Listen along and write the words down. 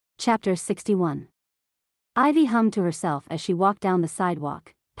Chapter 61. Ivy hummed to herself as she walked down the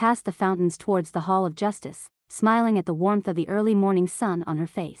sidewalk, past the fountains towards the Hall of Justice, smiling at the warmth of the early morning sun on her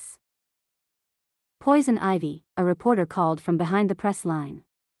face. Poison Ivy, a reporter called from behind the press line.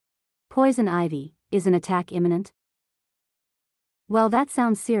 Poison Ivy, is an attack imminent? Well, that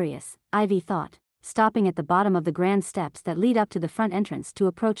sounds serious, Ivy thought, stopping at the bottom of the grand steps that lead up to the front entrance to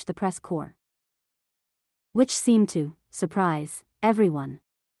approach the press corps. Which seemed to surprise everyone.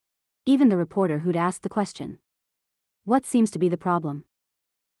 Even the reporter who'd asked the question. What seems to be the problem?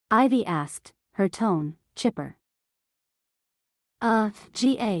 Ivy asked, her tone chipper.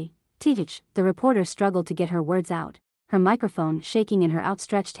 Teach, the reporter struggled to get her words out, her microphone shaking in her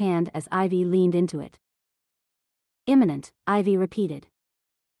outstretched hand as Ivy leaned into it. Imminent, Ivy repeated.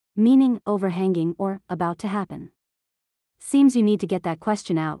 Meaning overhanging or about to happen. Seems you need to get that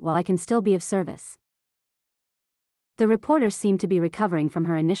question out while I can still be of service. The reporter seemed to be recovering from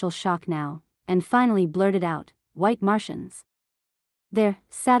her initial shock now, and finally blurted out, "White Martians. Their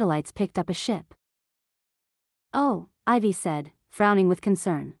satellites picked up a ship." "Oh," Ivy said, frowning with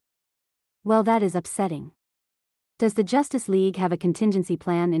concern. "Well, that is upsetting. Does the Justice League have a contingency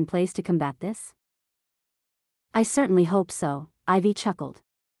plan in place to combat this?" "I certainly hope so," Ivy chuckled.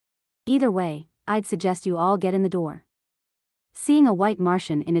 "Either way, I'd suggest you all get in the door. Seeing a white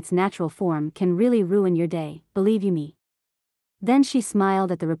Martian in its natural form can really ruin your day, believe you me." Then she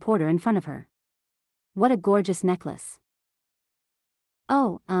smiled at the reporter in front of her. "What a gorgeous necklace."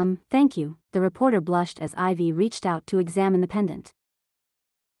 "Oh, thank you," the reporter blushed as Ivy reached out to examine the pendant.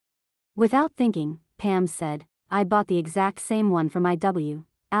 Without thinking, Pam said, "I bought the exact same one for my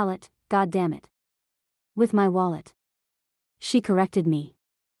wallet, goddammit. With my wallet." She corrected me.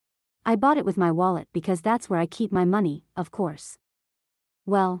 "I bought it with my wallet because that's where I keep my money, of course."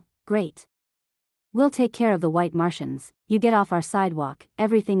 "Well, great. We'll take care of the White Martians, you get off our sidewalk,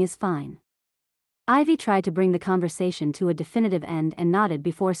 everything is fine." Ivy tried to bring the conversation to a definitive end and nodded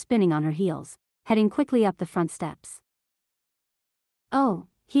before spinning on her heels, heading quickly up the front steps. "Oh,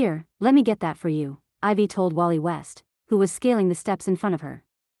 here, let me get that for you," Ivy told Wally West, who was scaling the steps in front of her.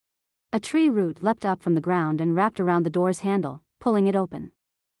 A tree root leapt up from the ground and wrapped around the door's handle, pulling it open.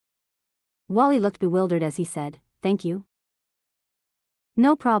 Wally looked bewildered as he said, "Thank you."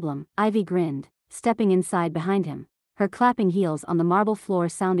 "No problem," Ivy grinned, stepping inside behind him, her clapping heels on the marble floor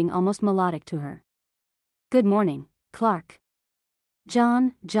sounding almost melodic to her. "Good morning, Clark."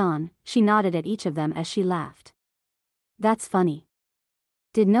 John, she nodded at each of them as she laughed. "That's funny.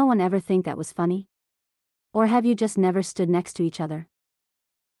 Did no one ever think that was funny? Or have you just never stood next to each other?"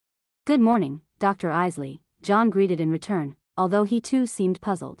 "Good morning, Dr. Isley," John greeted in return, although he too seemed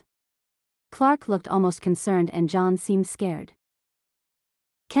puzzled. Clark looked almost concerned and John seemed scared.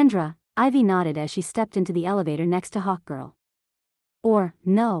 "Kendra," Ivy nodded as she stepped into the elevator next to Hawkgirl. "Or,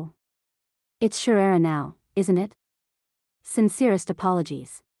 no. It's Sherera now, isn't it? Sincerest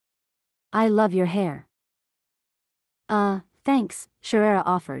apologies. I love your hair." Thanks," Sherera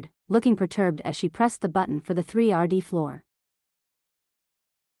offered, looking perturbed as she pressed the button for the 3RD floor.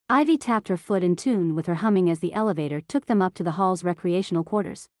 Ivy tapped her foot in tune with her humming as the elevator took them up to the hall's recreational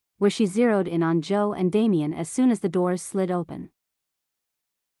quarters, where she zeroed in on Joe and Damien as soon as the doors slid open.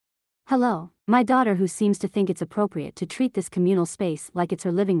 "Hello, my daughter, who seems to think it's appropriate to treat this communal space like it's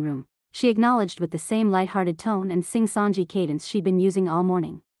her living room," she acknowledged with the same light-hearted tone and sing-songy cadence she'd been using all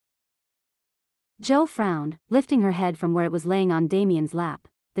morning. Joe frowned, lifting her head from where it was laying on Damien's lap,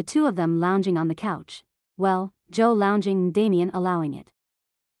 the two of them lounging on the couch. Well, Joe lounging, Damien allowing it.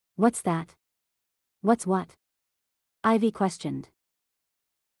 "What's that?" "What's what?" Ivy questioned.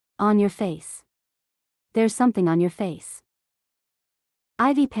 "On your face. There's something on your face."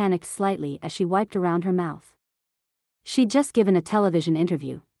 Ivy panicked slightly as she wiped around her mouth. She'd just given a television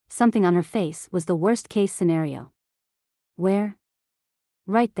interview. Something on her face was the worst-case scenario. "Where?"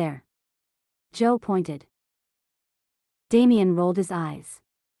 "Right there." Joe pointed. Damien rolled his eyes.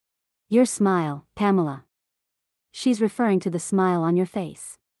 "Your smile, Pamela." "She's referring to the smile on your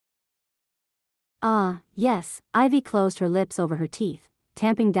face." "Ah, yes," Ivy closed her lips over her teeth,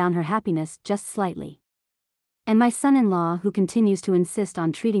 tamping down her happiness just slightly. "And my son-in-law, who continues to insist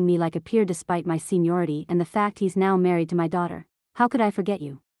on treating me like a peer despite my seniority and the fact he's now married to my daughter. How could I forget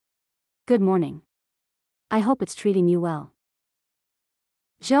you? Good morning. I hope it's treating you well."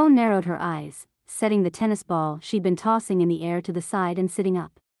 Joe narrowed her eyes, setting the tennis ball she'd been tossing in the air to the side and sitting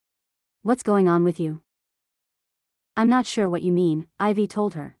up. "What's going on with you?" "I'm not sure what you mean," Ivy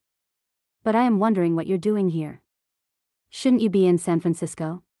told her. "But I am wondering what you're doing here. Shouldn't you be in San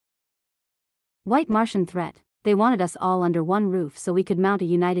Francisco?" "White Martian threat. They wanted us all under one roof so we could mount a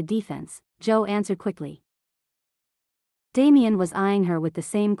united defense," Joe answered quickly. Damien was eyeing her with the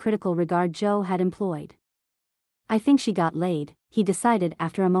same critical regard Joe had employed. I think she got laid, he decided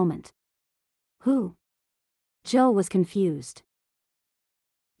after a moment. Who? Joe was confused.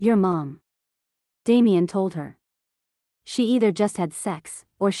 Your mom. Damien told her. She either just had sex,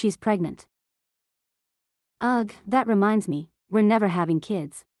 or she's pregnant. Ugh, that reminds me, we're never having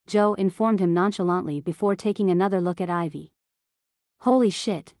kids, Joe informed him nonchalantly before taking another look at Ivy. Holy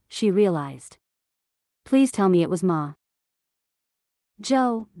shit, she realized. Please tell me it was Ma.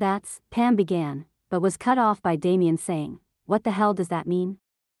 Joe, Pam began, but was cut off by Damien saying, what the hell does that mean?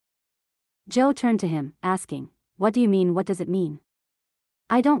 Joe turned to him, asking, what do you mean, what does it mean?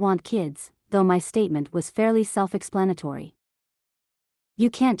 I don't want kids, though my statement was fairly self-explanatory. You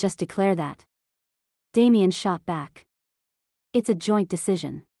can't just declare that. Damien shot back. It's a joint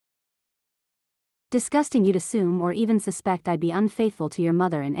decision. Disgusting you'd assume or even suspect I'd be unfaithful to your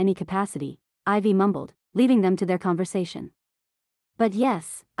mother in any capacity, Ivy mumbled, leaving them to their conversation. But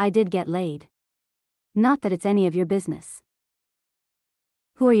yes, I did get laid. Not that it's any of your business.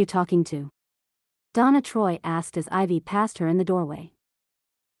 Who are you talking to? Donna Troy asked as Ivy passed her in the doorway.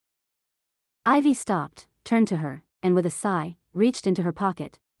 Ivy stopped, turned to her, and with a sigh, reached into her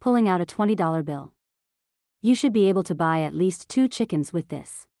pocket, pulling out a $20 bill. You should be able to buy at least 2 chickens with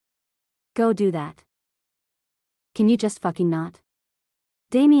this. Go do that. Can you just fucking not?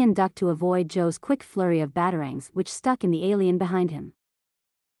 Damien ducked to avoid Joe's quick flurry of batarangs which stuck in the alien behind him.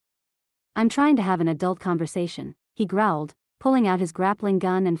 I'm trying to have an adult conversation, he growled, pulling out his grappling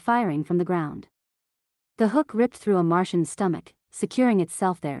gun and firing from the ground. The hook ripped through a Martian's stomach, securing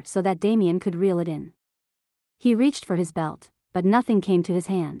itself there so that Damien could reel it in. He reached for his belt, but nothing came to his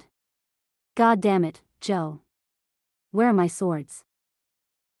hand. God damn it, Joe. Where are my swords?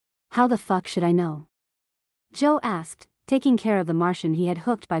 How the fuck should I know? Joe asked, taking care of the Martian he had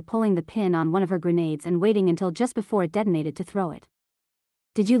hooked by pulling the pin on one of her grenades and waiting until just before it detonated to throw it.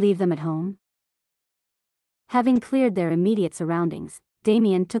 Did you leave them at home? Having cleared their immediate surroundings,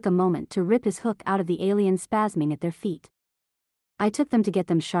 Damien took a moment to rip his hook out of the alien spasming at their feet. I took them to get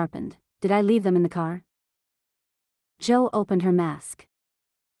them sharpened. Did I leave them in the car? Joe opened her mask.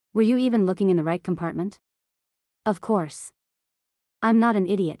 Were you even looking in the right compartment? Of course. I'm not an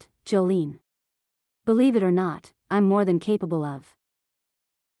idiot, Jolene. Believe it or not, I'm more than capable of.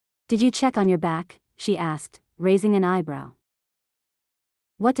 Did you check on your back? She asked, raising an eyebrow.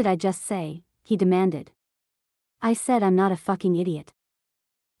 What did I just say? He demanded. I said I'm not a fucking idiot.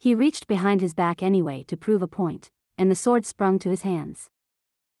 He reached behind his back anyway to prove a point, and the sword sprung to his hands.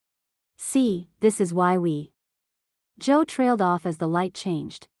 See, this is why we. Joe trailed off as the light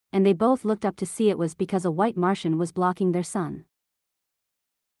changed, and they both looked up to see it was because a white Martian was blocking their sun.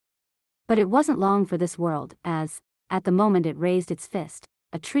 But it wasn't long for this world, as, at the moment it raised its fist,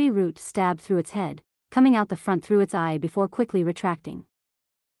 a tree root stabbed through its head, coming out the front through its eye before quickly retracting.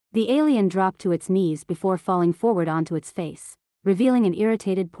 The alien dropped to its knees before falling forward onto its face, revealing an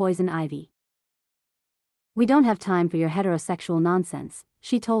irritated poison ivy. We don't have time for your heterosexual nonsense,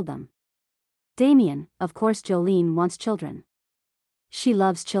 she told them. Damien, of course Jolene wants children. She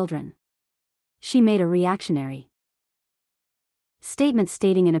loves children. She made a reactionary statement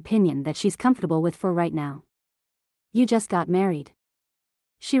stating an opinion that she's comfortable with for right now. You just got married.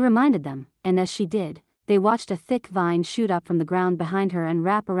 She reminded them, and as she did, they watched a thick vine shoot up from the ground behind her and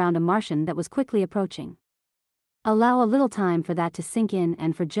wrap around a Martian that was quickly approaching. Allow a little time for that to sink in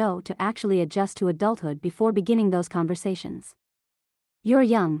and for Joe to actually adjust to adulthood before beginning those conversations. You're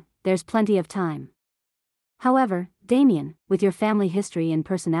young, there's plenty of time. However, Damien, with your family history and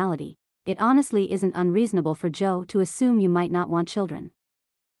personality, it honestly isn't unreasonable for Joe to assume you might not want children.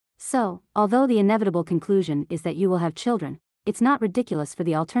 So, although the inevitable conclusion is that you will have children, it's not ridiculous for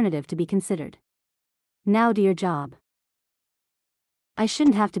the alternative to be considered. Now do your job. I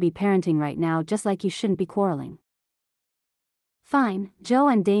shouldn't have to be parenting right now, just like you shouldn't be quarreling. Fine, Joe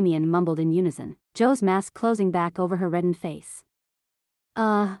and Damien mumbled in unison, Joe's mask closing back over her reddened face.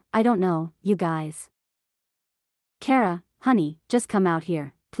 I don't know, you guys. Kara, honey, just come out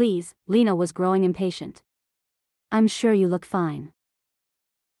here, please, Lena was growing impatient. I'm sure you look fine.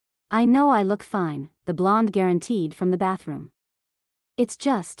 I know I look fine, the blonde guaranteed from the bathroom. It's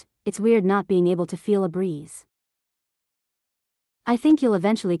weird not being able to feel a breeze. I think you'll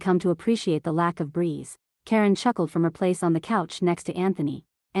eventually come to appreciate the lack of breeze, Karen chuckled from her place on the couch next to Anthony,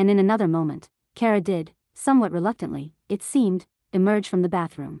 and in another moment, Kara did, somewhat reluctantly, it seemed, emerge from the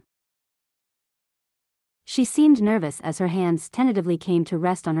bathroom. She seemed nervous as her hands tentatively came to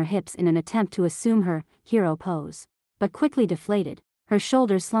rest on her hips in an attempt to assume her hero pose, but quickly deflated, her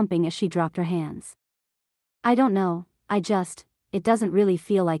shoulders slumping as she dropped her hands. I don't know, it doesn't really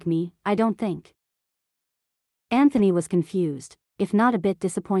feel like me, I don't think. Anthony was confused, if not a bit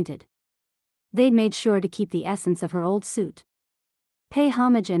disappointed. They'd made sure to keep the essence of her old suit. Pay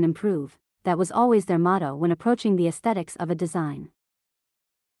homage and improve, that was always their motto when approaching the aesthetics of a design.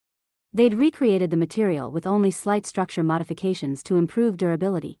 They'd recreated the material with only slight structure modifications to improve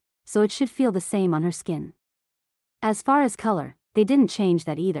durability, so it should feel the same on her skin. As far as color, they didn't change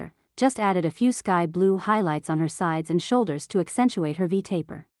that either, just added a few sky blue highlights on her sides and shoulders to accentuate her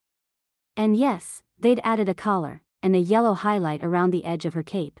V-taper. And yes, they'd added a collar, and a yellow highlight around the edge of her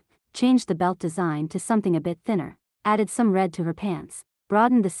cape, changed the belt design to something a bit thinner, added some red to her pants,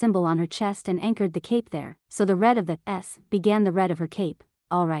 broadened the symbol on her chest and anchored the cape there, so the red of the S began the red of her cape.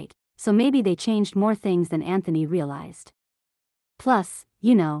 Alright, so maybe they changed more things than Anthony realized. Plus,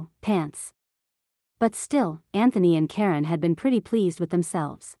 pants. But still, Anthony and Karen had been pretty pleased with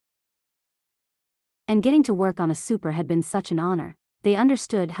themselves. And getting to work on a super had been such an honor. They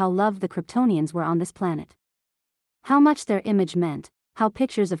understood how loved the Kryptonians were on this planet. How much their image meant, how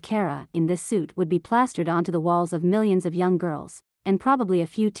pictures of Kara in this suit would be plastered onto the walls of millions of young girls, and probably a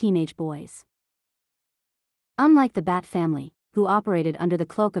few teenage boys. Unlike the Bat family, who operated under the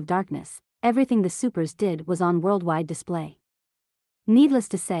cloak of darkness, everything the supers did was on worldwide display. Needless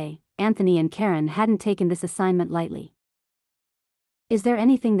to say, Anthony and Karen hadn't taken this assignment lightly. Is there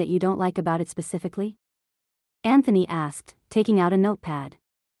anything that you don't like about it specifically? Anthony asked, taking out a notepad.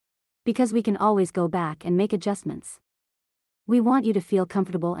 Because we can always go back and make adjustments. We want you to feel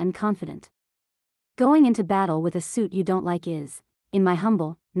comfortable and confident. Going into battle with a suit you don't like is, in my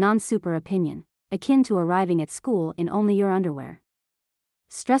humble, non-super opinion, akin to arriving at school in only your underwear.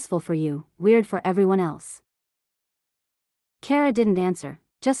 Stressful for you, weird for everyone else. Kara didn't answer,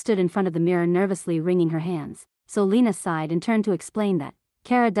 just stood in front of the mirror nervously wringing her hands, so Lena sighed and turned to explain that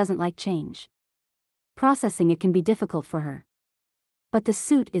Kara doesn't like change. Processing it can be difficult for her. But the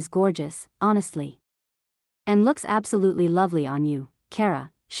suit is gorgeous, honestly. And looks absolutely lovely on you,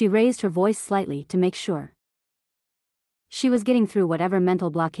 Kara. She raised her voice slightly to make sure. She was getting through whatever mental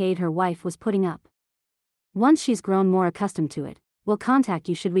blockade her wife was putting up. Once she's grown more accustomed to it, we'll contact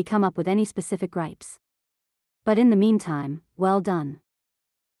you should we come up with any specific gripes. But in the meantime, well done.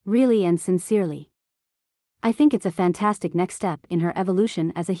 Really and sincerely. I think it's a fantastic next step in her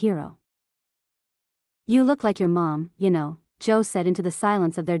evolution as a hero. You look like your mom, Joe said into the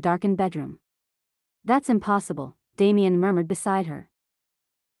silence of their darkened bedroom. That's impossible, Damien murmured beside her.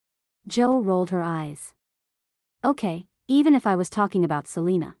 Joe rolled her eyes. Okay, even if I was talking about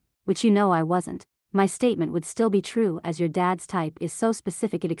Selena, which I wasn't, my statement would still be true as your dad's type is so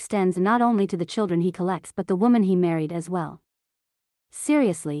specific it extends not only to the children he collects but the woman he married as well.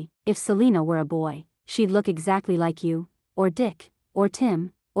 Seriously, if Selena were a boy, she'd look exactly like you, or Dick, or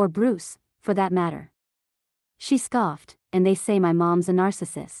Tim, or Bruce, for that matter. She scoffed, and they say my mom's a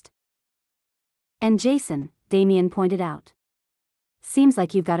narcissist. And Jason, Damien pointed out. Seems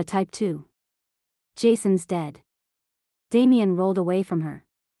like you've got a type too. Jason's dead. Damien rolled away from her.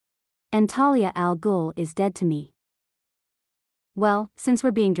 And Talia al Ghul is dead to me. Well, since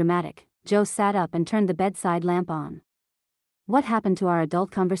we're being dramatic, Joe sat up and turned the bedside lamp on. What happened to our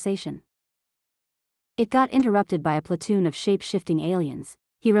adult conversation? It got interrupted by a platoon of shape-shifting aliens,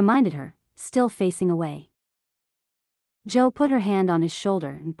 he reminded her, still facing away. Joe put her hand on his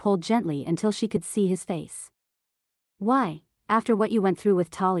shoulder and pulled gently until she could see his face. Why, after what you went through with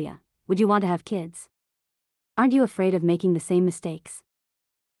Talia, would you want to have kids? Aren't you afraid of making the same mistakes?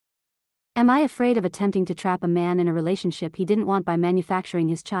 Am I afraid of attempting to trap a man in a relationship he didn't want by manufacturing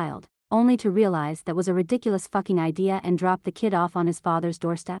his child, only to realize that was a ridiculous fucking idea and drop the kid off on his father's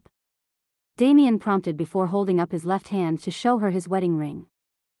doorstep? Damien prompted before holding up his left hand to show her his wedding ring.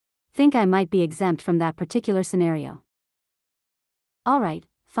 Think I might be exempt from that particular scenario. Alright,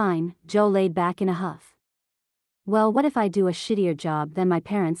 fine, Joe laid back in a huff. Well, what if I do a shittier job than my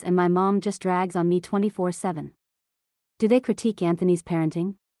parents and my mom just drags on me 24/7? Do they critique Anthony's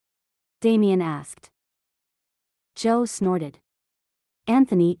parenting? Damien asked. Joe snorted.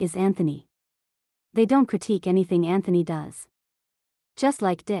 Anthony is Anthony. They don't critique anything Anthony does. Just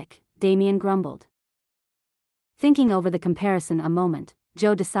like Dick, Damien grumbled. Thinking over the comparison a moment,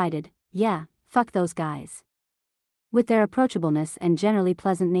 Joe decided, yeah, fuck those guys. With their approachableness and generally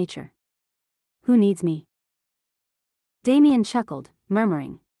pleasant nature. Who needs me? Damien chuckled,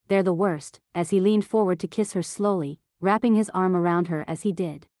 murmuring, they're the worst, as he leaned forward to kiss her slowly, wrapping his arm around her as he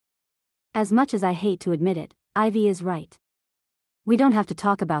did. As much as I hate to admit it, Ivy is right. We don't have to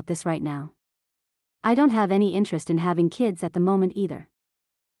talk about this right now. I don't have any interest in having kids at the moment either.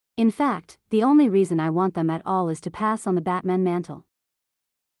 In fact, the only reason I want them at all is to pass on the Batman mantle.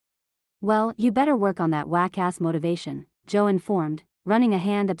 Well, you better work on that whack-ass motivation, Joe informed, running a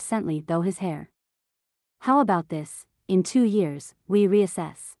hand absently through his hair. How about this? In 2 years, we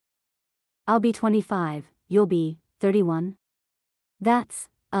reassess. I'll be 25, you'll be 31? That's,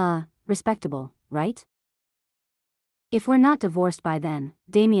 respectable, right? If we're not divorced by then,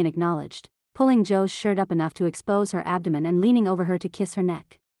 Damien acknowledged, pulling Joe's shirt up enough to expose her abdomen and leaning over her to kiss her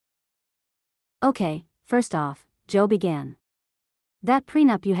neck. Okay, first off, Joe began. That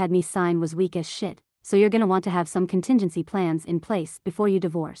prenup you had me sign was weak as shit, so you're gonna want to have some contingency plans in place before you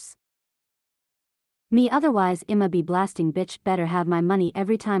divorce. Me otherwise Imma be blasting bitch better have my money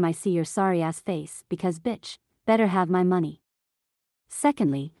every time I see your sorry ass face because bitch, better have my money.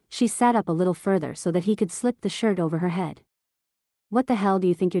 Secondly, she sat up a little further so that he could slip the shirt over her head. What the hell do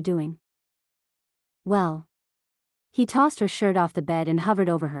you think you're doing? Well. He tossed her shirt off the bed and hovered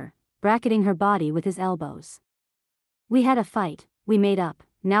over her, bracketing her body with his elbows. We had a fight, we made up,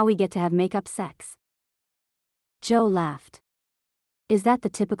 now we get to have make-up sex. Joe laughed. Is that the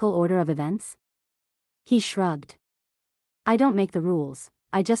typical order of events? He shrugged. I don't make the rules,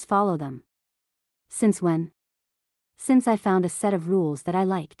 I just follow them. Since when? Since I found a set of rules that I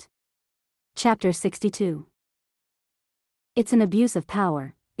liked. Chapter 62. It's an abuse of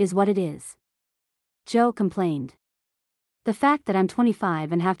power, is what it is. Joe complained. The fact that I'm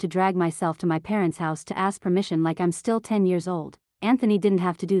 25 and have to drag myself to my parents' house to ask permission like I'm still 10 years old, Anthony didn't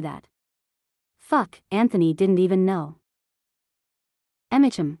have to do that. Fuck, Anthony didn't even know.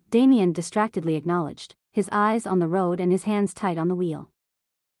 Damien distractedly acknowledged, his eyes on the road and his hands tight on the wheel.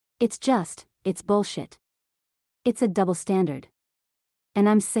 It's bullshit. It's a double standard. And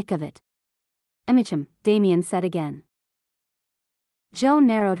I'm sick of it. Damien said again. Joe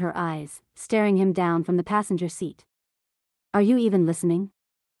narrowed her eyes, staring him down from the passenger seat. Are you even listening?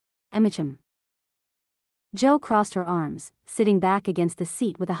 Joe crossed her arms, sitting back against the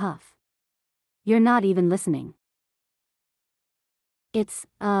seat with a huff. You're not even listening. It's,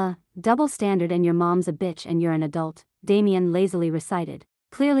 double standard and your mom's a bitch and you're an adult, Damien lazily recited,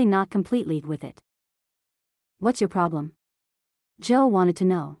 clearly not completely with it. What's your problem? Joe wanted to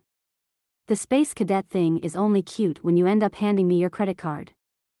know. The space cadet thing is only cute when you end up handing me your credit card.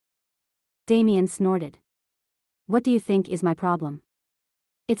 Damien snorted. What do you think is my problem?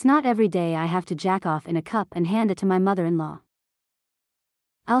 It's not every day I have to jack off in a cup and hand it to my mother-in-law.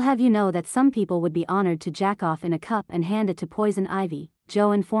 I'll have you know that some people would be honored to jack off in a cup and hand it to Poison Ivy,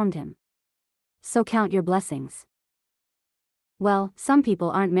 Joe informed him. So count your blessings. Well, some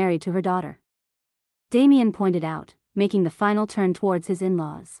people aren't married to her daughter. Damien pointed out, making the final turn towards his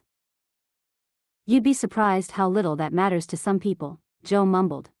in-laws. You'd be surprised how little that matters to some people, Joe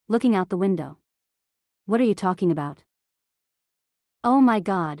mumbled, looking out the window. What are you talking about? Oh my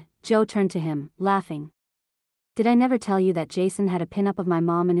God, Joe turned to him, laughing. Did I never tell you that Jason had a pinup of my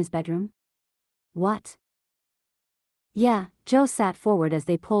mom in his bedroom? What? Yeah, Joe sat forward as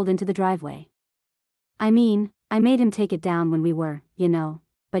they pulled into the driveway. I mean, I made him take it down when we were,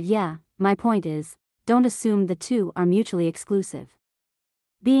 but yeah, my point is, don't assume the two are mutually exclusive.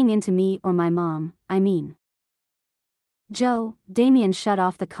 Being into me or my mom, I mean. Joe, Damien shut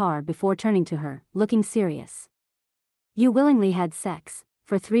off the car before turning to her, looking serious. You willingly had sex,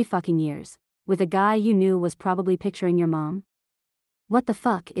 for 3 fucking years, with a guy you knew was probably picturing your mom? What the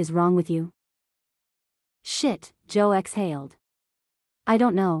fuck is wrong with you? Shit, Joe exhaled. I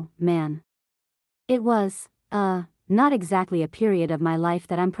don't know, man. It was, not exactly a period of my life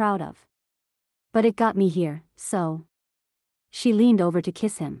that I'm proud of. But it got me here, so. She leaned over to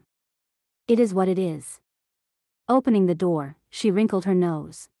kiss him. It is what it is. Opening the door, she wrinkled her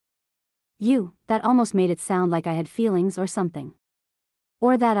nose. That almost made it sound like I had feelings or something.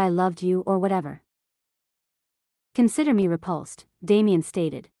 Or that I loved you or whatever. Consider me repulsed, Damien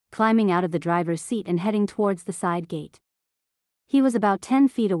stated, climbing out of the driver's seat and heading towards the side gate. He was about 10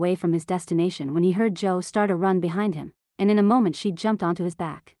 feet away from his destination when he heard Joe start a run behind him, and in a moment she jumped onto his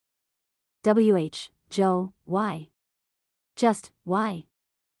back. Joe, why? Just, why?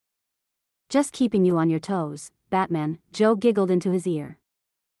 Just keeping you on your toes, Batman, Joe giggled into his ear.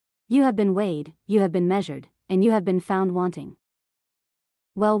 You have been weighed, you have been measured, and you have been found wanting.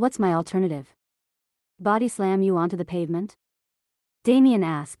 Well, what's my alternative? Body slam you onto the pavement? Damien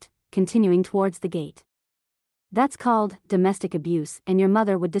asked, continuing towards the gate. That's called domestic abuse and your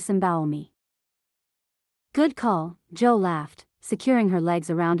mother would disembowel me. Good call, Joe laughed, securing her legs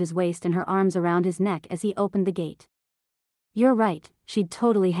around his waist and her arms around his neck as he opened the gate. You're right, she'd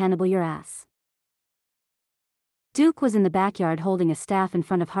totally Hannibal your ass. Duke was in the backyard holding a staff in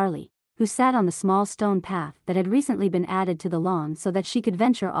front of Harley, who sat on the small stone path that had recently been added to the lawn so that she could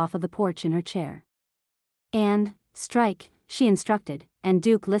venture off of the porch in her chair. And, strike, she instructed, and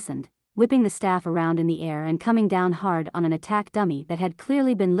Duke listened, whipping the staff around in the air and coming down hard on an attack dummy that had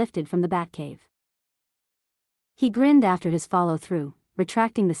clearly been lifted from the Batcave. He grinned after his follow-through,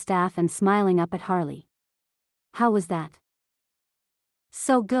 retracting the staff and smiling up at Harley. How was that?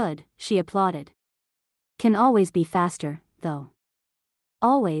 So good, she applauded. Can always be faster, though.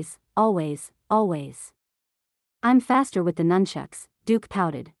 Always, always, always. I'm faster with the nunchucks, Duke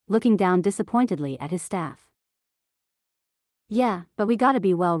pouted, looking down disappointedly at his staff. Yeah, but we gotta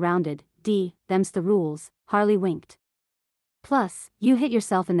be well-rounded, them's the rules, Harley winked. Plus, you hit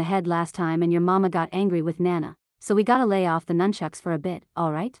yourself in the head last time and your mama got angry with Nana, so we gotta lay off the nunchucks for a bit,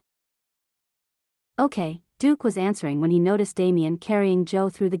 alright? Okay, Duke was answering when he noticed Damien carrying Joe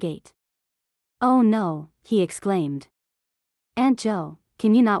through the gate. Oh no, he exclaimed. Aunt Joe,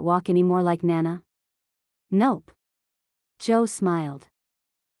 can you not walk any more like Nana? Nope. Joe smiled.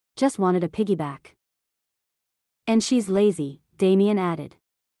 Just wanted a piggyback. And she's lazy, Damien added.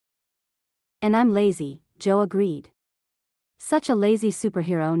 And I'm lazy, Joe agreed. Such a lazy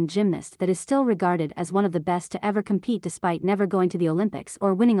superhero and gymnast that is still regarded as one of the best to ever compete despite never going to the Olympics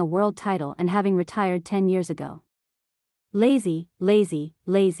or winning a world title and having retired 10 years ago. Lazy, lazy,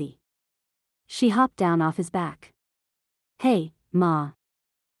 lazy. She hopped down off his back. Hey, Ma.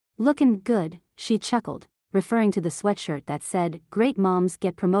 Lookin' good, she chuckled, referring to the sweatshirt that said, Great Moms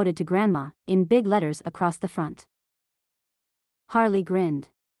Get Promoted to Grandma, in big letters across the front. Harley grinned.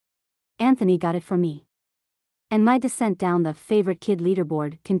 Anthony got it for me. And my descent down the favorite kid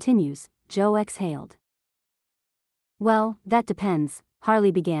leaderboard continues, Joe exhaled. Well, that depends,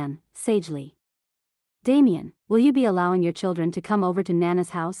 Harley began, sagely. Damien, will you be allowing your children to come over to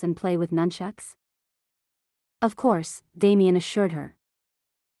Nana's house and play with nunchucks? Of course, Damien assured her.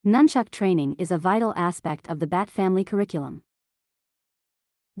 Nunchuck training is a vital aspect of the Bat family curriculum.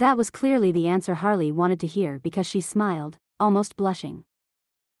 That was clearly the answer Harley wanted to hear because she smiled, almost blushing.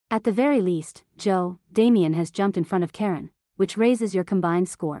 At the very least, Joe, Damien has jumped in front of Karen, which raises your combined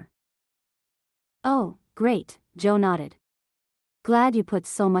score. Oh, great, Joe nodded. Glad you put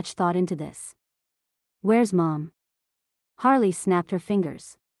so much thought into this. Where's Mom? Harley snapped her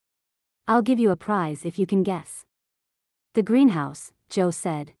fingers. I'll give you a prize if you can guess. The greenhouse, Joe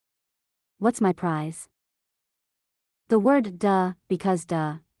said. What's my prize? The word duh, because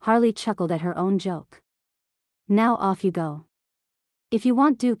duh, Harley chuckled at her own joke. Now off you go. If you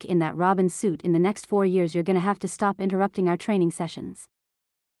want Duke in that Robin suit in the next 4 years, you're gonna have to stop interrupting our training sessions.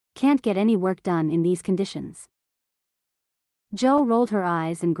 Can't get any work done in these conditions. Joe rolled her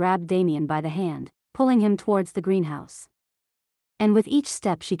eyes and grabbed Damien by the hand, pulling him towards the greenhouse. And with each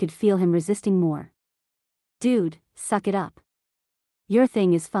step she could feel him resisting more. Dude, suck it up. Your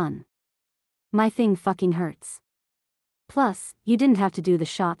thing is fun. My thing fucking hurts. Plus, you didn't have to do the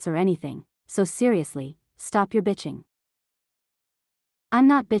shots or anything, so seriously, stop your bitching. I'm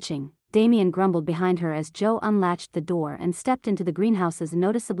not bitching, Damien grumbled behind her as Joe unlatched the door and stepped into the greenhouse's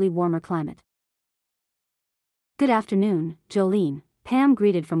noticeably warmer climate. Good afternoon, Jolene, Pam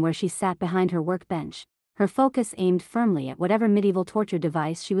greeted from where she sat behind her workbench, her focus aimed firmly at whatever medieval torture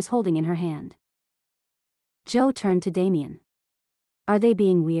device she was holding in her hand. Joe turned to Damien. Are they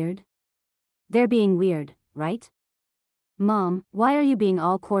being weird? They're being weird, right? Mom, why are you being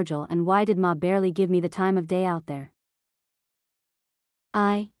all cordial and why did Ma barely give me the time of day out there?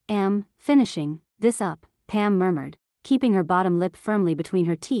 I am finishing this up, Pam murmured, keeping her bottom lip firmly between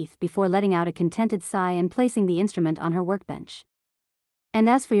her teeth before letting out a contented sigh and placing the instrument on her workbench. And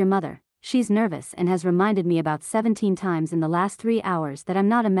as for your mother, she's nervous and has reminded me about 17 times in the last 3 hours that I'm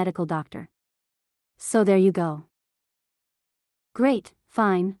not a medical doctor. So there you go. Great,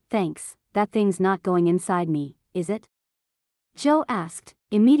 fine, thanks, that thing's not going inside me, is it? Joe asked,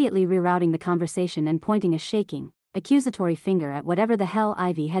 immediately rerouting the conversation and pointing a shaking, accusatory finger at whatever the hell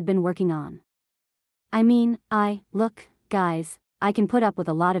Ivy had been working on. I mean, look, guys, I can put up with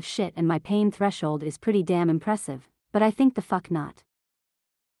a lot of shit and my pain threshold is pretty damn impressive, but I think the fuck not.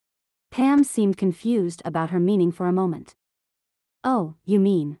 Pam seemed confused about her meaning for a moment. Oh, you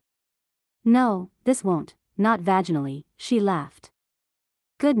mean? No, this won't, not vaginally, she laughed.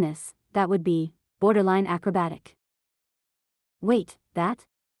 Goodness, that would be borderline acrobatic. Wait, that?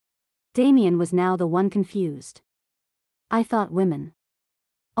 Damien was now the one confused. I thought women.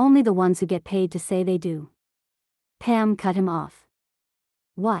 Only the ones who get paid to say they do. Pam cut him off.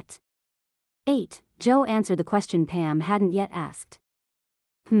 What? 8, Joe answered the question Pam hadn't yet asked.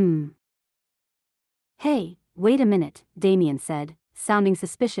 Hey, wait a minute, Damien said, sounding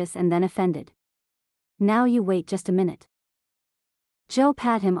suspicious and then offended. Now you wait just a minute. Joe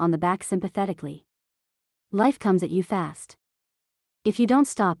pat him on the back sympathetically. Life comes at you fast. If you don't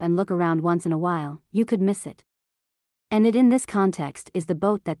stop and look around once in a while, you could miss it. And it in this context is the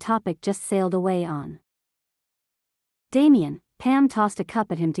boat that Topic just sailed away on. Damien, Pam tossed a cup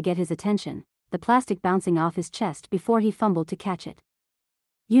at him to get his attention, the plastic bouncing off his chest before he fumbled to catch it.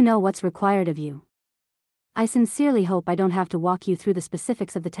 You know what's required of you. I sincerely hope I don't have to walk you through the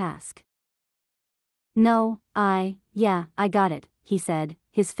specifics of the task. No, yeah, I got it, he said,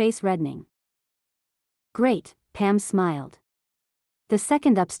 his face reddening. Great, Pam smiled. The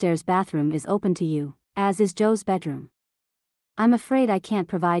second upstairs bathroom is open to you, as is Joe's bedroom. I'm afraid I can't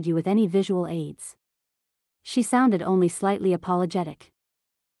provide you with any visual aids. She sounded only slightly apologetic.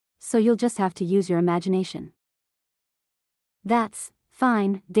 So you'll just have to use your imagination. That's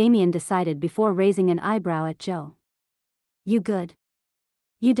fine, Damien decided before raising an eyebrow at Joe. You good?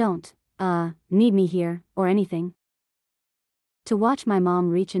 You don't, need me here, or anything? To watch my mom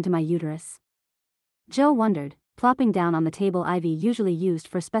reach into my uterus? Joe wondered, plopping down on the table Ivy usually used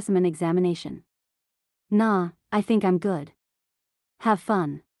for specimen examination. Nah, I think I'm good. Have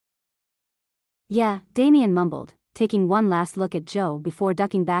fun. Yeah, Damien mumbled, taking one last look at Joe before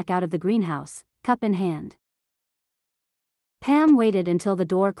ducking back out of the greenhouse, cup in hand. Pam waited until the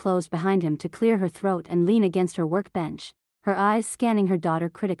door closed behind him to clear her throat and lean against her workbench, her eyes scanning her daughter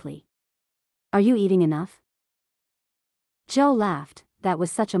critically. Are you eating enough? Joe laughed, that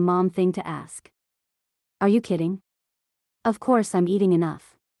was such a mom thing to ask. Are you kidding? Of course I'm eating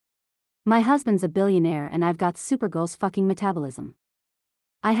enough. My husband's a billionaire and I've got Supergirl's fucking metabolism.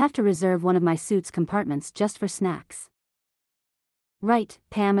 I have to reserve one of my suit's compartments just for snacks. Right,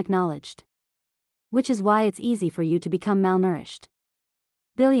 Pam acknowledged. Which is why it's easy for you to become malnourished.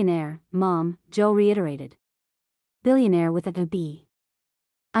 Billionaire, Mom, Joe reiterated. Billionaire with a B.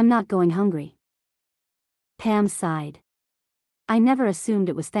 I'm not going hungry. Pam sighed. I never assumed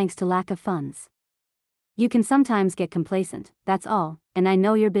it was thanks to lack of funds. You can sometimes get complacent, that's all, and I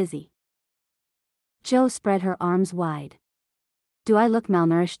know you're busy. Joe spread her arms wide. Do I look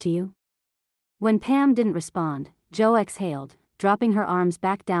malnourished to you? When Pam didn't respond, Joe exhaled, dropping her arms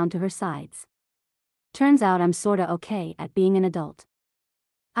back down to her sides. Turns out I'm sorta okay at being an adult.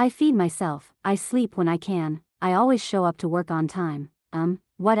 I feed myself, I sleep when I can, I always show up to work on time,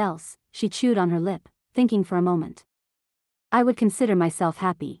 what else? She chewed on her lip, thinking for a moment. I would consider myself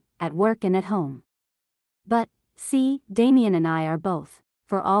happy, at work and at home. But, see, Damien and I are both,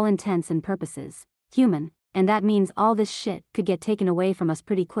 for all intents and purposes, human, and that means all this shit could get taken away from us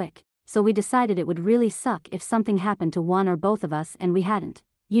pretty quick, so we decided it would really suck if something happened to one or both of us and we hadn't,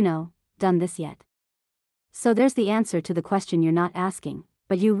 done this yet. So there's the answer to the question you're not asking,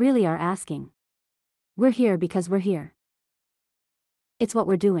 but you really are asking. We're here because we're here. It's what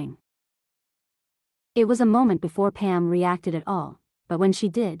we're doing. It was a moment before Pam reacted at all, but when she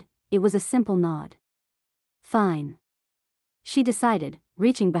did, it was a simple nod. Fine. She decided,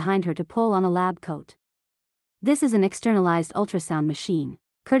 reaching behind her to pull on a lab coat. This is an externalized ultrasound machine,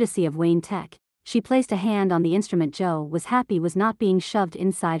 courtesy of Wayne Tech. She placed a hand on the instrument Joe was happy was not being shoved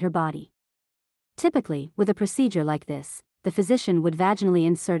inside her body. Typically, with a procedure like this, the physician would vaginally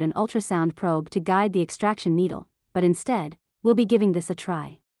insert an ultrasound probe to guide the extraction needle, but instead, we'll be giving this a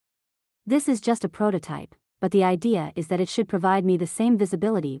try. This is just a prototype, but the idea is that it should provide me the same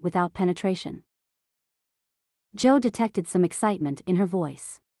visibility without penetration. Joe detected some excitement in her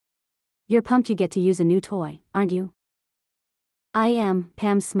voice. You're pumped you get to use a new toy, aren't you? I am,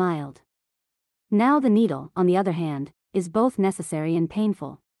 Pam smiled. Now the needle, on the other hand, is both necessary and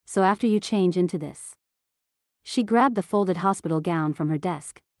painful, so after you change into this. She grabbed the folded hospital gown from her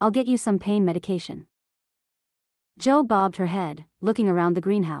desk. I'll get you some pain medication. Joe bobbed her head, looking around the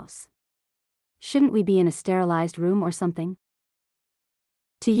greenhouse. Shouldn't we be in a sterilized room or something?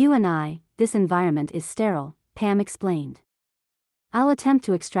 To you and I, this environment is sterile, Pam explained. I'll attempt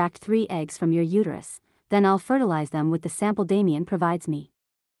to extract 3 eggs from your uterus, then I'll fertilize them with the sample Damien provides me.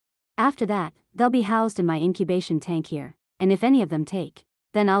 After that, they'll be housed in my incubation tank here, and if any of them take,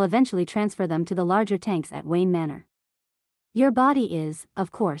 then I'll eventually transfer them to the larger tanks at Wayne Manor. Your body is,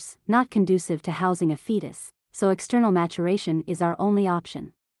 of course, not conducive to housing a fetus, so external maturation is our only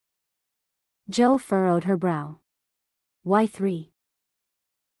option. Joe furrowed her brow. Why 3?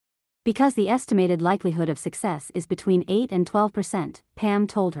 Because the estimated likelihood of success is between 8 and 12%, Pam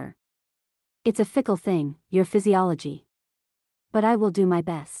told her. It's a fickle thing, your physiology. But I will do my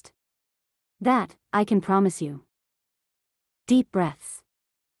best. That, I can promise you. Deep breaths.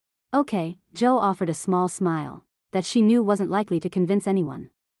 Okay, Joe offered a small smile, that she knew wasn't likely to convince anyone.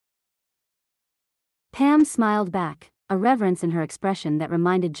 Pam smiled back, a reverence in her expression that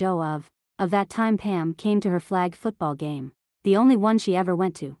reminded Joe of that time Pam came to her flag football game, the only one she ever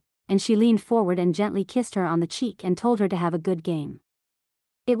went to, and she leaned forward and gently kissed her on the cheek and told her to have a good game.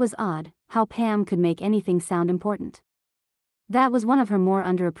 It was odd, how Pam could make anything sound important. That was one of her more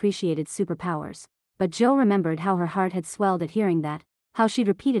underappreciated superpowers, but Joe remembered how her heart had swelled at hearing that, how she'd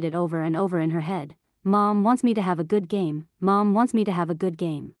repeated it over and over in her head. Mom wants me to have a good game, Mom wants me to have a good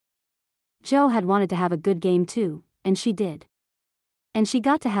game. Joe had wanted to have a good game too, and she did. And she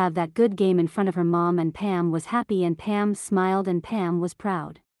got to have that good game in front of her mom, and Pam was happy and Pam smiled and Pam was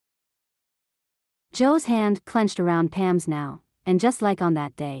proud. Joe's hand clenched around Pam's now, and just like on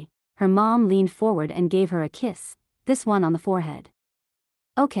that day, her mom leaned forward and gave her a kiss, this one on the forehead.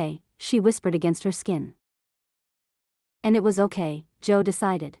 Okay, she whispered against her skin. And it was okay, Joe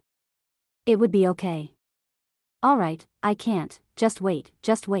decided. It would be okay. Alright, I can't, just wait,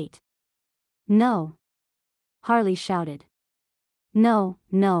 just wait. No. Harley shouted. No,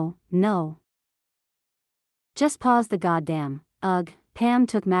 no, no. Just pause the goddamn, ugh. Pam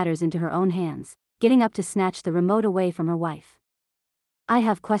took matters into her own hands, getting up to snatch the remote away from her wife. I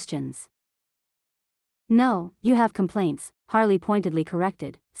have questions. No, you have complaints, Harley pointedly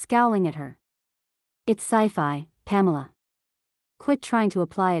corrected, scowling at her. It's sci-fi, Pamela. Quit trying to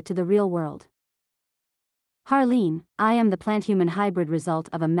apply it to the real world. Harleen, I am the plant-human hybrid result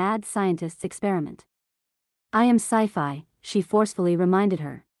of a mad scientist's experiment. I am sci-fi, she forcefully reminded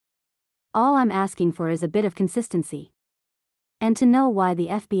her. All I'm asking for is a bit of consistency. And to know why the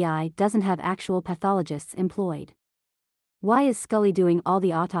FBI doesn't have actual pathologists employed. Why is Scully doing all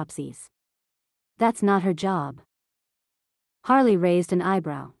the autopsies? That's not her job. Harley raised an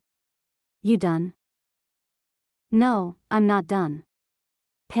eyebrow. You done? No, I'm not done.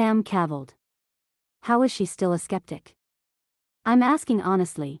 Pam cavilled. How is she still a skeptic? I'm asking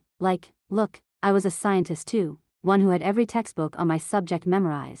honestly, look, I was a scientist too, one who had every textbook on my subject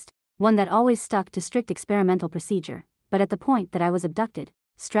memorized, one that always stuck to strict experimental procedure, but at the point that I was abducted,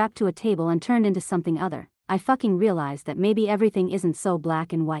 strapped to a table and turned into something other, I fucking realized that maybe everything isn't so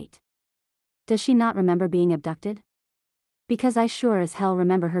black and white. Does she not remember being abducted? Because I sure as hell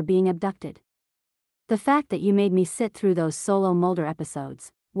remember her being abducted. The fact that you made me sit through those solo Mulder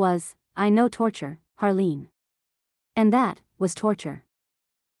episodes was, I know, torture, Harleen. And that was torture.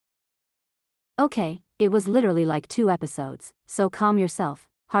 Okay, it was literally like 2 episodes, so calm yourself,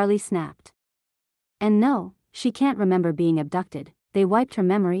 Harley snapped. And no, she can't remember being abducted, they wiped her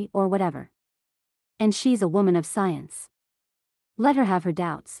memory or whatever. And she's a woman of science. Let her have her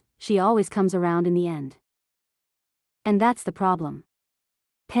doubts, she always comes around in the end. And that's the problem.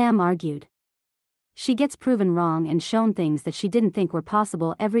 Pam argued. She gets proven wrong and shown things that she didn't think were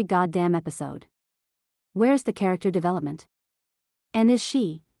possible every goddamn episode. Where's the character development? And is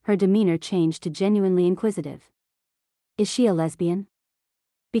she, her demeanor changed to genuinely inquisitive. Is she a lesbian?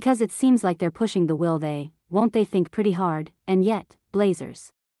 Because it seems like they're pushing the won't they think pretty hard, and yet,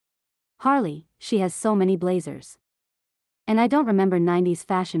 blazers. Harley, she has so many blazers. And I don't remember 90s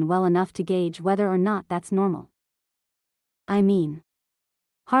fashion well enough to gauge whether or not that's normal. I mean.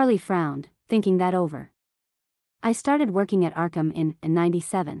 Harley frowned, thinking that over. I started working at Arkham in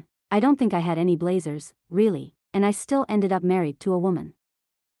 97. I don't think I had any blazers, really, and I still ended up married to a woman.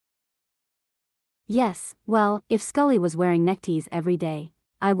 Yes, well, if Scully was wearing neckties every day,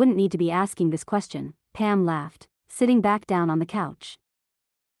 I wouldn't need to be asking this question, Pam laughed, sitting back down on the couch.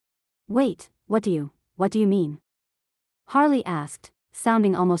 Wait, what do you mean? Harley asked,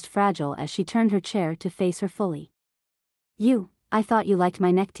 sounding almost fragile as she turned her chair to face her fully. I thought you liked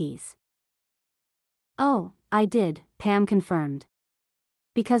my neckties. Oh, I did, Pam confirmed.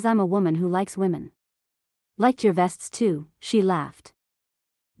 Because I'm a woman who likes women. Liked your vests too, she laughed.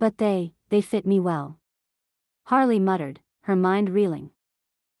 But they fit me well. Harley muttered, her mind reeling.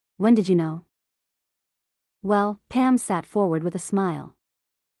 When did you know? Well, Pam sat forward with a smile.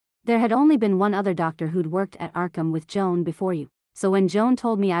 There had only been one other doctor who'd worked at Arkham with Joan before you, so when Joan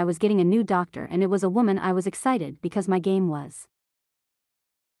told me I was getting a new doctor and it was a woman, I was excited because my game was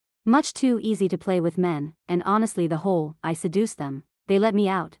much too easy to play with men, and honestly the whole, I seduce them, they let me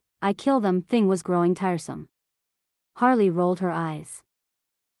out, I kill them thing was growing tiresome. Harley rolled her eyes.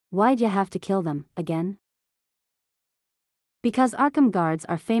 Why'd you have to kill them, again? Because Arkham guards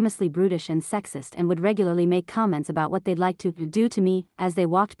are famously brutish and sexist and would regularly make comments about what they'd like to do to me as they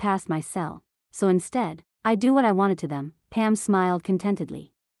walked past my cell, so instead, I do what I wanted to them, Pam smiled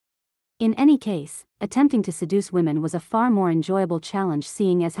contentedly. In any case, attempting to seduce women was a far more enjoyable challenge,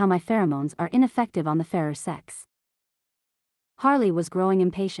 seeing as how my pheromones are ineffective on the fairer sex. Harley was growing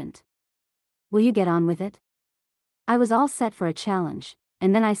impatient. Will you get on with it? I was all set for a challenge,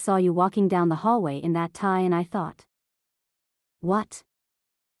 and then I saw you walking down the hallway in that tie and I thought. What?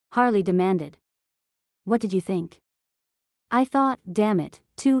 Harley demanded. What did you think? I thought, damn it,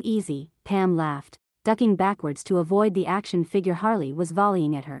 too easy, Pam laughed, ducking backwards to avoid the action figure Harley was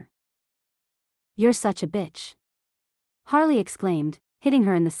volleying at her. You're such a bitch. Harley exclaimed, hitting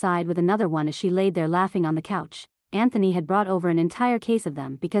her in the side with another one as she laid there laughing on the couch. Anthony had brought over an entire case of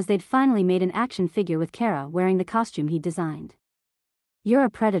them because they'd finally made an action figure with Kara wearing the costume he'd designed. "You're a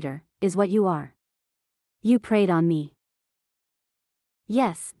predator, is what you are. You preyed on me."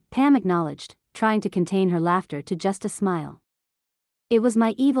 "Yes," Pam acknowledged, trying to contain her laughter to just a smile. "It was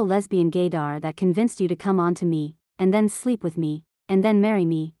my evil lesbian gaydar that convinced you to come on to me, and then sleep with me, and then marry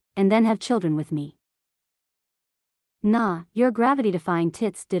me, and then have children with me." "Nah, your gravity-defying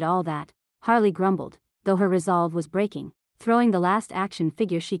tits did all that," Harley grumbled, though her resolve was breaking, throwing the last action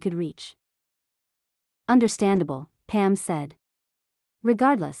figure she could reach. "Understandable," Pam said.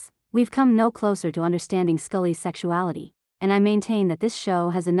 "Regardless, we've come no closer to understanding Scully's sexuality, and I maintain that this show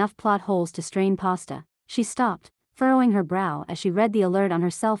has enough plot holes to strain pasta." She stopped, furrowing her brow as she read the alert on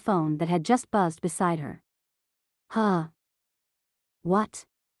her cell phone that had just buzzed beside her. "Huh? What?"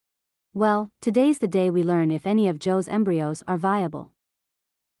 "Well, today's the day we learn if any of Joe's embryos are viable."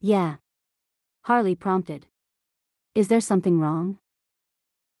 "Yeah," Harley prompted. "Is there something wrong?"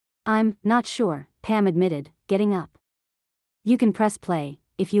 "I'm not sure," Pam admitted, getting up. "You can press play,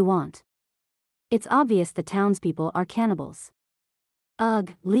 if you want. It's obvious the townspeople are cannibals."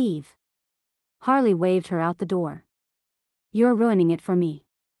 "Ugh, leave." Harley waved her out the door. "You're ruining it for me."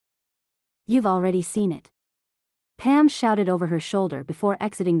 "You've already seen it." Pam shouted over her shoulder before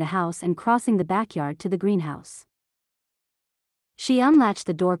exiting the house and crossing the backyard to the greenhouse. She unlatched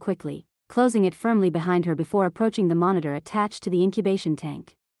the door quickly, closing it firmly behind her before approaching the monitor attached to the incubation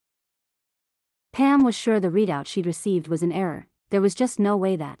tank. Pam was sure the readout she'd received was in error. There was just no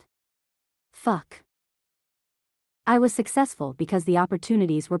way that. Fuck. I was successful because the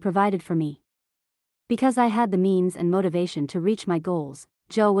opportunities were provided for me. Because I had the means and motivation to reach my goals.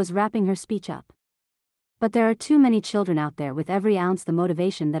 Joe was wrapping her speech up. But there are too many children out there with every ounce the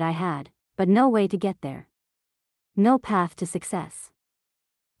motivation that I had, but no way to get there. No path to success.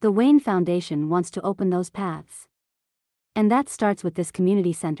 The Wayne Foundation wants to open those paths. And that starts with this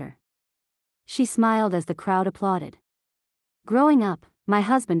community center. She smiled as the crowd applauded. Growing up, my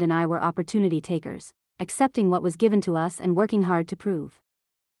husband and I were opportunity takers, accepting what was given to us and working hard to prove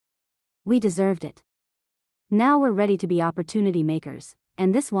we deserved it. Now we're ready to be opportunity makers,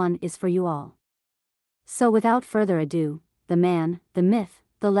 and this one is for you all. So without further ado, the man, the myth,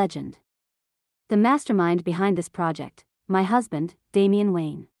 the legend. The mastermind behind this project, my husband, Damian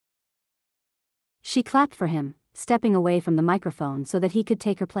Wayne. She clapped for him, stepping away from the microphone so that he could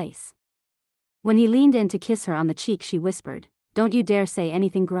take her place. When he leaned in to kiss her on the cheek, she whispered, "Don't you dare say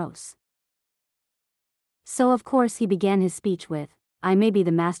anything gross." So of course he began his speech with, "I may be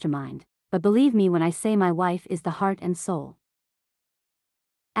the mastermind, but believe me when I say my wife is the heart and soul."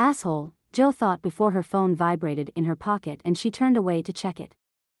 Asshole, Joe thought before her phone vibrated in her pocket and she turned away to check it.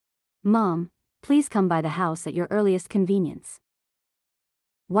 "Mom, please come by the house at your earliest convenience."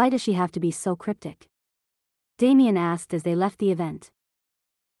 Why does she have to be so cryptic? Damian asked as they left the event.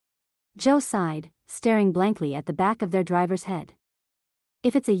 Joe sighed, staring blankly at the back of their driver's head.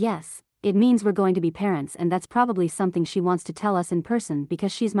 If it's a yes, it means we're going to be parents, and that's probably something she wants to tell us in person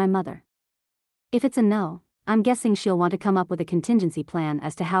because she's my mother. If it's a no, I'm guessing she'll want to come up with a contingency plan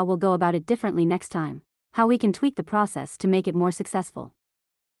as to how we'll go about it differently next time, how we can tweak the process to make it more successful.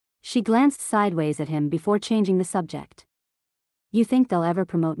 She glanced sideways at him before changing the subject. You think they'll ever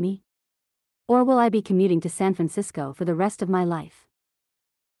promote me? Or will I be commuting to San Francisco for the rest of my life?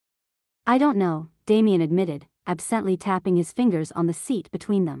 I don't know, Damian admitted, absently tapping his fingers on the seat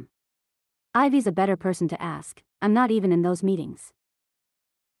between them. Ivy's a better person to ask, I'm not even in those meetings.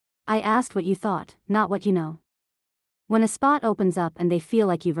 I asked what you thought, not what you know. When a spot opens up and they feel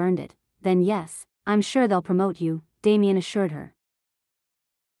like you've earned it, then yes, I'm sure they'll promote you, Damian assured her.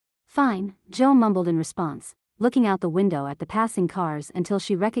 Fine, Joe mumbled in response, looking out the window at the passing cars until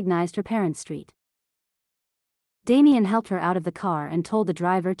she recognized her parents' street. Damian helped her out of the car and told the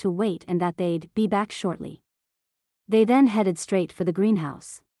driver to wait and that they'd be back shortly. They then headed straight for the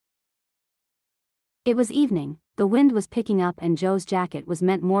greenhouse. It was evening, the wind was picking up and Joe's jacket was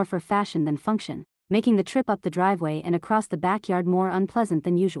meant more for fashion than function, making the trip up the driveway and across the backyard more unpleasant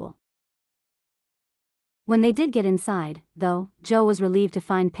than usual. When they did get inside, though, Joe was relieved to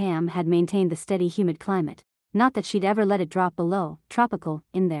find Pam had maintained the steady humid climate, not that she'd ever let it drop below tropical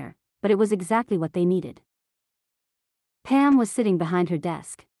in there, but it was exactly what they needed. Pam was sitting behind her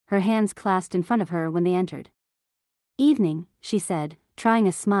desk, her hands clasped in front of her when they entered. Evening, she said, trying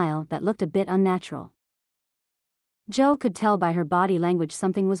a smile that looked a bit unnatural. Joe could tell by her body language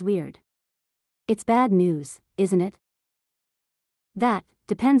something was weird. It's bad news, isn't it? That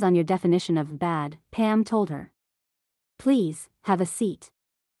depends on your definition of bad, Pam told her. Please, have a seat.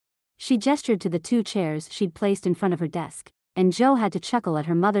 She gestured to the 2 chairs she'd placed in front of her desk, and Joe had to chuckle at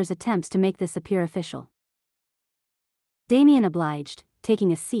her mother's attempts to make this appear official. Damien obliged,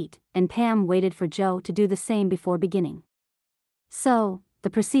 taking a seat, and Pam waited for Joe to do the same before beginning. So, the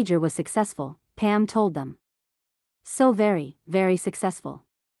procedure was successful, Pam told them. So very, very successful.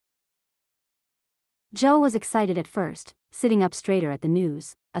 Joe was excited at first, sitting up straighter at the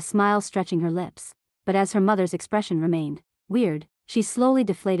news, a smile stretching her lips, but as her mother's expression remained weird, she slowly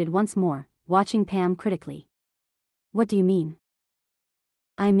deflated once more, watching Pam critically. What do you mean?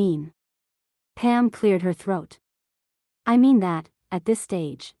 I mean. Pam cleared her throat. I mean that, at this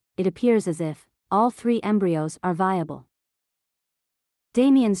stage, it appears as if all 3 embryos are viable.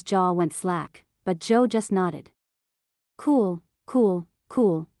 Damien's jaw went slack, but Joe just nodded. Cool, cool,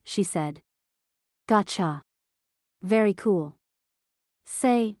 cool, she said. Gotcha. Very cool.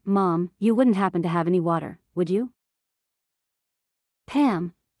 Say, Mom, you wouldn't happen to have any water, would you?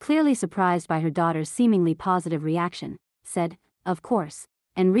 Pam, clearly surprised by her daughter's seemingly positive reaction, said, of course,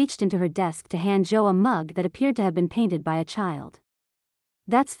 and reached into her desk to hand Joe a mug that appeared to have been painted by a child.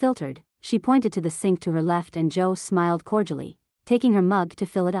 That's filtered, she pointed to the sink to her left and Joe smiled cordially, taking her mug to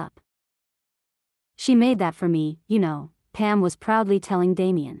fill it up. She made that for me, you know, Pam was proudly telling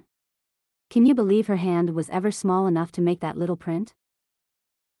Damien. Can you believe her hand was ever small enough to make that little print?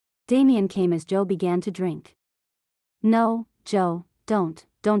 Damien came as Joe began to drink. No, Joe, don't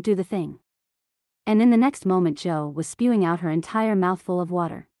do the thing. And in the next moment Joe was spewing out her entire mouthful of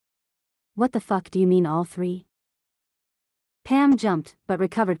water. What the fuck do you mean all 3? Pam jumped, but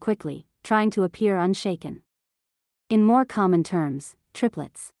recovered quickly, trying to appear unshaken. In more common terms,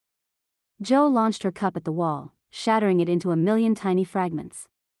 triplets. Joe launched her cup at the wall, shattering it into a million tiny fragments.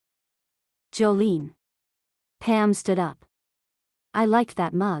 Jolene. Pam stood up. I liked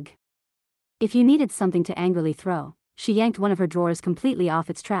that mug. If you needed something to angrily throw, she yanked one of her drawers completely off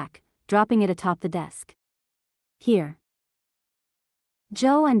its track, dropping it atop the desk. Here.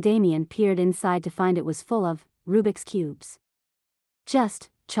 Joe and Damien peered inside to find it was full of Rubik's cubes. Just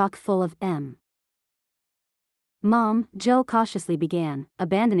chock full of M. Mom, Joe cautiously began,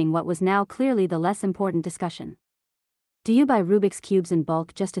 abandoning what was now clearly the less important discussion. Do you buy Rubik's cubes in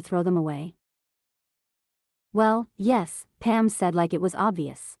bulk just to throw them away? Well, yes, Pam said like it was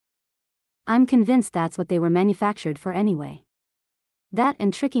obvious. I'm convinced that's what they were manufactured for anyway. That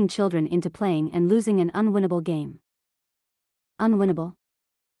and tricking children into playing and losing an unwinnable game. Unwinnable?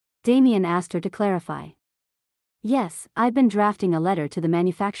 Damien asked her to clarify. Yes, I've been drafting a letter to the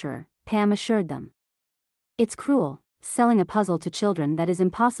manufacturer, Pam assured them. It's cruel, selling a puzzle to children that is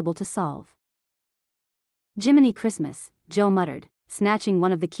impossible to solve. Jiminy Christmas, Joe muttered, snatching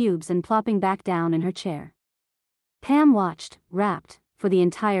one of the cubes and plopping back down in her chair. Pam watched, rapt, for the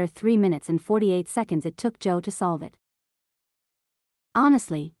entire 3 minutes and 48 seconds it took Joe to solve it.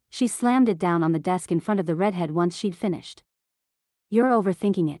 Honestly, she slammed it down on the desk in front of the redhead once she'd finished. You're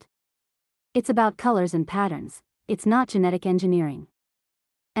overthinking it. It's about colors and patterns, it's not genetic engineering.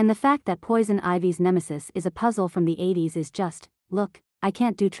 And the fact that Poison Ivy's nemesis is a puzzle from the 80s is just, look, I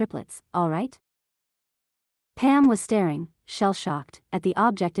can't do triplets, alright? Pam was staring, shell-shocked, at the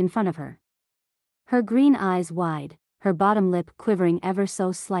object in front of her. Her green eyes wide, her bottom lip quivering ever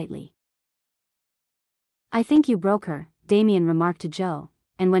so slightly. I think you broke her, Damien remarked to Joe,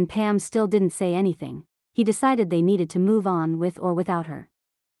 and when Pam still didn't say anything, he decided they needed to move on with or without her.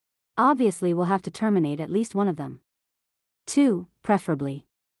 Obviously we'll have to terminate at least one of them. 2, preferably.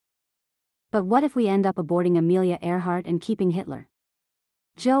 But what if we end up aborting Amelia Earhart and keeping Hitler?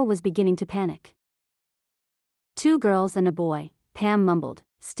 Joe was beginning to panic. 2 girls and a boy, Pam mumbled,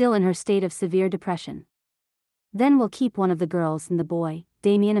 still in her state of severe depression. Then we'll keep one of the girls and the boy,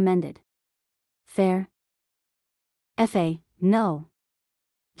 Damien amended. Fair? F.A., no.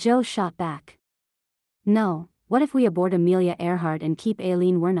 Joe shot back. No, what if we abort Amelia Earhart and keep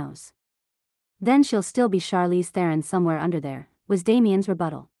Aileen Wuornos? Then she'll still be Charlize Theron somewhere under there, was Damien's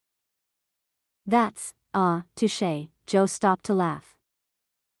rebuttal. That's, touche, Joe stopped to laugh.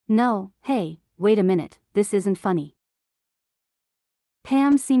 No, hey, wait a minute, this isn't funny.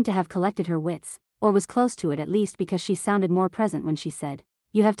 Pam seemed to have collected her wits, or was close to it at least because she sounded more present when she said,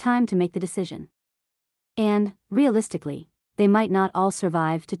 you have time to make the decision. And, realistically, they might not all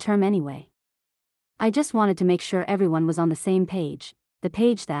survive to term anyway. I just wanted to make sure everyone was on the same page, the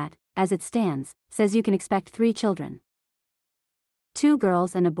page that, as it stands, says you can expect 3 children. 2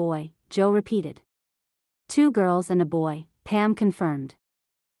 girls and a boy, Joe repeated. 2 girls and a boy, Pam confirmed.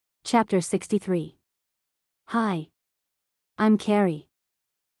 Chapter 63. Hi. I'm Carrie.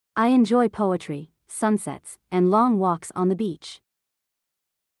 I enjoy poetry, sunsets, and long walks on the beach.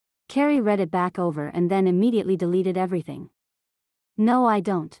 Carrie read it back over and then immediately deleted everything. No, I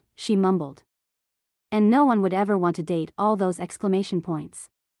don't, she mumbled. And no one would ever want to date all those exclamation points.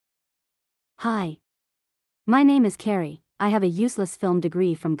 Hi. My name is Carrie, I have a useless film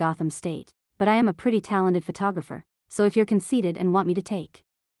degree from Gotham State, but I am a pretty talented photographer, so if you're conceited and want me to take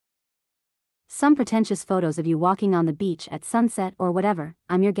some pretentious photos of you walking on the beach at sunset or whatever,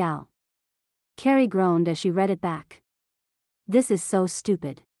 I'm your gal. Carrie groaned as she read it back. This is so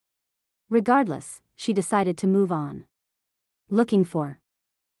stupid. Regardless, she decided to move on. Looking for.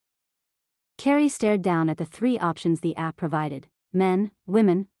 Carrie stared down at the 3 options the app provided: men,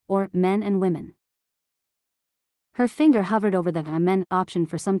 women, or men and women. Her finger hovered over the men option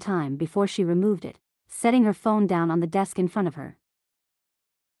for some time before she removed it, setting her phone down on the desk in front of her.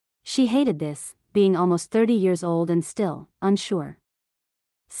 She hated this, being almost 30 years old and still unsure.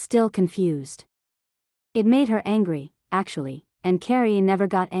 Still confused. It made her angry, actually, and Carrie never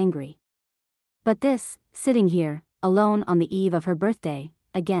got angry. But this, sitting here, alone on the eve of her birthday,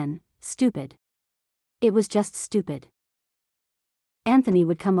 again, stupid. It was just stupid. Anthony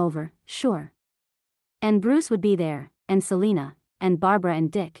would come over, sure. And Bruce would be there, and Selena, and Barbara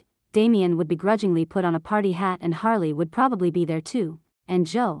and Dick. Damien would begrudgingly put on a party hat and Harley would probably be there too, and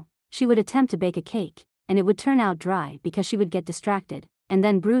Joe. She would attempt to bake a cake, and it would turn out dry because she would get distracted, and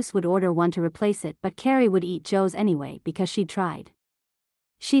then Bruce would order one to replace it, but Carrie would eat Joe's anyway because she'd tried.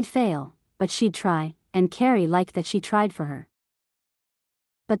 She'd fail, but she'd try, and Carrie liked that she tried for her.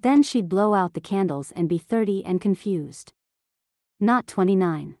 But then she'd blow out the candles and be 30 and confused. Not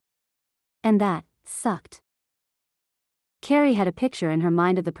 29. And that sucked. Carrie had a picture in her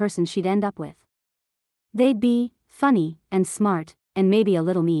mind of the person she'd end up with. They'd be funny and smart, and maybe a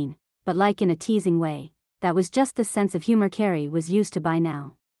little mean, but like in a teasing way. That was just the sense of humor Carrie was used to by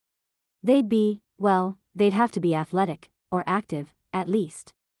now. They'd be, well, they'd have to be athletic, or active, at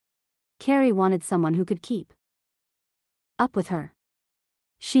least. Carrie wanted someone who could keep up with her.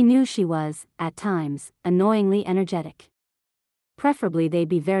 She knew she was, at times, annoyingly energetic. Preferably they'd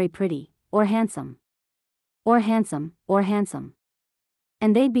be very pretty, or handsome. Or handsome, or handsome.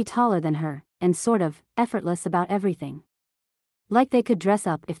 And they'd be taller than her, and sort of effortless about everything. Like they could dress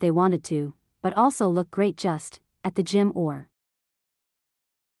up if they wanted to, but also look great just at the gym or.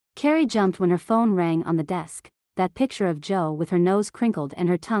 Carrie jumped when her phone rang on the desk, that picture of Joe with her nose crinkled and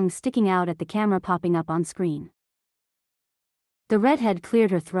her tongue sticking out at the camera popping up on screen. The redhead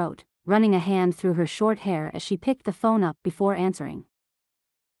cleared her throat, running a hand through her short hair as she picked the phone up before answering.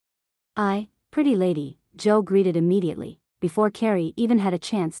 Pretty lady, Joe greeted immediately, before Carrie even had a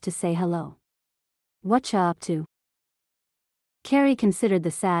chance to say hello. Whatcha up to? Carrie considered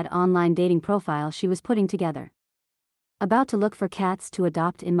the sad online dating profile she was putting together. About to look for cats to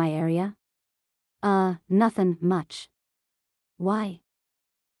adopt in my area? Nothing much. Why?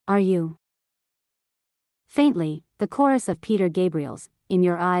 Are you? Faintly, the chorus of Peter Gabriel's "In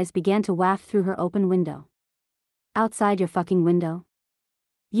Your Eyes" began to waft through her open window. Outside your fucking window?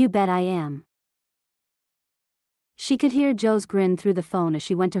 You bet I am. She could hear Joe's grin through the phone as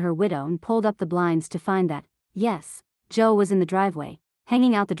she went to her window and pulled up the blinds to find that, yes, Joe was in the driveway,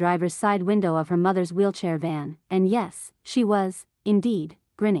 hanging out the driver's side window of her mother's wheelchair van, and yes, she was, indeed,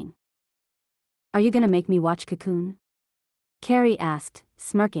 grinning. Are you gonna make me watch Cocoon? Carrie asked,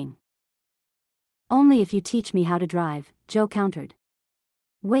 smirking. Only if you teach me how to drive, Joe countered.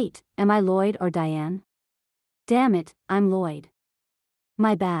 Wait, am I Lloyd or Diane? Damn it, I'm Lloyd.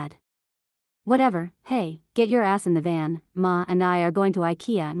 My bad. Whatever, hey, get your ass in the van, Ma and I are going to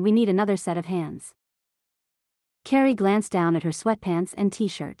IKEA and we need another set of hands. Carrie glanced down at her sweatpants and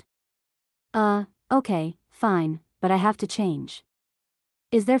t-shirt. Okay, fine, but I have to change.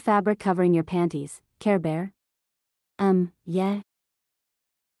 Is there fabric covering your panties, Care Bear? Yeah.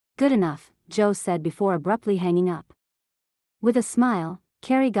 Good enough, Joe said before abruptly hanging up. With a smile,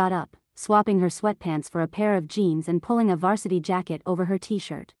 Carrie got up, swapping her sweatpants for a pair of jeans and pulling a varsity jacket over her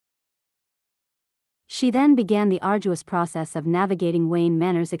t-shirt. She then began the arduous process of navigating Wayne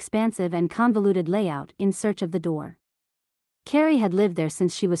Manor's expansive and convoluted layout in search of the door. Carrie had lived there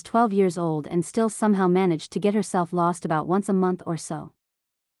since she was 12 years old and still somehow managed to get herself lost about once a month or so.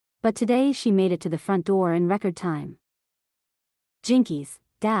 But today she made it to the front door in record time. Jinkies,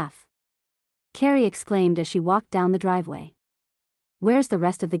 daff! Carrie exclaimed as she walked down the driveway. Where's the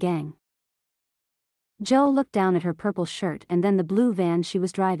rest of the gang? Joe looked down at her purple shirt and then the blue van she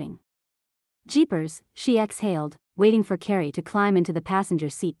was driving. Jeepers, she exhaled, waiting for Carrie to climb into the passenger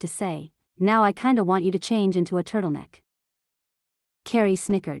seat to say, now I kinda want you to change into a turtleneck. Carrie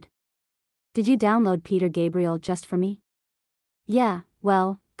snickered. Did you download Peter Gabriel just for me? Yeah,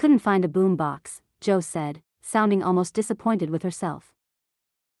 well, couldn't find a boom box, Joe said, sounding almost disappointed with herself.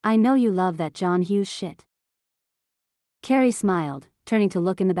 I know you love that John Hughes shit. Carrie smiled, turning to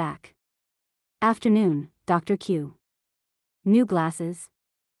look in the back. Afternoon, Dr. Q. New glasses?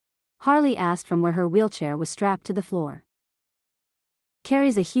 Harley asked from where her wheelchair was strapped to the floor.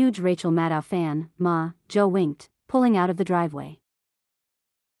 Carrie's a huge Rachel Maddow fan, Ma, Joe winked, pulling out of the driveway.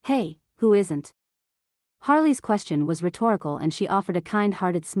 Hey, who isn't? Harley's question was rhetorical and she offered a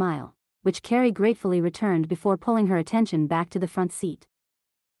kind-hearted smile, which Carrie gratefully returned before pulling her attention back to the front seat.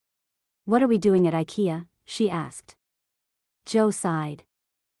 What are we doing at IKEA? She asked. Joe sighed.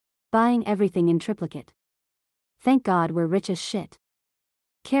 Buying everything in triplicate. Thank God we're rich as shit.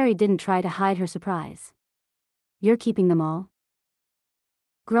 Carrie didn't try to hide her surprise. You're keeping them all?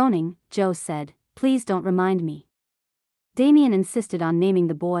 Groaning, Joe said, please don't remind me. Damien insisted on naming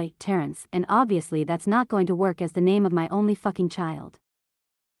the boy Terrence, and obviously that's not going to work as the name of my only fucking child.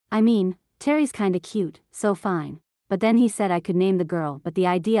 I mean, Terry's kinda cute, so fine, but then he said I could name the girl, but the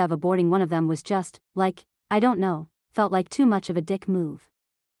idea of aborting one of them was just, like, I don't know, felt like too much of a dick move.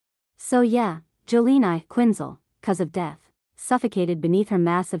 So yeah, Jolene I. Quinzel, 'cause of death, suffocated beneath her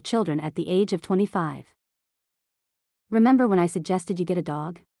mass of children at the age of 25. Remember when I suggested you get a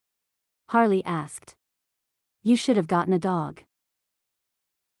dog? Harley asked. You should have gotten a dog.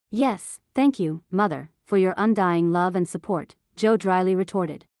 Yes, thank you, Mother, for your undying love and support, Joe dryly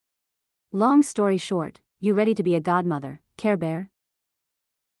retorted. Long story short, you ready to be a godmother, Care Bear?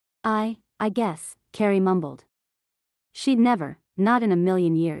 I guess, Carrie mumbled. She'd never, not in a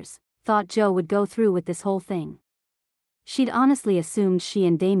million years, thought Joe would go through with this whole thing. She'd honestly assumed she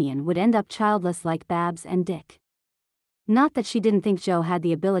and Damien would end up childless like Babs and Dick. Not that she didn't think Joe had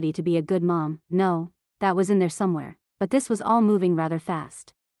the ability to be a good mom, no, that was in there somewhere, but this was all moving rather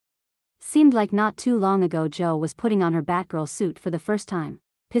fast. Seemed like not too long ago Joe was putting on her Batgirl suit for the first time,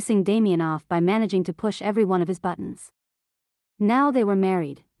 pissing Damien off by managing to push every one of his buttons. Now they were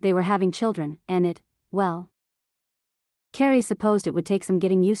married, they were having children, and it, well, Carrie supposed it would take some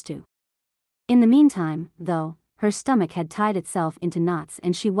getting used to. In the meantime, though, her stomach had tied itself into knots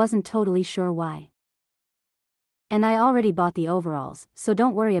and she wasn't totally sure why. And I already bought the overalls, so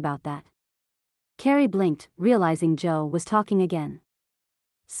don't worry about that. Carrie blinked, realizing Joe was talking again.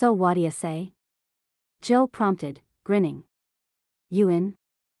 So what do you say? Joe prompted, grinning. You in?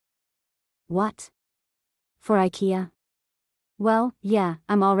 What? For IKEA? Well, yeah,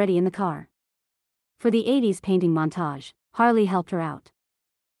 I'm already in the car. For the 80s painting montage, Harley helped her out.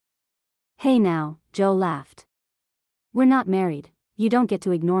 Hey now, Joe laughed. We're not married, you don't get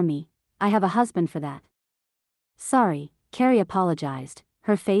to ignore me, I have a husband for that. Sorry, Carrie apologized,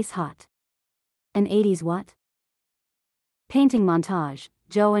 her face hot. An 80s what? Painting montage,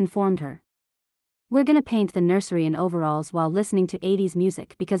 Joe informed her. We're gonna paint the nursery in overalls while listening to 80s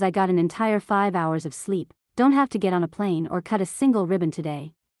music because I got an entire 5 hours of sleep, don't have to get on a plane or cut a single ribbon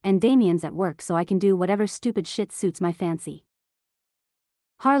today, and Damien's at work so I can do whatever stupid shit suits my fancy.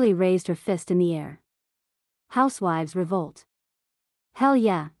 Harley raised her fist in the air. Housewives revolt. Hell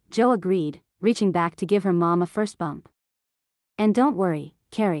yeah, Joe agreed, reaching back to give her mom a first bump. And don't worry,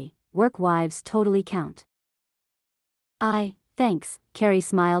 Carrie, work wives totally count. Thanks, Carrie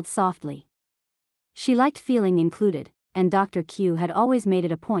smiled softly. She liked feeling included, and Dr. Q had always made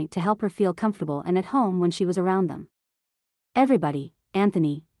it a point to help her feel comfortable and at home when she was around them. Everybody,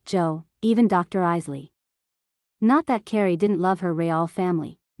 Anthony, Joe, even Dr. Isley. Not that Carrie didn't love her Real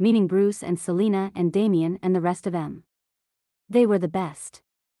family, meaning Bruce and Selena and Damien and the rest of them. They were the best.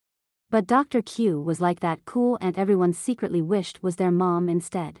 But Dr. Q was like that cool aunt everyone secretly wished was their mom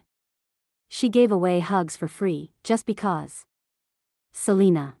instead. She gave away hugs for free, just because.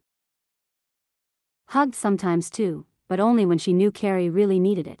 Selena hugged sometimes too, but only when she knew Carrie really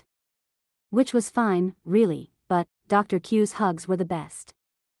needed it. Which was fine, really, but Dr. Q's hugs were the best.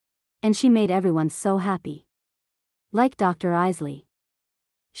 And she made everyone so happy. Like Dr. Isley.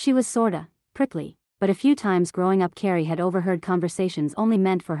 She was sorta prickly, but a few times growing up Carrie had overheard conversations only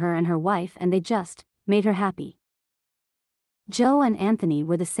meant for her and her wife and they just made her happy. Joe and Anthony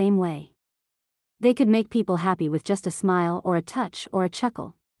were the same way. They could make people happy with just a smile or a touch or a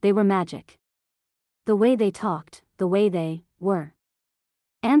chuckle, they were magic. The way they talked, the way they were.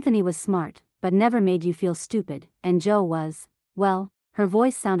 Anthony was smart, but never made you feel stupid, and Joe was, well, her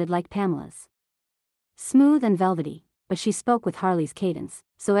voice sounded like Pamela's. Smooth and velvety, but she spoke with Harley's cadence,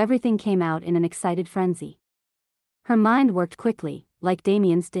 so everything came out in an excited frenzy. Her mind worked quickly, like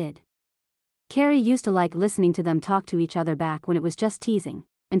Damien's did. Carrie used to like listening to them talk to each other back when it was just teasing,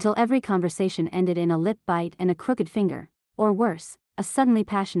 until every conversation ended in a lip bite and a crooked finger, or worse, a suddenly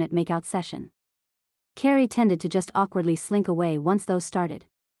passionate make-out session. Carrie tended to just awkwardly slink away once those started.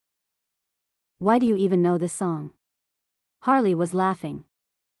 Why do you even know this song? Harley was laughing.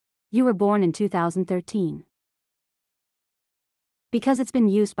 You were born in 2013. Because it's been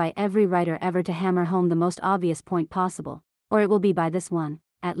used by every writer ever to hammer home the most obvious point possible, or it will be by this one,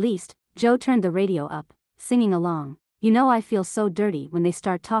 at least. Joe turned the radio up, singing along. You know I feel so dirty when they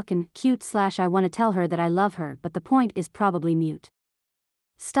start talking cute / I wanna tell her that I love her but the point is probably mute.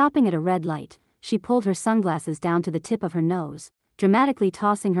 Stopping at a red light, she pulled her sunglasses down to the tip of her nose, dramatically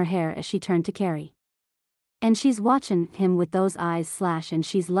tossing her hair as she turned to Carrie. And she's watching him with those eyes / and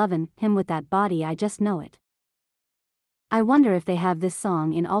she's loving him with that body, I just know it. I wonder if they have this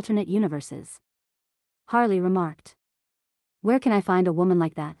song in alternate universes. Harley remarked. Where can I find a woman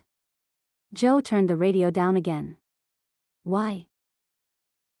like that? Joe turned the radio down again. Why?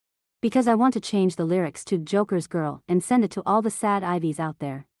 Because I want to change the lyrics to Joker's Girl and send it to all the sad Ivies out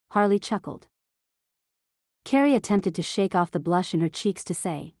there, Harley chuckled. Carrie attempted to shake off the blush in her cheeks to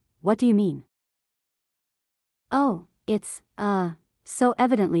say, what do you mean? Oh, it's, so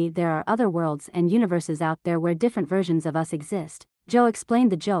evidently there are other worlds and universes out there where different versions of us exist, Joe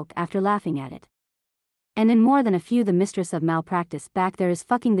explained the joke after laughing at it. And in more than a few the mistress of malpractice back there is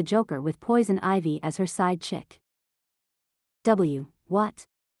fucking the Joker with Poison Ivy as her side chick. What?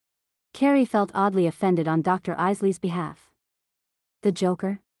 Carrie felt oddly offended on Dr. Isley's behalf. The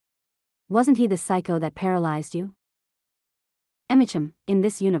Joker? Wasn't he the psycho that paralyzed you? Emicham, in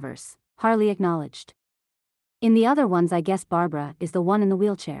this universe, Harley acknowledged. In the other ones I guess Barbara is the one in the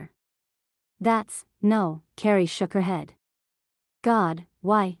wheelchair. No, Carrie shook her head. God,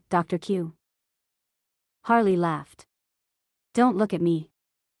 why, Dr. Q? Harley laughed. Don't look at me.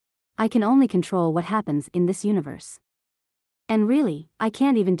 I can only control what happens in this universe. And really, I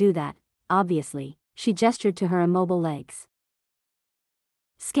can't even do that, obviously, she gestured to her immobile legs.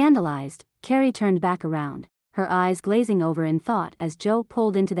 Scandalized, Carrie turned back around, her eyes glazing over in thought as Joe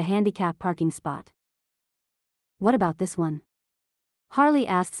pulled into the handicap parking spot. What about this one? Harley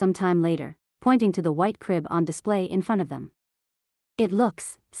asked some time later, pointing to the white crib on display in front of them. It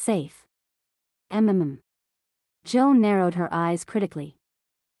looks safe. Joe narrowed her eyes critically.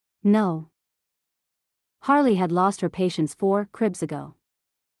 No. Harley had lost her patience 4 cribs ago.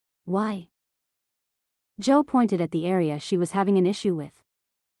 Why? Joe pointed at the area she was having an issue with.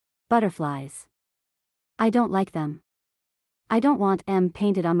 Butterflies. I don't like them. I don't want M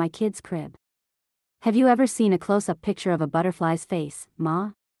painted on my kid's crib. Have you ever seen a close-up picture of a butterfly's face,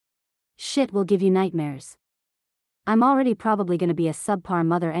 Ma? Shit will give you nightmares. I'm already probably gonna be a subpar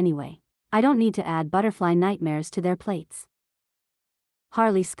mother anyway. I don't need to add butterfly nightmares to their plates.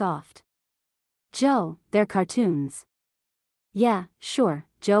 Harley scoffed. Joe, they're cartoons. Yeah, sure,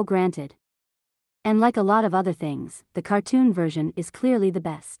 Joe granted. And like a lot of other things, the cartoon version is clearly the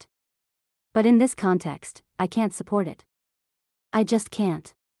best. But in this context, I can't support it. I just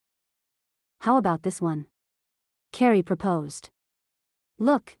can't. How about this one? Carrie proposed.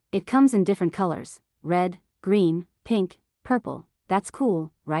 Look, it comes in different colors, red, green, pink, purple, that's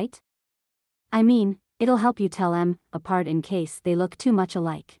cool, right? I mean, it'll help you tell them apart in case they look too much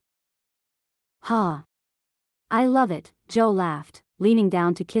alike. Ha! I love it, Joe laughed, leaning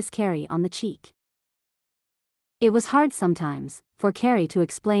down to kiss Carrie on the cheek. It was hard sometimes, for Carrie to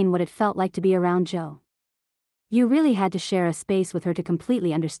explain what it felt like to be around Joe. You really had to share a space with her to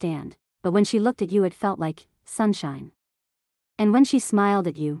completely understand, but when she looked at you it felt like sunshine. And when she smiled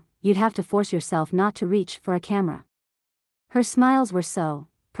at you, you'd have to force yourself not to reach for a camera. Her smiles were so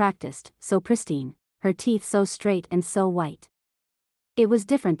practiced, so pristine, her teeth so straight and so white. It was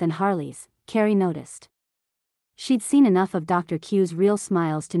different than Harley's, Carrie noticed. She'd seen enough of Dr. Q's real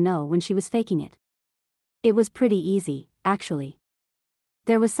smiles to know when she was faking it. It was pretty easy, actually.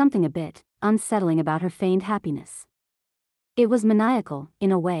 There was something a bit unsettling about her feigned happiness. It was maniacal,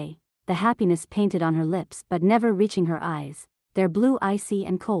 in a way, the happiness painted on her lips but never reaching her eyes, their blue icy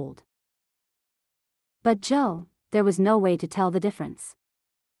and cold. But Joe, there was no way to tell the difference.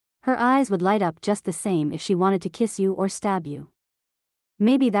 Her eyes would light up just the same if she wanted to kiss you or stab you.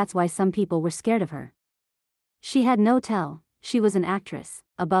 Maybe that's why some people were scared of her. She had no tell, she was an actress,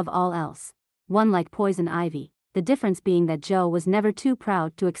 above all else. One like Poison Ivy, the difference being that Joe was never too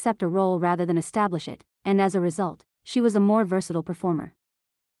proud to accept a role rather than establish it, and as a result, she was a more versatile performer.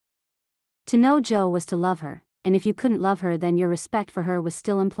 To know Joe was to love her, and if you couldn't love her then your respect for her was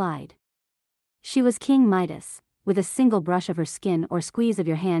still implied. She was King Midas. With a single brush of her skin or squeeze of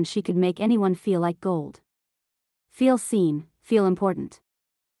your hand she could make anyone feel like gold. Feel seen, feel important.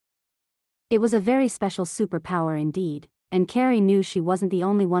 It was a very special superpower indeed, and Carrie knew she wasn't the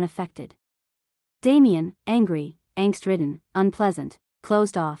only one affected. Damien, angry, angst-ridden, unpleasant,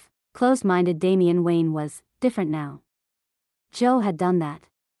 closed off, closed-minded Damian Wayne was different now. Joe had done that.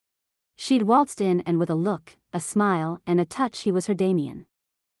 She'd waltzed in and with a look, a smile, and a touch he was her Damien.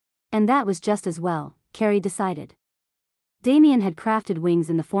 And that was just as well, Carrie decided. Damien had crafted wings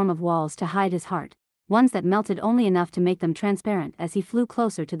in the form of walls to hide his heart, ones that melted only enough to make them transparent as he flew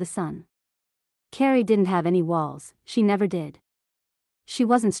closer to the sun. Carrie didn't have any walls, she never did. She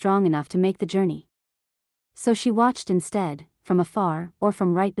wasn't strong enough to make the journey. So she watched instead, from afar or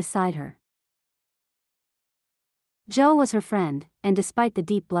from right beside her. Joe was her friend, and despite the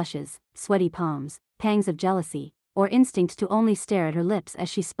deep blushes, sweaty palms, pangs of jealousy, or instinct to only stare at her lips as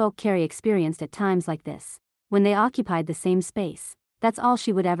she spoke, Carrie experienced at times like this, when they occupied the same space, that's all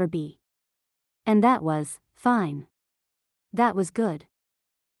she would ever be. And that was fine. That was good.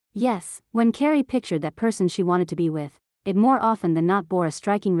 Yes, when Carrie pictured that person she wanted to be with, it more often than not bore a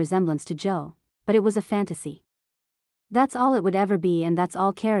striking resemblance to Joe, but it was a fantasy. That's all it would ever be, and that's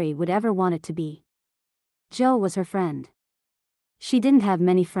all Carrie would ever want it to be. Joe was her friend. She didn't have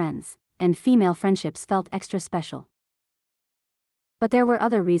many friends, and female friendships felt extra special. But there were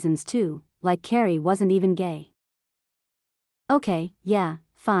other reasons too, like Carrie wasn't even gay. Okay, yeah,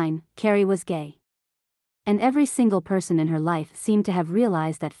 fine, Carrie was gay. And every single person in her life seemed to have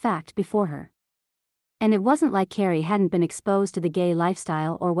realized that fact before her. And it wasn't like Carrie hadn't been exposed to the gay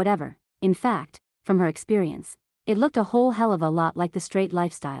lifestyle or whatever. In fact, from her experience, it looked a whole hell of a lot like the straight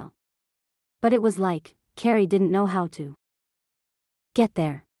lifestyle. But it was like, Carrie didn't know how to get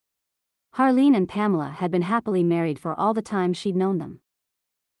there. Harleen and Pamela had been happily married for all the time she'd known them.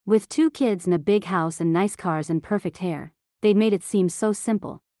 With 2 kids and a big house and nice cars and perfect hair, they'd made it seem so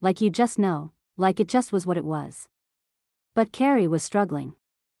simple, like you just know, like it just was what it was. But Carrie was struggling.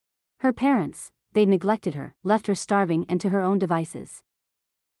 Her parents, they'd neglected her, left her starving and to her own devices.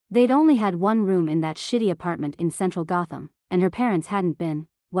 They'd only had one room in that shitty apartment in central Gotham, and her parents hadn't been,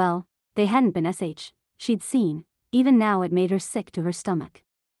 well, they hadn't been she'd seen. Even now it made her sick to her stomach.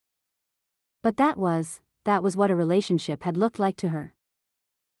 But that was what a relationship had looked like to her.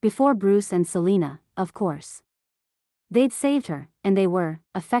 Before Bruce and Selena, of course. They'd saved her, and they were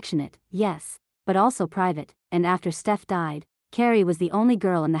affectionate, yes, but also private, and after Steph died, Carrie was the only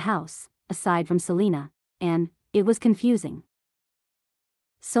girl in the house, aside from Selena, and it was confusing.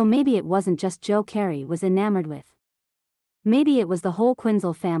 So maybe it wasn't just Joe Carrie was enamored with. Maybe it was the whole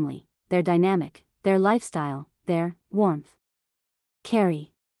Quinzel family, their dynamic, their lifestyle, their warmth.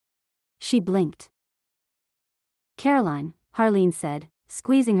 Carrie. She blinked. Caroline, Harleen said,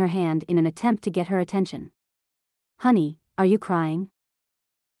 squeezing her hand in an attempt to get her attention. Honey, are you crying?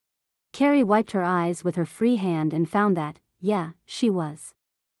 Carrie wiped her eyes with her free hand and found that, yeah, she was.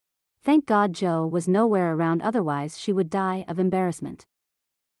 Thank God Joe was nowhere around, otherwise she would die of embarrassment.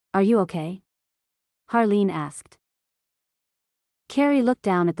 Are you okay? Harleen asked. Carrie looked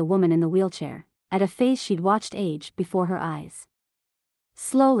down at the woman in the wheelchair, at a face she'd watched age before her eyes.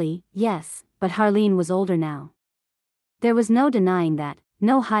 Slowly, yes, but Harleen was older now. There was no denying that,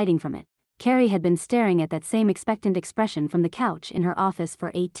 no hiding from it. Carrie had been staring at that same expectant expression from the couch in her office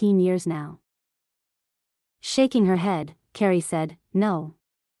for 18 years now. Shaking her head, Carrie said, no.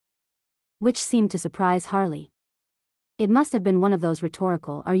 Which seemed to surprise Harley. It must have been one of those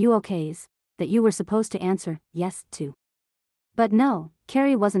rhetorical "are you okays" that you were supposed to answer yes to. But no,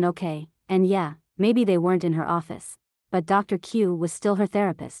 Carrie wasn't okay, and yeah, maybe they weren't in her office, but Dr. Q was still her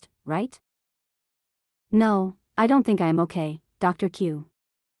therapist, right? No, I don't think I am okay, Dr. Q.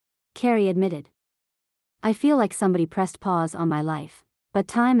 Carrie admitted. I feel like somebody pressed pause on my life, but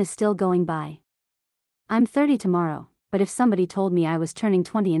time is still going by. I'm 30 tomorrow, but if somebody told me I was turning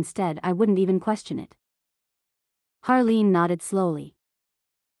 20 instead, I wouldn't even question it. Harleen nodded slowly.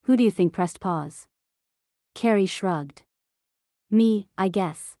 Who do you think pressed pause? Carrie shrugged. Me, I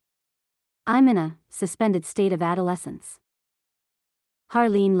guess. I'm in a suspended state of adolescence.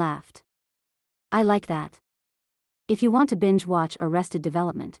 Harleen laughed. I like that. If you want to binge watch Arrested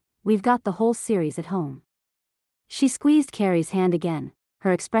Development, we've got the whole series at home. She squeezed Carrie's hand again,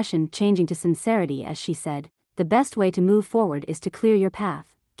 her expression changing to sincerity as she said, the best way to move forward is to clear your path,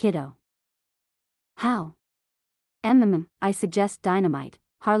 kiddo. How? I suggest dynamite,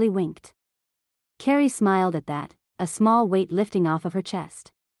 Harley winked. Carrie smiled at that, a small weight lifting off of her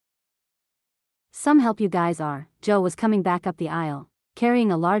chest. Some help you guys are. Joe was coming back up the aisle,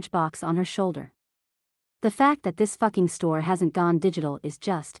 carrying a large box on her shoulder. The fact that this fucking store hasn't gone digital is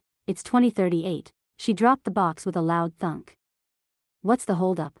just, it's 2038, she dropped the box with a loud thunk. What's the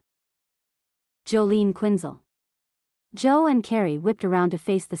holdup? Jolene Quinzel. Joe and Carrie whipped around to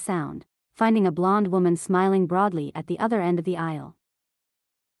face the sound, finding a blonde woman smiling broadly at the other end of the aisle.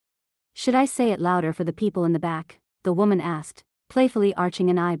 Should I say it louder for the people in the back? The woman asked, playfully arching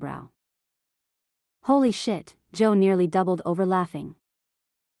an eyebrow. Holy shit, Joe nearly doubled over laughing.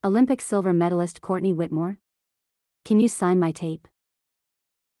 Olympic silver medalist Courtney Whitmore? Can you sign my tape?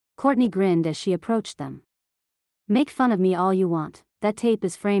 Courtney grinned as she approached them. Make fun of me all you want, that tape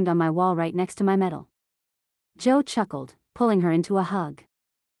is framed on my wall right next to my medal. Joe chuckled, pulling her into a hug.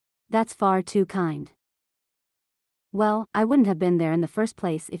 That's far too kind. Well, I wouldn't have been there in the first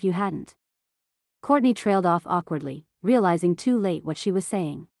place if you hadn't. Courtney trailed off awkwardly, realizing too late what she was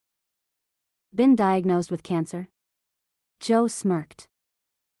saying. Been diagnosed with cancer? Joe smirked.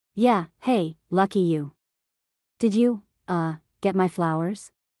 Yeah, hey, lucky you. Did you, get my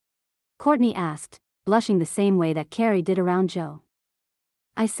flowers? Courtney asked, blushing the same way that Carrie did around Joe.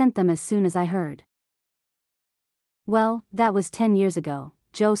 I sent them as soon as I heard. Well, that was 10 years ago,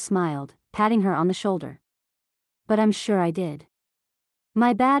 Joe smiled, patting her on the shoulder. But I'm sure I did.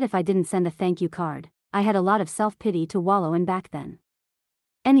 My bad if I didn't send a thank you card, I had a lot of self-pity to wallow in back then.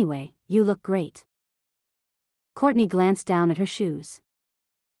 Anyway, you look great. Courtney glanced down at her shoes.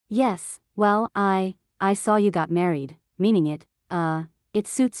 Yes, well, I saw you got married, meaning it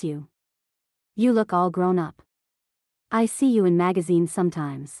suits you. You look all grown up. I see you in magazines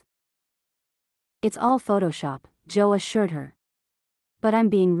sometimes. It's all Photoshop, Joe assured her. But I'm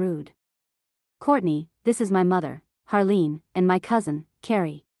being rude. Courtney, this is my mother, Harleen, and my cousin,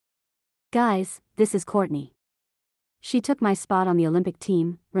 Carrie. Guys, this is Courtney. She took my spot on the Olympic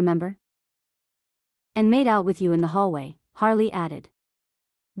team, remember? And made out with you in the hallway, Harley added.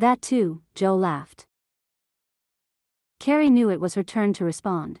 That too, Joe laughed. Carrie knew it was her turn to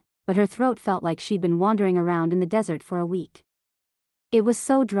respond, but her throat felt like she'd been wandering around in the desert for a week. It was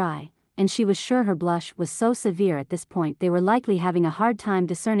so dry, and she was sure her blush was so severe at this point they were likely having a hard time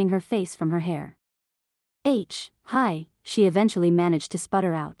discerning her face from her hair. Hi, she eventually managed to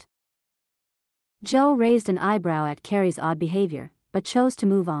sputter out. Joe raised an eyebrow at Carrie's odd behavior, but chose to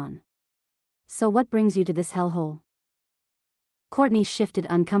move on. So what brings you to this hellhole? Courtney shifted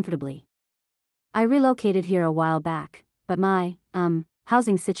uncomfortably. I relocated here a while back, but my,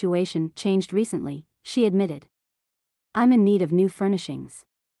 housing situation changed recently, she admitted. I'm in need of new furnishings.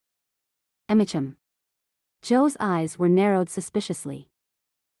 Joe's eyes were narrowed suspiciously.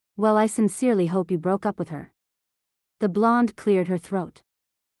 Well, I sincerely hope you broke up with her. The blonde cleared her throat.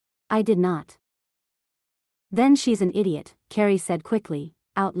 I did not. Then she's an idiot, Carrie said quickly,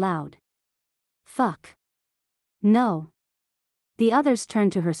 out loud. Fuck. No. The others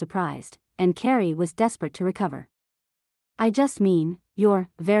turned to her surprised, and Carrie was desperate to recover. I just mean, you're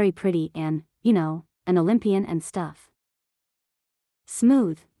very pretty and, an Olympian and stuff.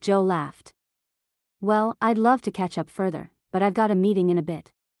 Smooth, Joe laughed. Well, I'd love to catch up further, but I've got a meeting in a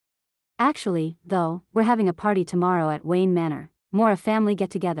bit. Actually, though, we're having a party tomorrow at Wayne Manor, more a family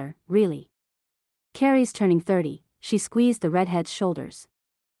get-together, really. Carrie's turning 30, she squeezed the redhead's shoulders.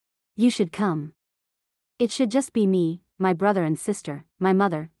 You should come. It should just be me, my brother and sister, my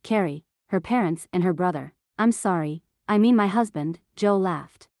mother, Carrie, her parents and her brother. I'm sorry, I mean my husband, Joe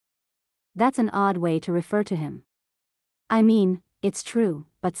laughed. That's an odd way to refer to him. I mean, it's true,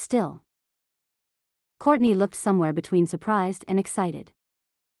 but still. Courtney looked somewhere between surprised and excited.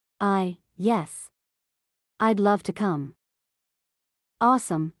 Yes. I'd love to come.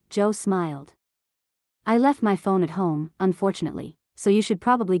 Awesome, Joe smiled. I left my phone at home, unfortunately, so you should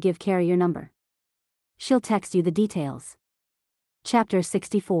probably give Carrie your number. She'll text you the details. Chapter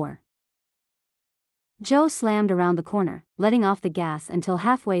 64. Joe slammed around the corner, letting off the gas until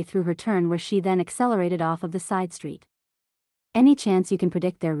halfway through her turn where she then accelerated off of the side street. Any chance you can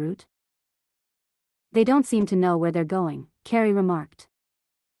predict their route? They don't seem to know where they're going, Carrie remarked.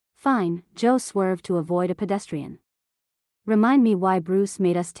 Fine, Joe swerved to avoid a pedestrian. Remind me why Bruce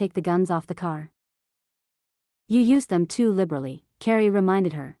made us take the guns off the car. You used them too liberally, Carrie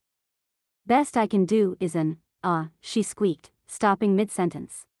reminded her. Best I can do is she squeaked, stopping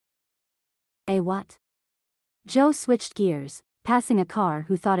mid-sentence. A what? Joe switched gears, passing a car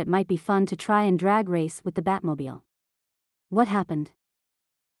who thought it might be fun to try and drag race with the Batmobile. What happened?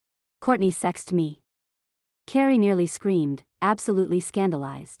 Courtney sexted me. Carrie nearly screamed, absolutely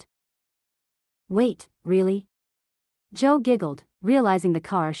scandalized. Wait, really? Joe giggled, realizing the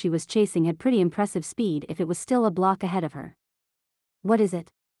car she was chasing had pretty impressive speed if it was still a block ahead of her. What is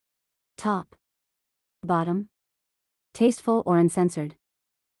it? Top? Bottom? Tasteful or uncensored?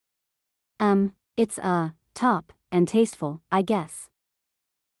 It's top, and tasteful, I guess.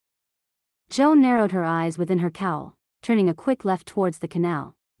 Joe narrowed her eyes within her cowl, turning a quick left towards the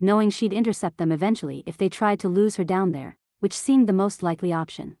canal, knowing she'd intercept them eventually if they tried to lose her down there, which seemed the most likely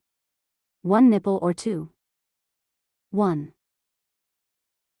option. One nipple or two? One.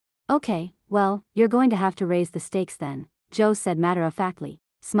 Okay, well, you're going to have to raise the stakes then, Joe said matter-of-factly,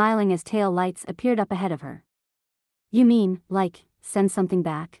 smiling as tail lights appeared up ahead of her. You mean, like, send something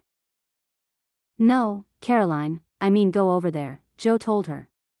back? No, Caroline, I mean go over there, Joe told her.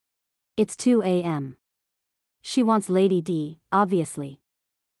 It's 2 a.m. She wants Lady D, obviously.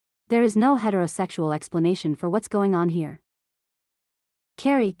 There is no heterosexual explanation for what's going on here.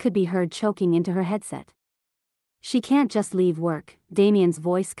 Carrie could be heard choking into her headset. She can't just leave work, Damien's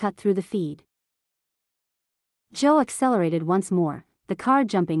voice cut through the feed. Joe accelerated once more, the car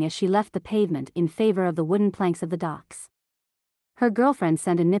jumping as she left the pavement in favor of the wooden planks of the docks. Her girlfriend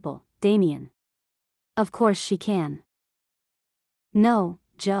sent a nipple, Damien. Of course she can. No,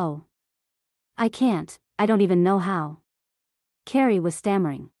 Joe. I can't, I don't even know how. Carrie was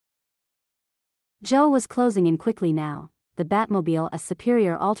stammering. Joe was closing in quickly now, the Batmobile a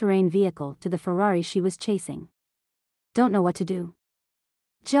superior all-terrain vehicle to the Ferrari she was chasing. Don't know what to do?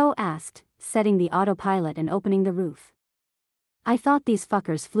 Joe asked, setting the autopilot and opening the roof. I thought these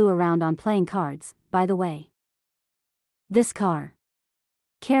fuckers flew around on playing cards, by the way. This car.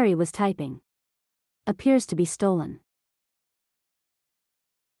 Carrie was typing. Appears to be stolen.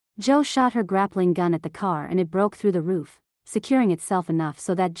 Joe shot her grappling gun at the car and it broke through the roof, securing itself enough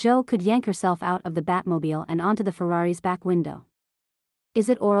so that Joe could yank herself out of the Batmobile and onto the Ferrari's back window. Is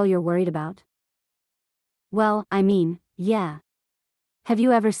it oral you're worried about? Well, I mean, yeah. Have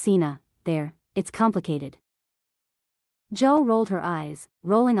you ever seen it's complicated. Joe rolled her eyes,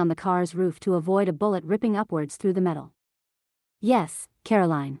 rolling on the car's roof to avoid a bullet ripping upwards through the metal. Yes,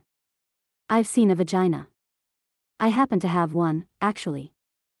 Caroline. I've seen a vagina. I happen to have one, actually.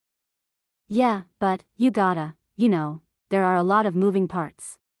 Yeah, but, you gotta, there are a lot of moving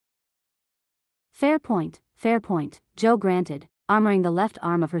parts. Fair point, Joe granted, armoring the left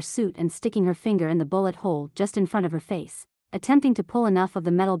arm of her suit and sticking her finger in the bullet hole just in front of her face, attempting to pull enough of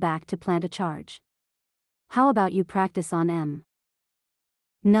the metal back to plant a charge. How about you practice on M?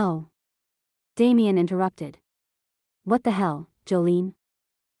 No. Damien interrupted. What the hell, Jolene?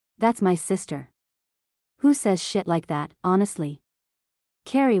 That's my sister. Who says shit like that, honestly?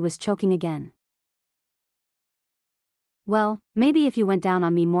 Carrie was choking again. Well, maybe if you went down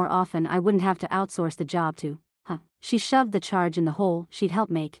on me more often I wouldn't have to outsource the job to, She shoved the charge in the hole she'd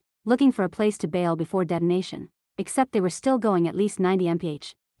helped make, looking for a place to bail before detonation, except they were still going at least 90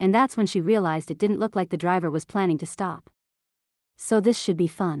 mph, and that's when she realized it didn't look like the driver was planning to stop. So this should be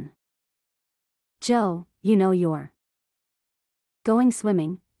fun. Joe, you're going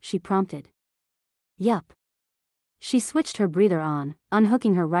swimming, she prompted. Yup. She switched her breather on,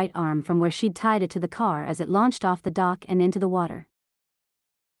 unhooking her right arm from where she'd tied it to the car as it launched off the dock and into the water.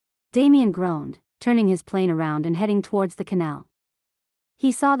 Damien groaned, turning his plane around and heading towards the canal.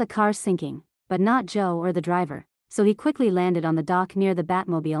 He saw the car sinking, but not Joe or the driver, so he quickly landed on the dock near the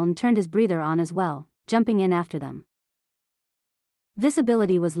Batmobile and turned his breather on as well, jumping in after them.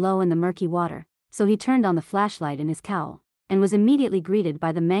 Visibility was low in the murky water, so he turned on the flashlight in his cowl, and was immediately greeted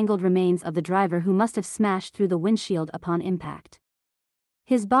by the mangled remains of the driver who must have smashed through the windshield upon impact.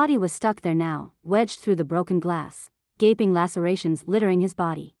 His body was stuck there now, wedged through the broken glass, gaping lacerations littering his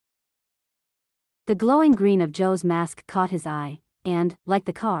body. The glowing green of Joe's mask caught his eye, and, like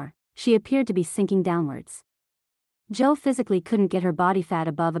the car, she appeared to be sinking downwards. Joe physically couldn't get her body fat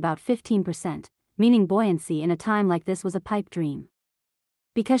above about 15%, meaning buoyancy in a time like this was a pipe dream.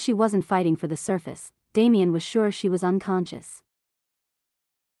 Because she wasn't fighting for the surface, Damien was sure she was unconscious.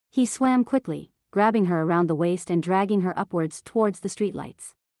 He swam quickly, grabbing her around the waist and dragging her upwards towards the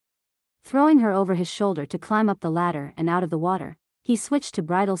streetlights. Throwing her over his shoulder to climb up the ladder and out of the water, he switched to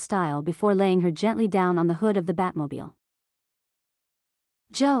bridal style before laying her gently down on the hood of the Batmobile.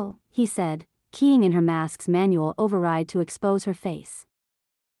 Joe, he said, keying in her mask's manual override to expose her face.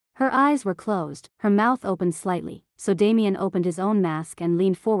 Her eyes were closed, her mouth opened slightly, so Damien opened his own mask and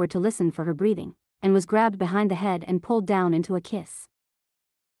leaned forward to listen for her breathing, and was grabbed behind the head and pulled down into a kiss.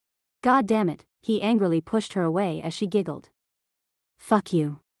 God damn it, he angrily pushed her away as she giggled. Fuck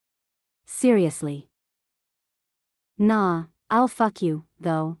you. Seriously. Nah, I'll fuck you,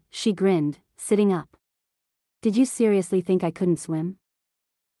 though, she grinned, sitting up. Did you seriously think I couldn't swim?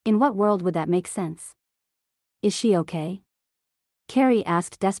 In what world would that make sense? Is she okay? Carrie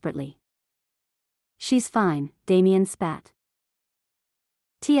asked desperately. She's fine, Damien spat.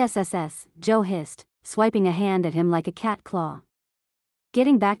 TSSS, Joe hissed, swiping a hand at him like a cat claw.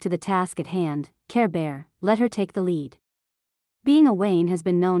 Getting back to the task at hand, Care Bear, let her take the lead. Being a Wayne has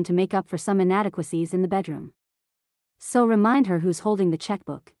been known to make up for some inadequacies in the bedroom. So remind her who's holding the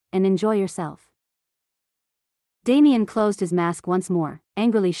checkbook, and enjoy yourself. Damien closed his mask once more,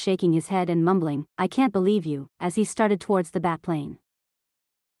 angrily shaking his head and mumbling, I can't believe you, as he started towards the Batplane.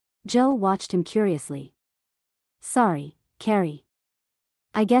 Joe watched him curiously. Sorry, Carrie.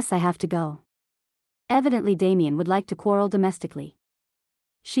 I guess I have to go. Evidently Damien would like to quarrel domestically.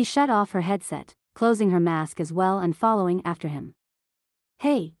 She shut off her headset, closing her mask as well and following after him.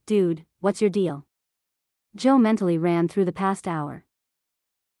 Hey, dude, what's your deal? Joe mentally ran through the past hour.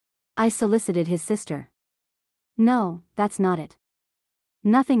 I solicited his sister. No, that's not it.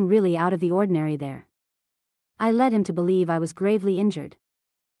 Nothing really out of the ordinary there. I led him to believe I was gravely injured.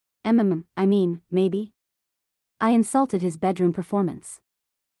 Maybe. I insulted his bedroom performance.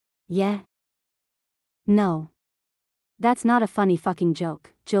 Yeah? No. That's not a funny fucking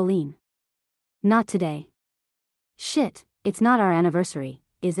joke, Jolene. Not today. Shit, it's not our anniversary,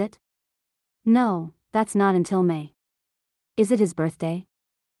 is it? No, that's not until May. Is it his birthday?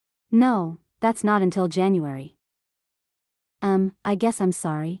 No, that's not until January. I guess I'm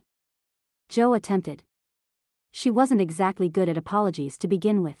sorry. Jo attempted. She wasn't exactly good at apologies to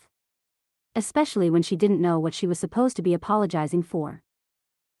begin with. Especially when she didn't know what she was supposed to be apologizing for.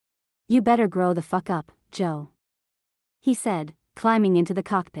 You better grow the fuck up, Jo. He said, climbing into the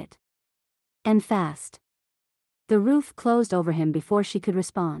cockpit. And fast. The roof closed over him before she could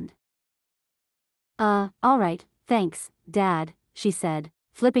respond. Alright, thanks, Dad, she said,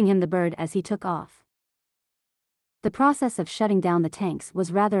 flipping him the bird as he took off. The process of shutting down the tanks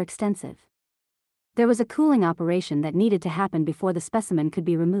was rather extensive. There was a cooling operation that needed to happen before the specimen could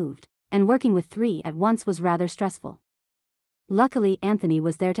be removed, and working with 3 at once was rather stressful. Luckily, Anthony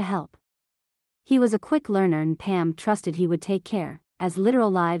was there to help. He was a quick learner and Pam trusted he would take care, as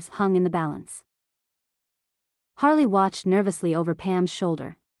literal lives hung in the balance. Harley watched nervously over Pam's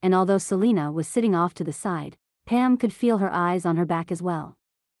shoulder, and although Selena was sitting off to the side, Pam could feel her eyes on her back as well.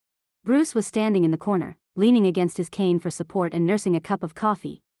 Bruce was standing in the corner, leaning against his cane for support and nursing a cup of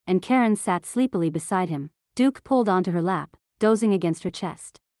coffee, and Karen sat sleepily beside him, Duke pulled onto her lap, dozing against her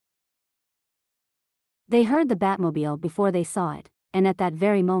chest. They heard the Batmobile before they saw it, and at that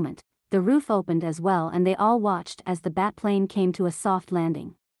very moment, the roof opened as well and they all watched as the Batplane came to a soft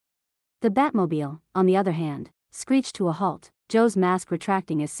landing. The Batmobile, on the other hand, screeched to a halt, Jo's mask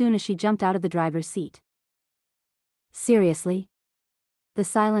retracting as soon as she jumped out of the driver's seat. Seriously? The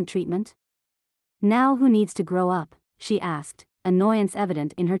silent treatment? Now who needs to grow up? She asked, annoyance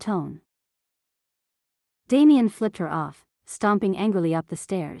evident in her tone. Damien flipped her off, stomping angrily up the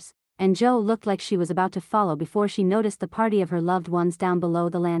stairs, and Jo looked like she was about to follow before she noticed the party of her loved ones down below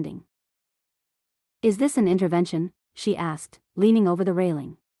the landing. Is this an intervention? She asked, leaning over the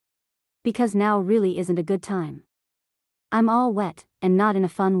railing. Because now really isn't a good time. I'm all wet, and not in a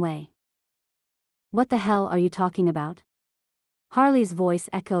fun way. What the hell are you talking about? Harley's voice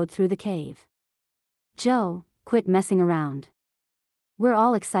echoed through the cave. Jo, quit messing around. We're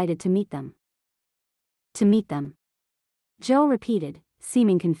all excited to meet them. To meet them. Jo repeated,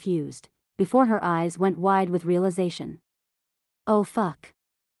 seeming confused, before her eyes went wide with realization. Oh fuck.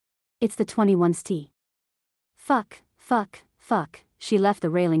 It's the 21st. Fuck, she left the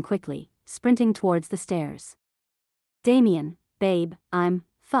railing quickly, sprinting towards the stairs. Damien, babe, I'm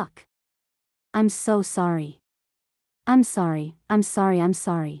so sorry. I'm sorry.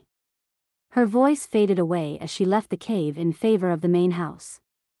 Her voice faded away as she left the cave in favor of the main house.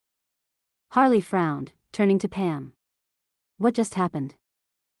 Harley frowned, turning to Pam. What just happened?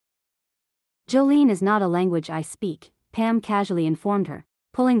 Jolene is not a language I speak, Pam casually informed her,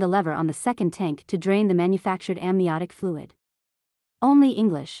 pulling the lever on the second tank to drain the manufactured amniotic fluid. Only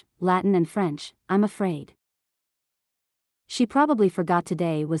English, Latin and French, I'm afraid. She probably forgot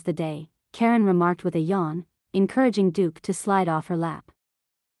today was the day, Karen remarked with a yawn, encouraging Duke to slide off her lap.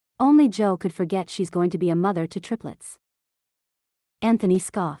 Only Jo could forget she's going to be a mother to triplets. Anthony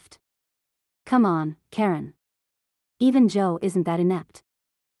scoffed. Come on, Karen. Even Jo isn't that inept.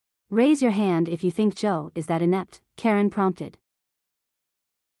 Raise your hand if you think Jo is that inept, Karen prompted.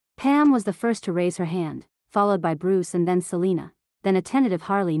 Pam was the first to raise her hand, followed by Bruce and then Selena, then a tentative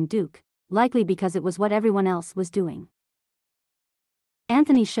Harley and Duke, likely because it was what everyone else was doing.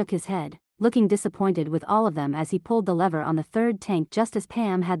 Anthony shook his head, looking disappointed with all of them as he pulled the lever on the third tank just as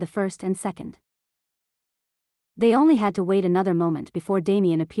Pam had the first and second. They only had to wait another moment before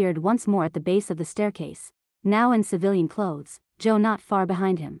Damien appeared once more at the base of the staircase, now in civilian clothes, Jo not far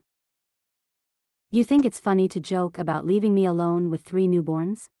behind him. You think it's funny to joke about leaving me alone with 3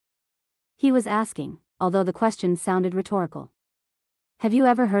 newborns? He was asking, although the question sounded rhetorical. Have you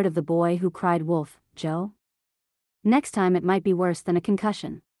ever heard of the boy who cried wolf, Jo? Next time it might be worse than a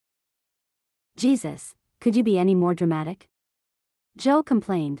concussion. Jesus, could you be any more dramatic? Jo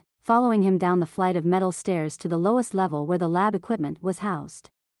complained, following him down the flight of metal stairs to the lowest level where the lab equipment was housed.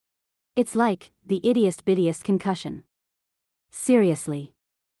 It's like the ittiest-bittiest concussion. Seriously.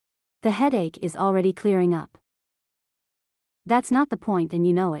 The headache is already clearing up. That's not the point and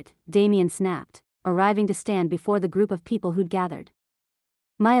you know it, Damien snapped, arriving to stand before the group of people who'd gathered.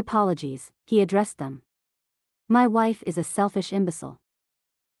 My apologies, he addressed them. My wife is a selfish imbecile.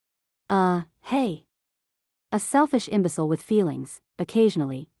 Hey. A selfish imbecile with feelings,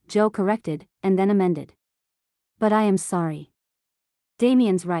 occasionally, Joe corrected, and then amended. But I am sorry.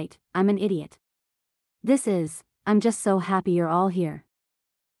 Damien's right, I'm an idiot. I'm just so happy you're all here.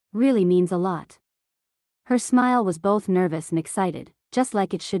 Really means a lot. Her smile was both nervous and excited, just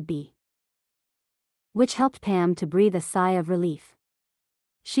like it should be. Which helped Pam to breathe a sigh of relief.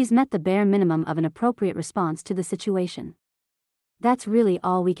 She's met the bare minimum of an appropriate response to the situation. That's really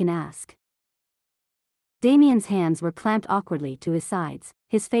all we can ask. Damien's hands were clamped awkwardly to his sides,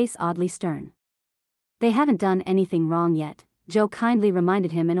 his face oddly stern. They haven't done anything wrong yet, Joe kindly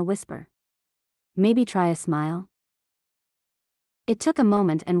reminded him in a whisper. Maybe try a smile? It took a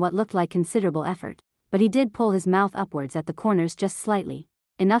moment and what looked like considerable effort, but he did pull his mouth upwards at the corners just slightly,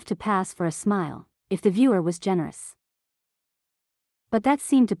 enough to pass for a smile, if the viewer was generous. But that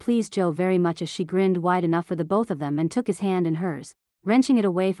seemed to please Joe very much as she grinned wide enough for the both of them and took his hand in hers, wrenching it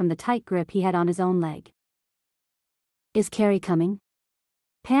away from the tight grip he had on his own leg. Is Carrie coming?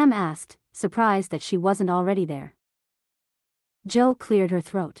 Pam asked, surprised that she wasn't already there. Joe cleared her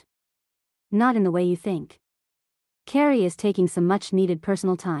throat. Not in the way you think. Carrie is taking some much-needed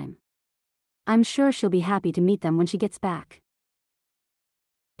personal time. I'm sure she'll be happy to meet them when she gets back.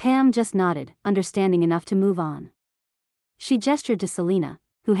 Pam just nodded, understanding enough to move on. She gestured to Selena,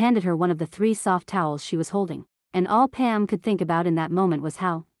 who handed her one of the 3 soft towels she was holding, and all Pam could think about in that moment was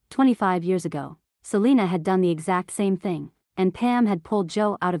how, 25 years ago, Selena had done the exact same thing, and Pam had pulled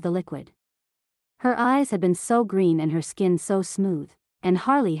Joe out of the liquid. Her eyes had been so green and her skin so smooth, and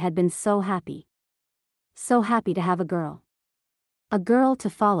Harley had been so happy. So happy to have a girl. A girl to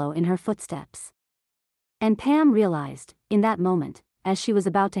follow in her footsteps. And Pam realized, in that moment, as she was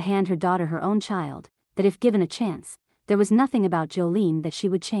about to hand her daughter her own child, that if given a chance, there was nothing about Jolene that she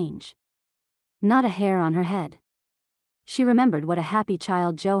would change. Not a hair on her head. She remembered what a happy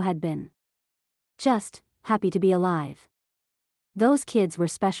child Joe had been. Just happy to be alive. Those kids were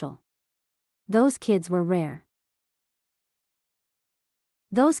special. Those kids were rare.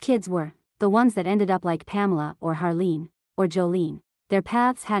 Those kids were the ones that ended up like Pamela or Harleen or Jolene. Their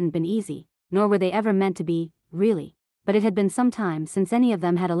paths hadn't been easy, nor were they ever meant to be, really, but it had been some time since any of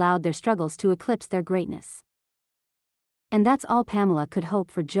them had allowed their struggles to eclipse their greatness. And that's all Pamela could hope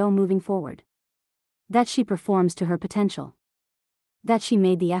for Joe moving forward. That she performs to her potential. That she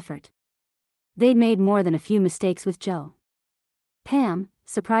made the effort. They'd made more than a few mistakes with Joe. Pam,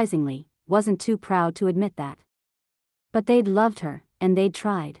 surprisingly, wasn't too proud to admit that. But they'd loved her, and they'd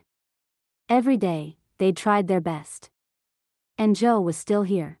tried. Every day, they'd tried their best. And Joe was still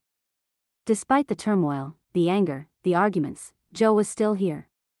here. Despite the turmoil, the anger, the arguments, Joe was still here.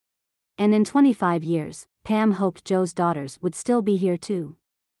 And in 25 years, Pam hoped Joe's daughters would still be here too.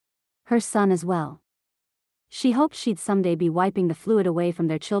 Her son as well. She hoped she'd someday be wiping the fluid away from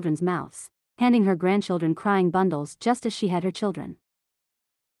their children's mouths, handing her grandchildren crying bundles just as she had her children.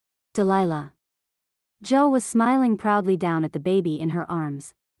 Delilah. Joe was smiling proudly down at the baby in her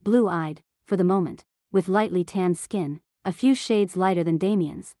arms, blue-eyed, for the moment, with lightly tanned skin, a few shades lighter than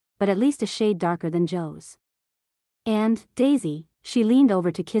Damien's, but at least a shade darker than Joe's. And, Daisy, she leaned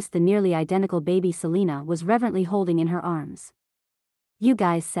over to kiss the nearly identical baby Selena was reverently holding in her arms. You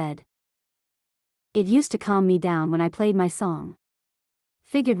guys said. It used to calm me down when I played my song.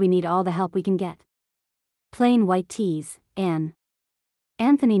 Figured we need all the help we can get. Plain white tees, Anne.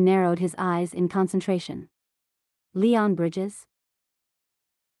 Anthony narrowed his eyes in concentration. Leon Bridges?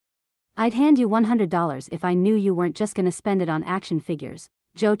 I'd hand you $100 if I knew you weren't just gonna spend it on action figures,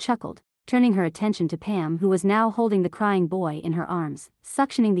 Joe chuckled, turning her attention to Pam who was now holding the crying boy in her arms,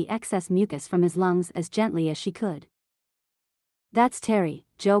 suctioning the excess mucus from his lungs as gently as she could. That's Terry,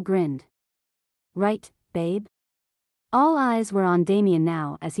 Joe grinned. Right, babe? All eyes were on Damien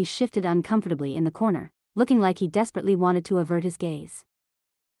now as he shifted uncomfortably in the corner, looking like he desperately wanted to avert his gaze.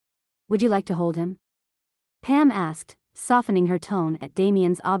 Would you like to hold him? Pam asked, softening her tone at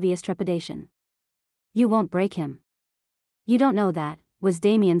Damien's obvious trepidation. You won't break him. You don't know that, was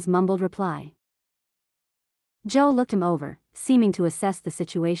Damien's mumbled reply. Joe looked him over, seeming to assess the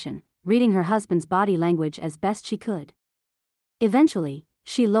situation, reading her husband's body language as best she could. Eventually,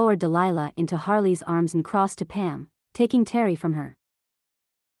 she lowered Delilah into Harley's arms and crossed to Pam, taking Terry from her.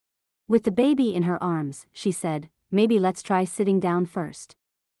 With the baby in her arms, she said, maybe let's try sitting down first.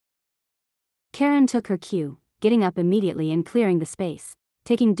 Karen took her cue, getting up immediately and clearing the space,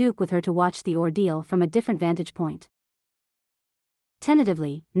 taking Duke with her to watch the ordeal from a different vantage point.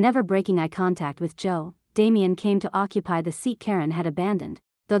 Tentatively, never breaking eye contact with Joe, Damien came to occupy the seat Karen had abandoned,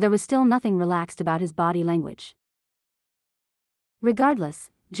 though there was still nothing relaxed about his body language. Regardless,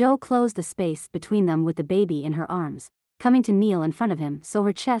 Joe closed the space between them with the baby in her arms, coming to kneel in front of him so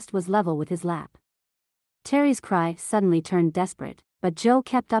her chest was level with his lap. Terry's cry suddenly turned desperate, but Jo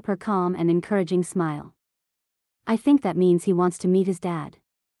kept up her calm and encouraging smile. I think that means he wants to meet his dad.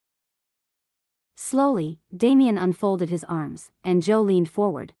 Slowly, Damien unfolded his arms, and Jo leaned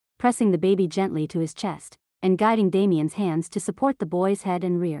forward, pressing the baby gently to his chest, and guiding Damien's hands to support the boy's head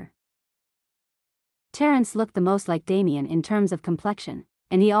and rear. Terence looked the most like Damien in terms of complexion,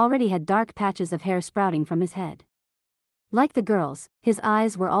 and he already had dark patches of hair sprouting from his head. Like the girls, his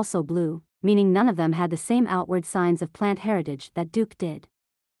eyes were also blue, meaning none of them had the same outward signs of plant heritage that Duke did.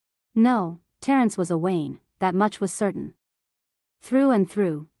 No, Terence was a Wayne, that much was certain. Through and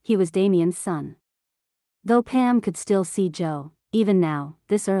through, he was Damien's son. Though Pam could still see Jo, even now,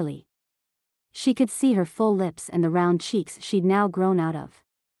 this early. She could see her full lips and the round cheeks she'd now grown out of.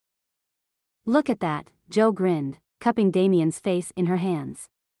 Look at that, Jo grinned, cupping Damien's face in her hands.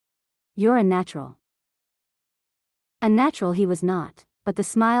 You're a natural. A natural he was not, but the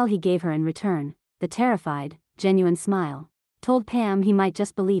smile he gave her in return, the terrified, genuine smile, told Pam he might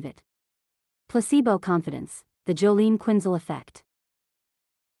just believe it. Placebo confidence, the Jolene Quinzel effect.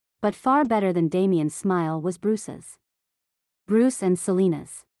 But far better than Damien's smile was Bruce's. Bruce and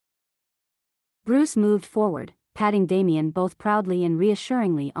Selena's. Bruce moved forward, patting Damien both proudly and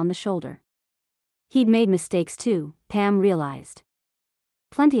reassuringly on the shoulder. He'd made mistakes too, Pam realized.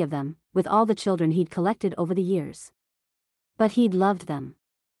 Plenty of them, with all the children he'd collected over the years. But he'd loved them.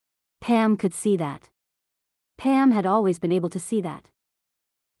 Pam could see that. Pam had always been able to see that.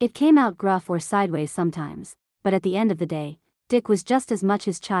 It came out gruff or sideways sometimes, but at the end of the day, Dick was just as much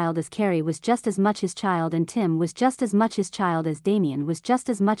his child as Carrie was just as much his child, and Tim was just as much his child as Damien was just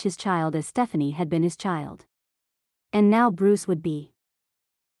as much his child as Stephanie had been his child. And now Bruce would be.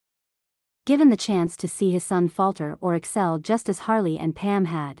 Given the chance to see his son falter or excel just as Harley and Pam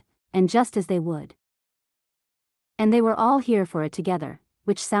had, and just as they would. And they were all here for it together,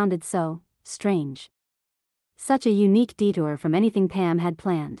 which sounded so strange. Such a unique detour from anything Pam had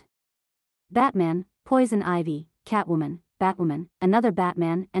planned. Batman, Poison Ivy, Catwoman, Batwoman, another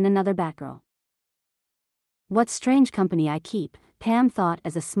Batman and another Batgirl. What strange company I keep, Pam thought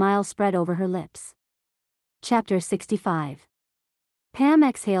as a smile spread over her lips. Chapter 65. Pam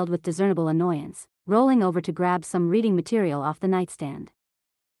exhaled with discernible annoyance, rolling over to grab some reading material off the nightstand.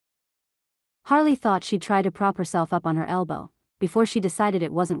 Harley thought she'd try to prop herself up on her elbow, before she decided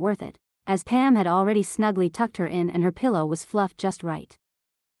it wasn't worth it, as Pam had already snugly tucked her in and her pillow was fluffed just right.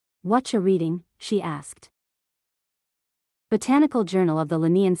 "Whatcha reading?" she asked. Botanical Journal of the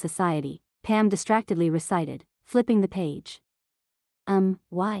Linnean Society, Pam distractedly recited, flipping the page.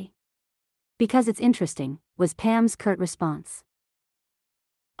 Why?" "Because it's interesting," was Pam's curt response.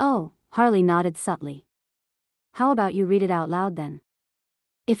 "Oh," Harley nodded subtly. "How about you read it out loud then?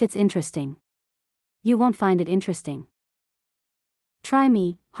 If it's interesting. You won't find it interesting." "Try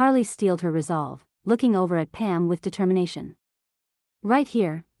me," Harley steeled her resolve, looking over at Pam with determination. "Right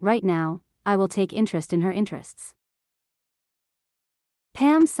here, right now, I will take interest in her interests."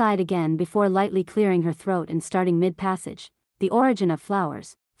 Pam sighed again before lightly clearing her throat and starting mid-passage. The origin of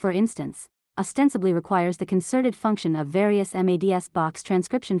flowers, for instance, ostensibly requires the concerted function of various MADS box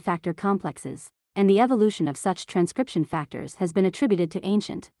transcription factor complexes, and the evolution of such transcription factors has been attributed to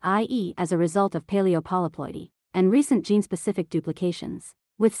ancient, i.e. as a result of paleopolyploidy, and recent gene-specific duplications,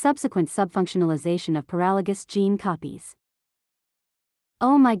 with subsequent subfunctionalization of paralogous gene copies.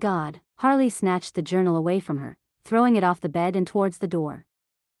 "Oh my God," Harley snatched the journal away from her, throwing it off the bed and towards the door.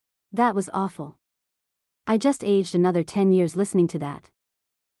 "That was awful. I just aged another 10 years listening to that.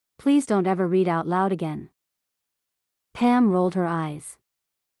 Please don't ever read out loud again." Pam rolled her eyes.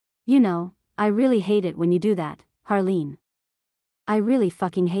 "You know, I really hate it when you do that, Harleen. I really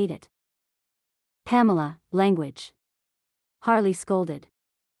fucking hate it." "Pamela, language," Harley scolded.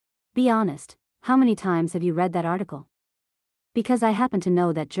 "Be honest, how many times have you read that article? Because I happen to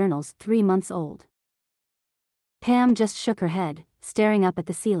know that journal's 3 months old." Pam just shook her head, staring up at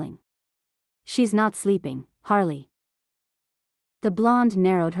the ceiling. "She's not sleeping, Harley." The blonde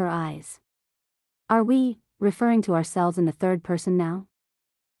narrowed her eyes. "Are we referring to ourselves in the third person now?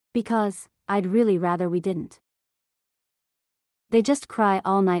 Because I'd really rather we didn't." "They just cry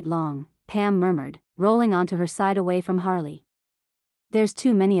all night long," Pam murmured, rolling onto her side away from Harley. "There's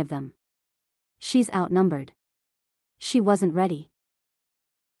too many of them. She's outnumbered." She wasn't ready.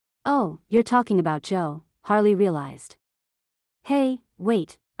 "Oh, you're talking about Jo," Harley realized. "Hey,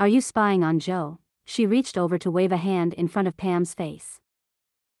 wait, are you spying on Jo?" She reached over to wave a hand in front of Pam's face.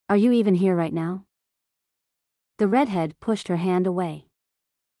 "Are you even here right now?" The redhead pushed her hand away.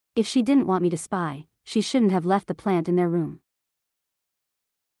 "If she didn't want me to spy, she shouldn't have left the plant in their room."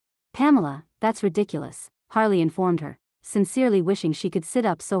 "Pamela, that's ridiculous," Harley informed her, sincerely wishing she could sit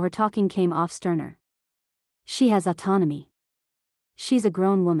up so her talking came off sterner. "She has autonomy. She's a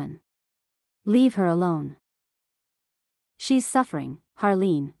grown woman. Leave her alone. She's suffering,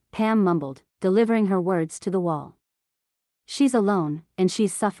 Harleen, Pam mumbled, delivering her words to the wall. She's alone, and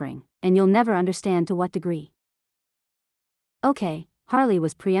she's suffering, and you'll never understand to what degree. Okay, Harley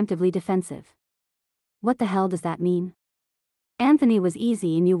was preemptively defensive. What the hell does that mean? Anthony was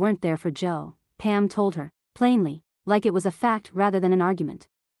easy and you weren't there for Joe, Pam told her, plainly, like it was a fact rather than an argument.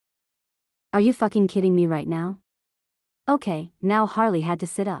 Are you fucking kidding me right now? Okay, now Harley had to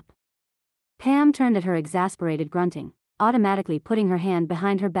sit up. Pam turned at her exasperated grunting, automatically putting her hand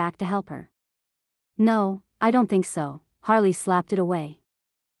behind her back to help her. No, I don't think so, Harley slapped it away.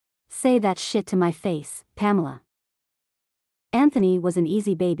 Say that shit to my face, Pamela. Anthony was an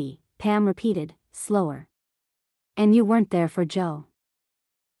easy baby, Pam repeated, slower. And you weren't there for Joe.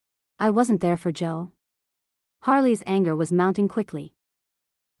 I wasn't there for Joe. Harley's anger was mounting quickly.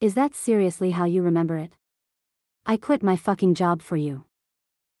 Is that seriously how you remember it? I quit my fucking job for you.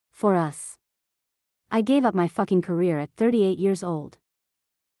 For us. I gave up my fucking career at 38 years old.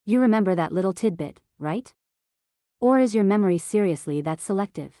 You remember that little tidbit, right? Or is your memory seriously that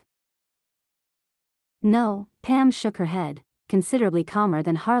selective? No, Pam shook her head, considerably calmer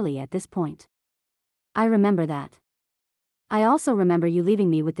than Harley at this point. I remember that. I also remember you leaving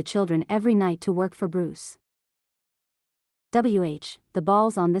me with the children every night to work for Bruce. The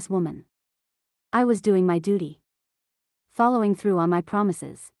balls on this woman. I was doing my duty. Following through on my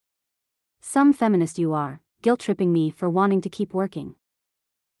promises. Some feminist you are, guilt-tripping me for wanting to keep working.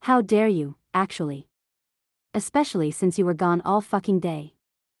 How dare you, actually. Especially since you were gone all fucking day.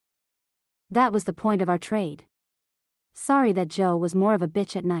 That was the point of our trade. Sorry that Joe was more of a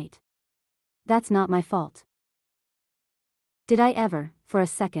bitch at night. That's not my fault. Did I ever, for a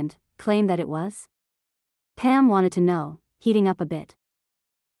second, claim that it was? Pam wanted to know, heating up a bit.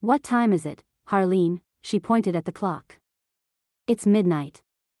 What time is it, Harleen? She pointed at the clock. It's midnight.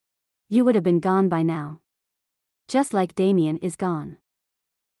 You would have been gone by now. Just like Damien is gone.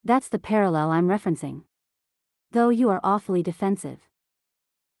 That's the parallel I'm referencing. Though you are awfully defensive.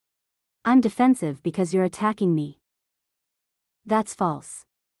 I'm defensive because you're attacking me. That's false.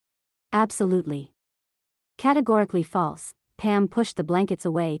 Absolutely. Categorically false. Pam pushed the blankets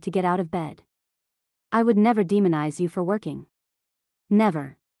away to get out of bed. I would never demonize you for working.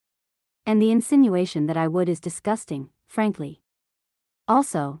 Never. And the insinuation that I would is disgusting, frankly.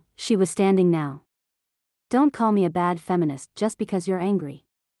 Also, she was standing now. Don't call me a bad feminist just because you're angry.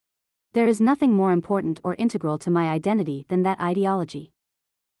 There is nothing more important or integral to my identity than that ideology.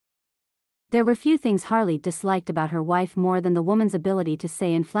 There were few things Harley disliked about her wife more than the woman's ability to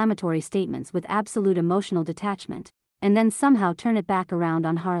say inflammatory statements with absolute emotional detachment, and then somehow turn it back around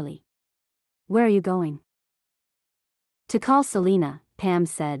on Harley. Where are you going? To call Selena, Pam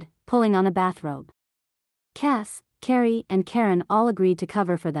said, pulling on a bathrobe. Cass, Carrie and Karen all agreed to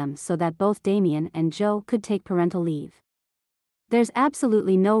cover for them so that both Damien and Joe could take parental leave. There's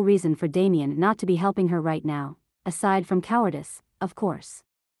absolutely no reason for Damien not to be helping her right now, aside from cowardice, of course.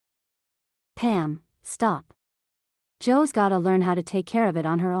 Pam, stop. Joe's gotta learn how to take care of it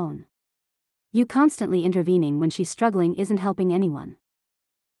on her own. You constantly intervening when she's struggling isn't helping anyone.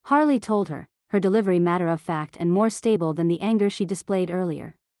 Harley told her, her delivery matter-of-fact and more stable than the anger she displayed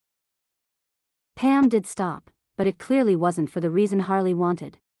earlier. Pam did stop, but it clearly wasn't for the reason Harley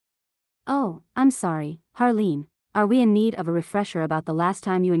wanted. Oh, I'm sorry, Harleen, are we in need of a refresher about the last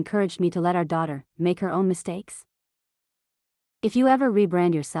time you encouraged me to let our daughter make her own mistakes? If you ever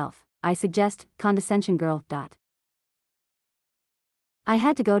rebrand yourself, I suggest condescension girl. I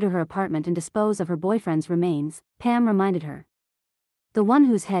had to go to her apartment and dispose of her boyfriend's remains, Pam reminded her. The one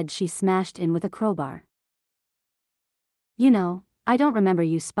whose head she smashed in with a crowbar. You know, I don't remember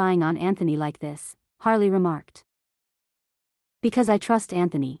you spying on Anthony like this, Harley remarked. Because I trust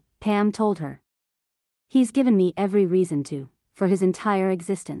Anthony, Pam told her. He's given me every reason to, for his entire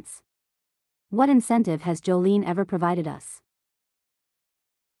existence. What incentive has Jolene ever provided us?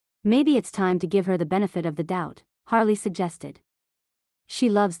 Maybe it's time to give her the benefit of the doubt, Harley suggested. She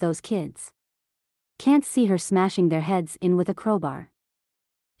loves those kids. Can't see her smashing their heads in with a crowbar.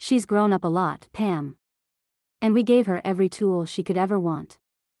 She's grown up a lot, Pam. And we gave her every tool she could ever want.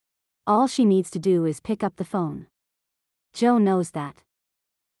 All she needs to do is pick up the phone. Joe knows that.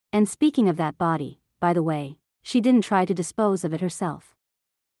 And speaking of that body, by the way, she didn't try to dispose of it herself.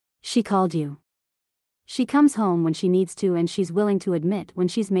 She called you. She comes home when she needs to and she's willing to admit when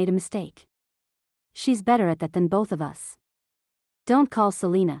she's made a mistake. She's better at that than both of us. Don't call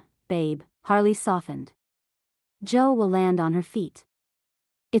Selena, babe, Harley softened. Joe will land on her feet.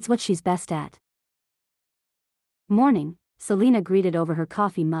 It's what she's best at. Morning, Selena greeted over her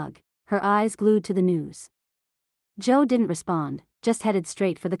coffee mug, her eyes glued to the news. Joe didn't respond, just headed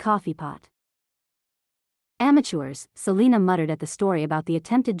straight for the coffee pot. Amateurs, Selena muttered at the story about the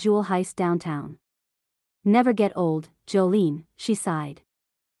attempted jewel heist downtown. Never get old, Jolene, she sighed.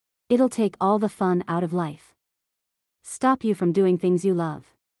 It'll take all the fun out of life. Stop you from doing things you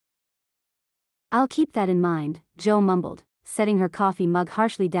love. I'll keep that in mind, Jo mumbled, setting her coffee mug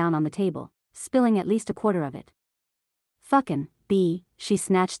harshly down on the table, spilling at least a quarter of it. Fuckin' B, she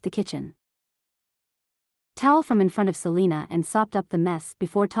snatched the kitchen towel from in front of Selena and sopped up the mess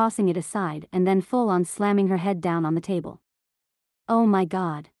before tossing it aside and then full-on slamming her head down on the table. Oh my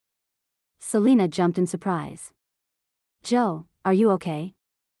God. Selena jumped in surprise. Jo, are you okay?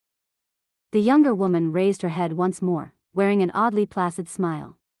 The younger woman raised her head once more, wearing an oddly placid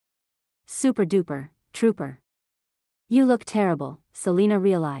smile. Super duper, trooper. You look terrible, Selena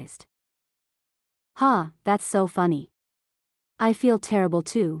realized. Ha, that's so funny. I feel terrible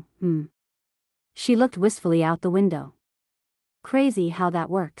too, She looked wistfully out the window. Crazy how that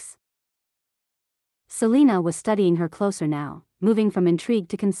works. Selena was studying her closer now, moving from intrigued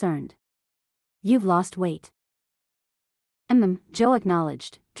to concerned. You've lost weight. Jo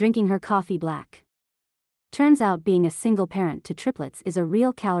acknowledged, drinking her coffee black. Turns out being a single parent to triplets is a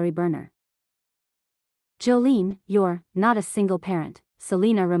real calorie burner. Jolene, you're not a single parent,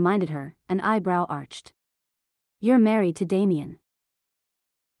 Selena reminded her, an eyebrow arched. You're married to Damien.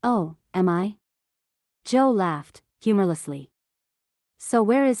 Oh, am I? Jo laughed, humorlessly. So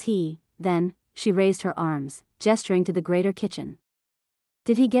where is he, then? She raised her arms, gesturing to the greater kitchen.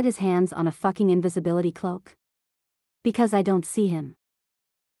 Did he get his hands on a fucking invisibility cloak? Because I don't see him.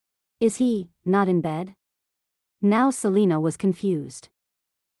 Is he not in bed? Now Selena was confused.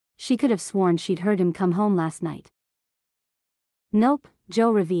 She could have sworn she'd heard him come home last night. Nope, Jo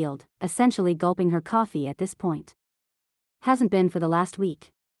revealed, essentially gulping her coffee at this point. Hasn't been for the last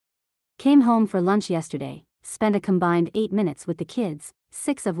week. Came home for lunch yesterday, spent a combined 8 minutes with the kids,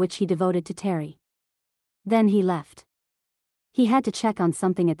 6 of which he devoted to Terry. Then he left. He had to check on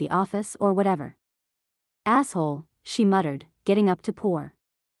something at the office or whatever. Asshole, she muttered, getting up to pour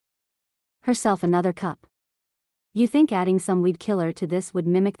herself another cup. You think adding some weed killer to this would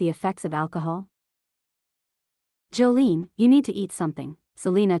mimic the effects of alcohol? Jolene, you need to eat something,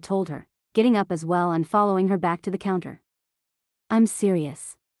 Selena told her, getting up as well and following her back to the counter. I'm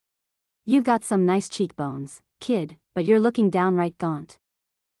serious. You've got some nice cheekbones, kid, but you're looking downright gaunt.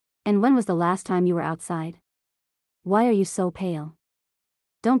 And when was the last time you were outside? Why are you so pale?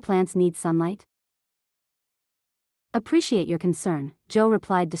 Don't plants need sunlight? Appreciate your concern, Jo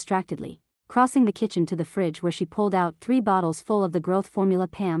replied distractedly, crossing the kitchen to the fridge where she pulled out 3 bottles full of the growth formula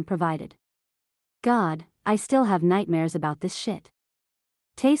Pam provided. God, I still have nightmares about this shit.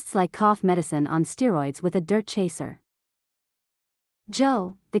 Tastes like cough medicine on steroids with a dirt chaser.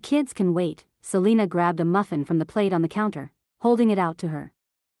 Jo, the kids can wait, Selena grabbed a muffin from the plate on the counter, holding it out to her.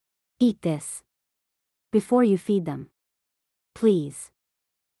 Eat this. Before you feed them. Please.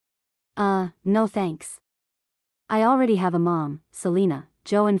 No thanks. I already have a mom, Selena,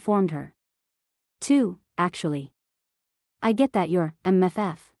 Jo informed her. 2, actually. I get that you're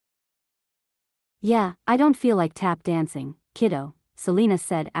MFF. Yeah, I don't feel like tap dancing, kiddo, Selena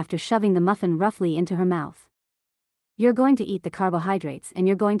said after shoving the muffin roughly into her mouth. You're going to eat the carbohydrates and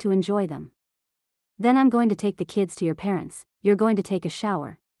you're going to enjoy them. Then I'm going to take the kids to your parents, you're going to take a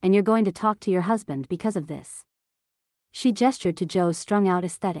shower, and you're going to talk to your husband because of this. She gestured to Jo's strung-out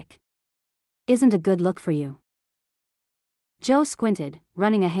aesthetic. Isn't a good look for you. Jo squinted,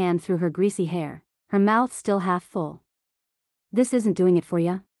 running a hand through her greasy hair, her mouth still half full. This isn't doing it for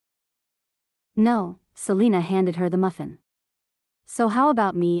ya? No, Selena handed her the muffin. So how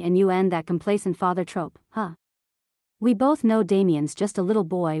about me and you end that complacent father trope, huh? We both know Damien's just a little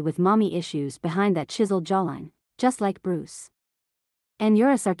boy with mommy issues behind that chiseled jawline, just like Bruce. And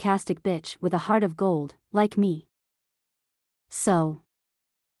you're a sarcastic bitch with a heart of gold, like me. So.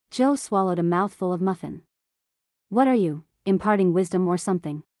 Jo swallowed a mouthful of muffin. What are you, imparting wisdom or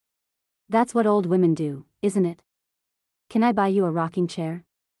something? That's what old women do, isn't it? Can I buy you a rocking chair?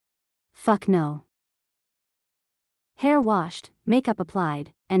 Fuck no. Hair washed, makeup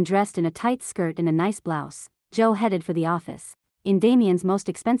applied, and dressed in a tight skirt and a nice blouse, Jo headed for the office, in Damien's most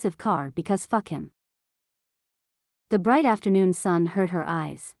expensive car because fuck him. The bright afternoon sun hurt her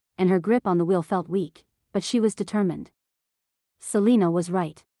eyes, and her grip on the wheel felt weak, but she was determined. Selena was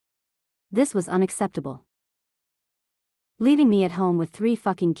right. This was unacceptable. Leaving me at home with 3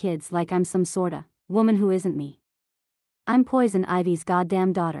 fucking kids like I'm some sorta woman who isn't me. I'm Poison Ivy's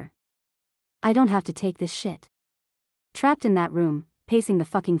goddamn daughter. I don't have to take this shit. Trapped in that room, pacing the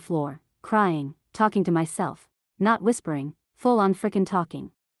fucking floor, crying, talking to myself, not whispering, full on frickin'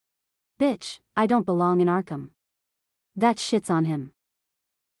 talking. Bitch, I don't belong in Arkham. That shit's on him.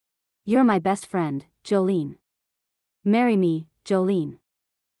 You're my best friend, Jolene. Marry me, Jolene.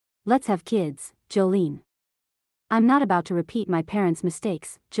 Let's have kids, Jolene. I'm not about to repeat my parents'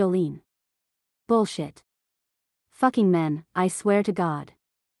 mistakes, Jolene. Bullshit. Fucking men, I swear to God.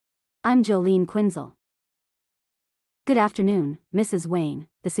 I'm Jolene Quinzel. Good afternoon, Mrs. Wayne,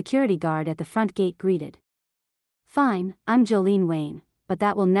 the security guard at the front gate greeted. Fine, I'm Jolene Wayne, but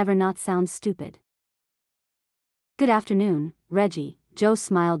that will never not sound stupid. Good afternoon, Reggie, Jo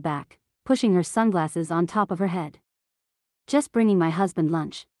smiled back, pushing her sunglasses on top of her head. Just bringing my husband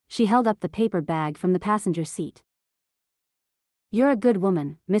lunch. She held up the paper bag from the passenger seat. You're a good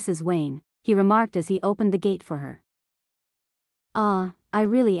woman, Mrs. Wayne, he remarked as he opened the gate for her. I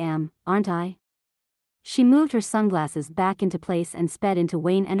really am, aren't I? She moved her sunglasses back into place and sped into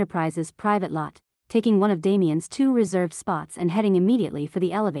Wayne Enterprises' private lot, taking one of Damien's 2 reserved spots and heading immediately for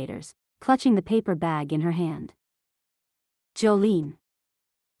the elevators, clutching the paper bag in her hand. Jolene.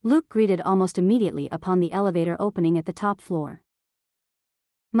 Luke greeted almost immediately upon the elevator opening at the top floor.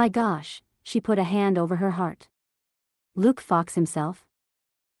 My gosh, she put a hand over her heart. Luke Fox himself?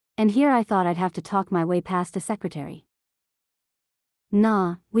 And here I thought I'd have to talk my way past a secretary.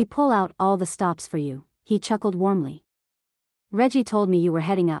 Nah, we pull out all the stops for you, he chuckled warmly. Reggie told me you were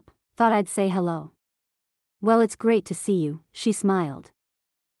heading up, thought I'd say hello. Well, it's great to see you, she smiled.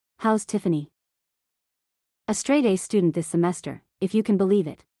 How's Tiffany? A straight-A student this semester, if you can believe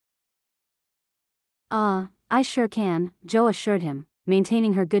it. I sure can, Jo assured him,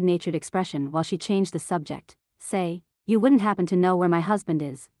 maintaining her good-natured expression while she changed the subject. Say, you wouldn't happen to know where my husband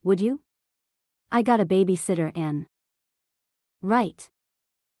is, would you? I got a babysitter and... Right.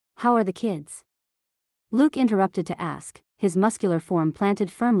 How are the kids? Luke interrupted to ask, his muscular form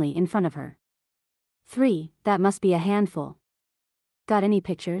planted firmly in front of her. 3, that must be a handful. Got any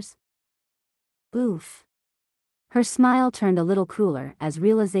pictures? Oof. Her smile turned a little crueler as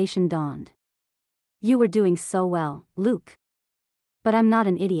realization dawned. You were doing so well, Luke. But I'm not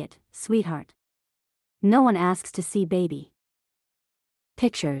an idiot, sweetheart. No one asks to see baby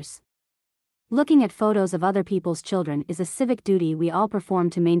pictures. Looking at photos of other people's children is a civic duty we all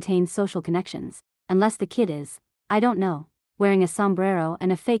perform to maintain social connections, unless the kid is, I don't know, wearing a sombrero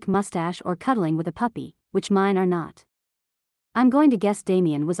and a fake mustache or cuddling with a puppy, which mine are not. I'm going to guess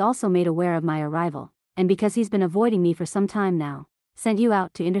Damien was also made aware of my arrival, and because he's been avoiding me for some time now, sent you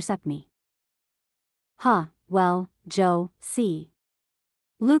out to intercept me. Well, Jo, see.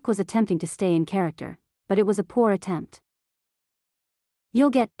 Luke was attempting to stay in character, but it was a poor attempt. You'll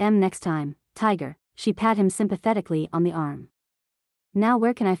get M next time, Tiger, she pat him sympathetically on the arm. Now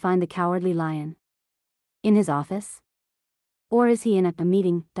where can I find the cowardly lion? In his office? Or is he in a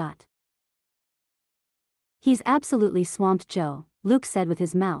meeting? He's absolutely swamped, Jo, Luke said with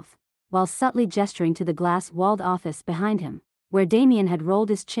his mouth, while subtly gesturing to the glass-walled office behind him, where Damien had rolled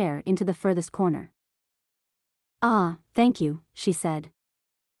his chair into the furthest corner. Thank you, she said.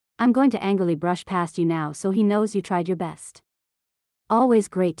 I'm going to angrily brush past you now so he knows you tried your best. Always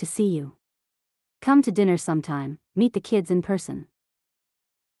great to see you. Come to dinner sometime, meet the kids in person.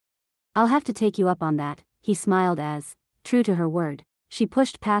 I'll have to take you up on that, he smiled as, true to her word, she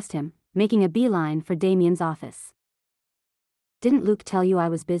pushed past him, making a beeline for Damien's office. Didn't Luke tell you I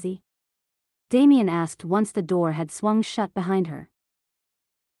was busy? Damien asked once the door had swung shut behind her.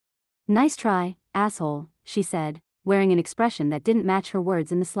 Nice try, asshole, she said, wearing an expression that didn't match her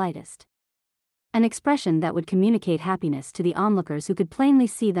words in the slightest. An expression that would communicate happiness to the onlookers who could plainly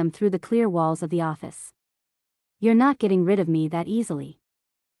see them through the clear walls of the office. You're not getting rid of me that easily.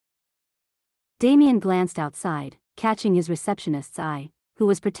 Damien glanced outside, catching his receptionist's eye, who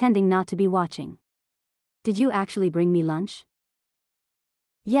was pretending not to be watching. Did you actually bring me lunch?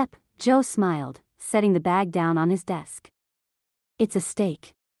 Yep, Jo smiled, setting the bag down on his desk. It's a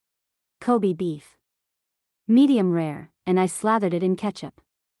steak. Kobe beef. Medium rare, and I slathered it in ketchup.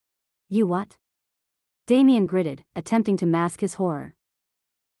 You what? Damien gritted, attempting to mask his horror.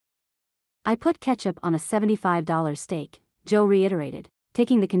 I put ketchup on a $75 steak, Jo reiterated,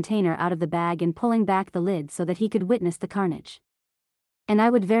 taking the container out of the bag and pulling back the lid so that he could witness the carnage. And I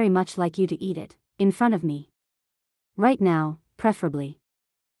would very much like you to eat it, in front of me. Right now, preferably.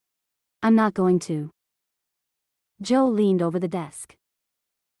 I'm not going to. Jo leaned over the desk.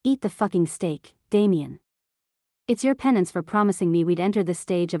 Eat the fucking steak, Damien. It's your penance for promising me we'd enter this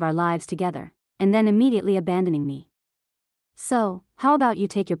stage of our lives together, and then immediately abandoning me. So, how about you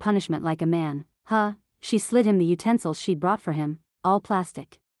take your punishment like a man, huh? She slid him the utensils she'd brought for him, all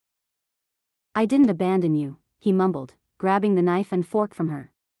plastic. I didn't abandon you, he mumbled, grabbing the knife and fork from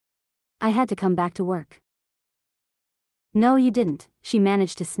her. I had to come back to work. No you didn't, she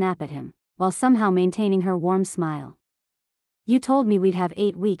managed to snap at him, while somehow maintaining her warm smile. You told me we'd have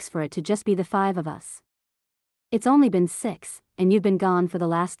 8 weeks for it to just be the 5 of us. It's only been 6, and you've been gone for the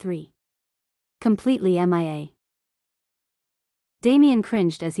last 3. Completely MIA. Damien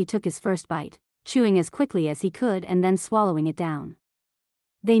cringed as he took his first bite, chewing as quickly as he could and then swallowing it down.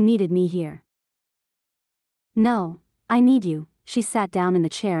 They needed me here. No, I need you. She sat down in the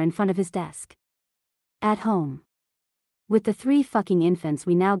chair in front of his desk. At home. With the 3 fucking infants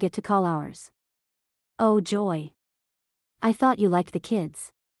we now get to call ours. Oh joy. I thought you liked the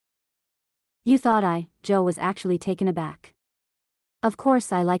kids. You thought Joe was actually taken aback. Of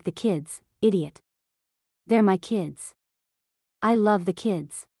course I like the kids, idiot. They're my kids. I love the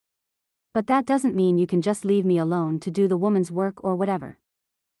kids. But that doesn't mean you can just leave me alone to do the woman's work or whatever.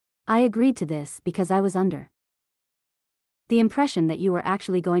 I agreed to this because I was under the impression that you were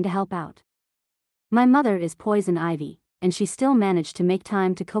actually going to help out. My mother is Poison Ivy, and she still managed to make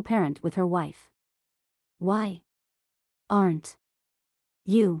time to co-parent with her wife. Why aren't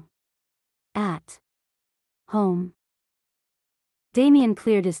you at home? Damien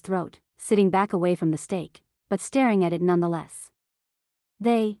cleared his throat, sitting back away from the steak, but staring at it nonetheless.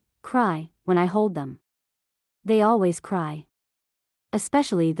 They cry when I hold them. They always cry.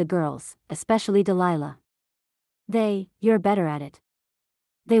 Especially the girls, especially Delilah. You're better at it.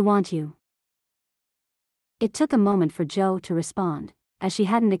 They want you. It took a moment for Joe to respond, as she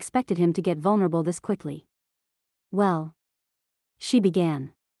hadn't expected him to get vulnerable this quickly. Well, she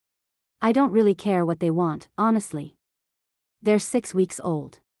began. I don't really care what they want, honestly. They're 6 weeks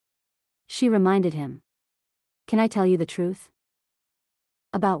old. She reminded him. Can I tell you the truth?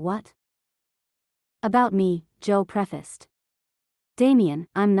 About what? About me, Joe prefaced. Damien,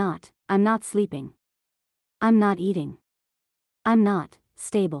 I'm not sleeping. I'm not eating. I'm not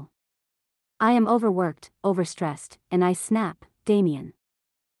stable. I am overworked, overstressed, and I snap, Damien.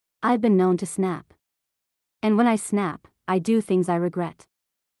 I've been known to snap. And when I snap, I do things I regret.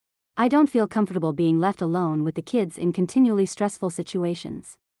 I don't feel comfortable being left alone with the kids in continually stressful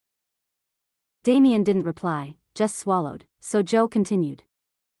situations. Damien didn't reply, just swallowed, so Joe continued.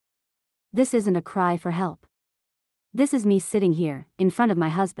 This isn't a cry for help. This is me sitting here, in front of my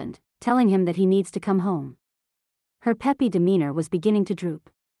husband, telling him that he needs to come home. Her peppy demeanor was beginning to droop.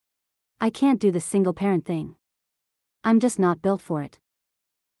 I can't do the single-parent thing. I'm just not built for it.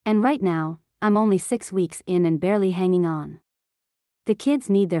 And right now, I'm only 6 weeks in and barely hanging on. The kids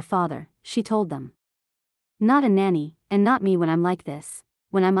need their father, she told them. Not a nanny, and not me when I'm like this,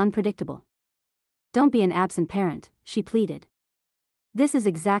 when I'm unpredictable. Don't be an absent parent, she pleaded. This is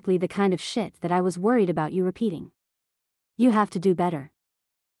exactly the kind of shit that I was worried about you repeating. You have to do better.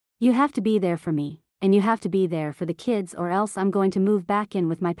 You have to be there for me, and you have to be there for the kids, or else I'm going to move back in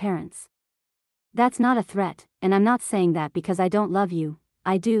with my parents. That's not a threat, and I'm not saying that because I don't love you.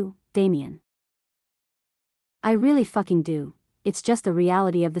 I do, Damien. I really fucking do. It's just the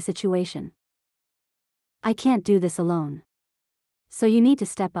reality of the situation. I can't do this alone. So you need to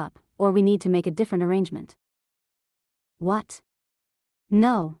step up, or we need to make a different arrangement. What?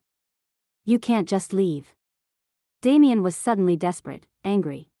 No. You can't just leave. Damien was suddenly desperate,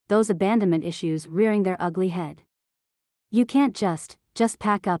 angry, those abandonment issues rearing their ugly head. You can't just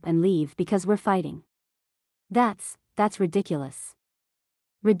pack up and leave because we're fighting. That's ridiculous.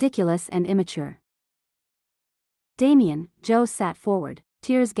 Ridiculous and immature. Damien, Joe sat forward,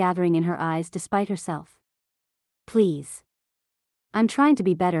 tears gathering in her eyes despite herself. Please. I'm trying to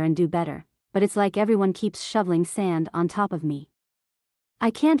be better and do better, but it's like everyone keeps shoveling sand on top of me.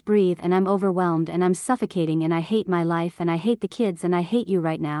 I can't breathe and I'm overwhelmed and I'm suffocating and I hate my life and I hate the kids and I hate you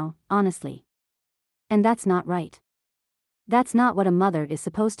right now, honestly. And that's not right. That's not what a mother is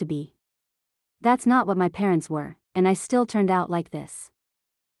supposed to be. That's not what my parents were, and I still turned out like this.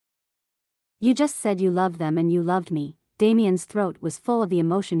 You just said you loved them and you loved me. Damien's throat was full of the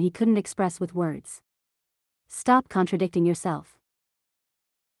emotion he couldn't express with words. Stop contradicting yourself.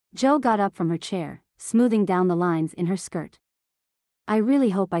 Joe got up from her chair, smoothing down the lines in her skirt. I really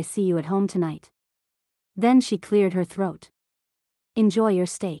hope I see you at home tonight. Then she cleared her throat. Enjoy your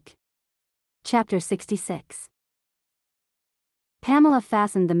steak. Chapter 66. Pamela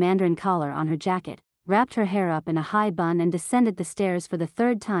fastened the mandarin collar on her jacket, wrapped her hair up in a high bun and descended the stairs for the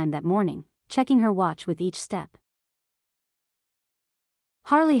 3rd time that morning, checking her watch with each step.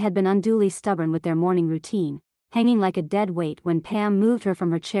 Harley had been unduly stubborn with their morning routine, hanging like a dead weight when Pam moved her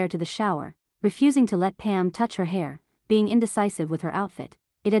from her chair to the shower, refusing to let Pam touch her hair, being indecisive with her outfit.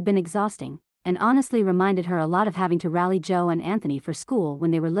 It had been exhausting, and honestly reminded her a lot of having to rally Joe and Anthony for school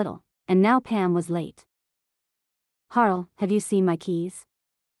when they were little, and now Pam was late. Harl, have you seen my keys?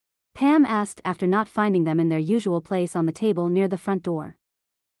 Pam asked after not finding them in their usual place on the table near the front door.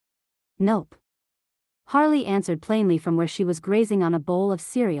 Nope. Harley answered plainly from where she was grazing on a bowl of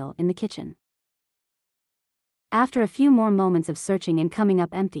cereal in the kitchen. After a few more moments of searching and coming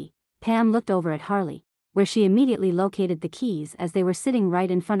up empty, Pam looked over at Harley, where she immediately located the keys as they were sitting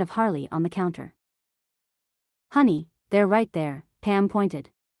right in front of Harley on the counter. "Honey, they're right there," Pam pointed.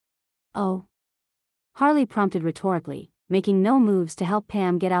 "Oh?" Harley prompted rhetorically, making no moves to help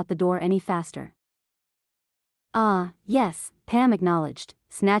Pam get out the door any faster. "Ah, yes," Pam acknowledged,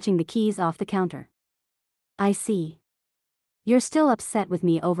 snatching the keys off the counter. "I see. You're still upset with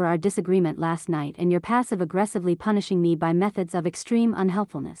me over our disagreement last night and you're passive-aggressively punishing me by methods of extreme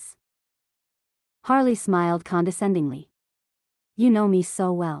unhelpfulness." Harley smiled condescendingly. "You know me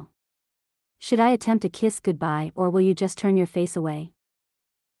so well. Should I attempt a kiss goodbye or will you just turn your face away?"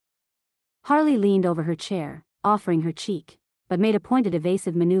 Harley leaned over her chair, offering her cheek, but made a pointed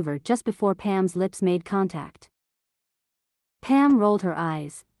evasive maneuver just before Pam's lips made contact. Pam rolled her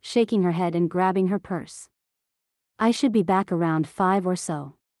eyes, shaking her head and grabbing her purse. "I should be back around 5 or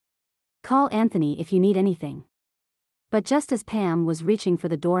so. Call Anthony if you need anything." But just as Pam was reaching for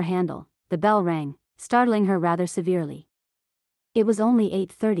the door handle, the bell rang, startling her rather severely. It was only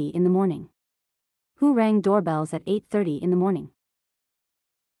 8:30 in the morning. Who rang doorbells at 8:30 in the morning?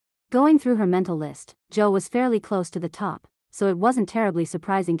 Going through her mental list, Jo was fairly close to the top, so it wasn't terribly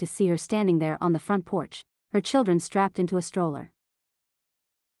surprising to see her standing there on the front porch, her children strapped into a stroller.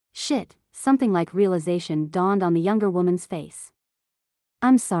 Shit, something like realization dawned on the younger woman's face.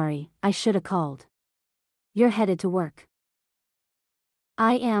 "I'm sorry, I shoulda called. You're headed to work."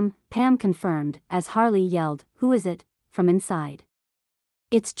 "I am," Pam confirmed, as Harley yelled, "Who is it?" from inside.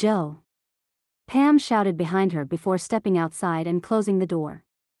 "It's Jo." Pam shouted behind her before stepping outside and closing the door.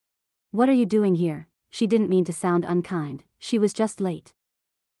 "What are you doing here?" She didn't mean to sound unkind, she was just late.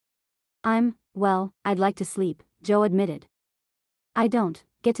 Well, I'd like to sleep," Jo admitted. "I don't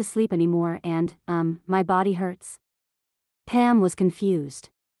get to sleep anymore and, my body hurts." Pam was confused.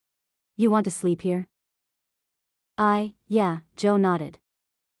 "You want to sleep here?" Yeah," Jo nodded.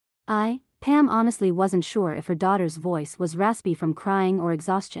 Pam honestly wasn't sure if her daughter's voice was raspy from crying or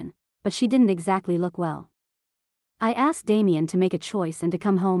exhaustion, but she didn't exactly look well. "I asked Damien to make a choice and to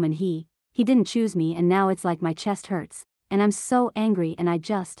come home and he didn't choose me and now it's like my chest hurts, and I'm so angry and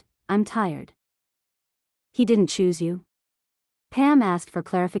I'm tired." "He didn't choose you?" Pam asked for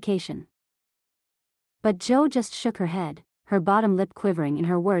clarification. But Jo just shook her head, her bottom lip quivering and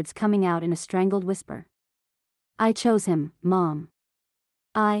her words coming out in a strangled whisper. "I chose him, Mom.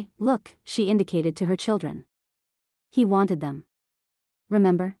 Look," she indicated to her children. "He wanted them.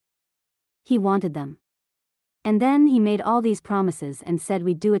 Remember? He wanted them. And then he made all these promises and said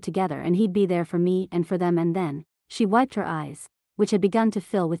we'd do it together and he'd be there for me and for them and then," she wiped her eyes, which had begun to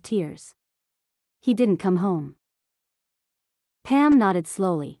fill with tears. "He didn't come home." Pam nodded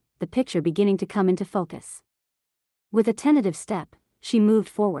slowly, the picture beginning to come into focus. With a tentative step, she moved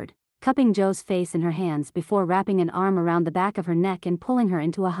forward, cupping Jo's face in her hands before wrapping an arm around the back of her neck and pulling her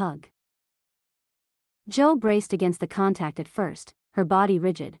into a hug. Jo braced against the contact at first, her body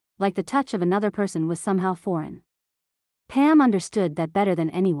rigid, like the touch of another person was somehow foreign. Pam understood that better than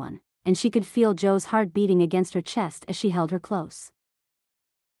anyone, and she could feel Jo's heart beating against her chest as she held her close.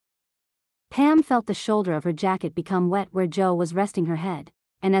 Pam felt the shoulder of her jacket become wet where Jo was resting her head,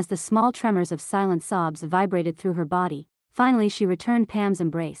 and as the small tremors of silent sobs vibrated through her body, finally she returned Pam's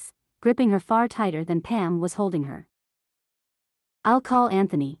embrace, gripping her far tighter than Pam was holding her. "I'll call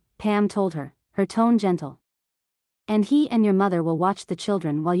Anthony," Pam told her, her tone gentle. "And he and your mother will watch the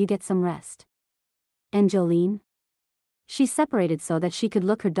children while you get some rest." "And Jolene?" She separated so that she could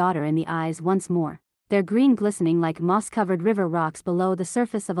look her daughter in the eyes once more, their green glistening like moss-covered river rocks below the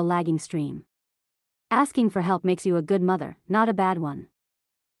surface of a lagging stream. "Asking for help makes you a good mother, not a bad one."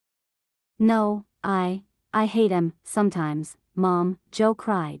 "No, I hate him, sometimes, Mom," Jo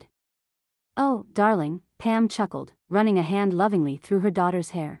cried. "Oh, darling," Pam chuckled, running a hand lovingly through her daughter's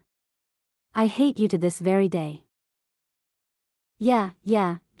hair. "I hate you to this very day."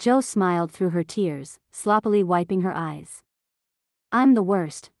 Yeah, Jo smiled through her tears, sloppily wiping her eyes. "I'm the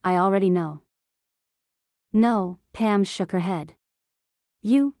worst, I already know." "No," Pam shook her head.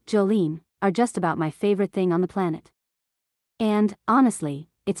 "You, Jolene, are just about my favorite thing on the planet. And, honestly,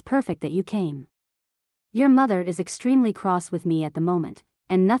 it's perfect that you came. Your mother is extremely cross with me at the moment,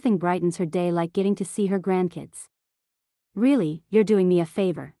 and nothing brightens her day like getting to see her grandkids. Really, you're doing me a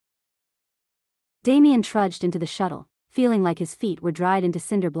favor." Damien trudged into the shuttle, feeling like his feet were dried into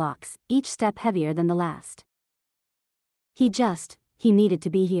cinder blocks, each step heavier than the last. He needed to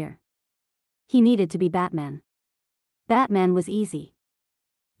be here. He needed to be Batman. Batman was easy.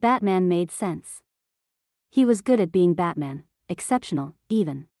 Batman made sense. He was good at being Batman, exceptional,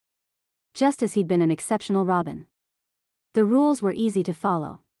 even. just as he'd been an exceptional Robin. The rules were easy to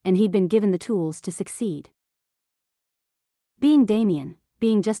follow, and he'd been given the tools to succeed. Being Damien,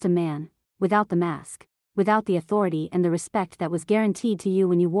 being just a man, without the mask, without the authority and the respect that was guaranteed to you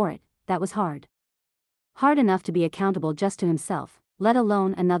when you wore it, that was hard. Hard enough to be accountable just to himself, let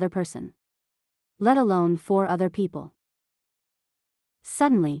alone another person. Let alone 4 other people.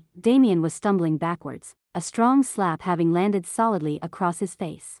 Suddenly, Damien was stumbling backwards, a strong slap having landed solidly across his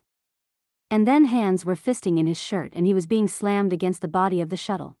face. And then hands were fisting in his shirt and he was being slammed against the body of the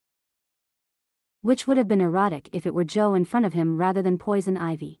shuttle. Which would have been erotic if it were Joe in front of him rather than Poison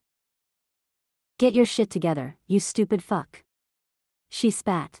Ivy. "Get your shit together, you stupid fuck." She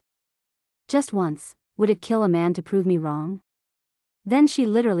spat. "Just once, would it kill a man to prove me wrong?" Then she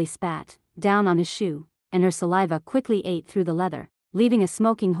literally spat down on his shoe, and her saliva quickly ate through the leather, leaving a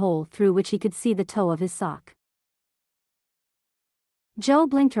smoking hole through which he could see the toe of his sock. Joe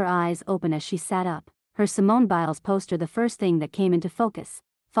blinked her eyes open as she sat up, her Simone Biles poster the first thing that came into focus,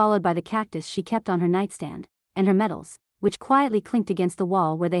 followed by the cactus she kept on her nightstand, and her medals, which quietly clinked against the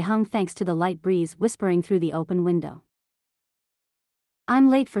wall where they hung thanks to the light breeze whispering through the open window. "I'm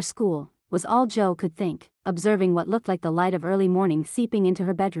late for school," was all Joe could think, observing what looked like the light of early morning seeping into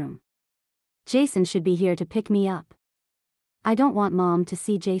her bedroom. "Jason should be here to pick me up. I don't want Mom to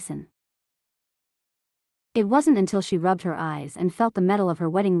see Jason." It wasn't until she rubbed her eyes and felt the metal of her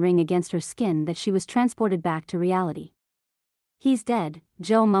wedding ring against her skin that she was transported back to reality. "He's dead,"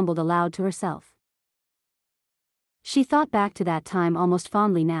 Joe mumbled aloud to herself. She thought back to that time almost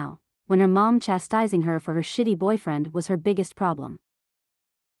fondly now, when her mom chastising her for her shitty boyfriend was her biggest problem.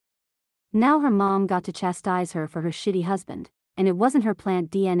 Now her mom got to chastise her for her shitty husband, and it wasn't her plant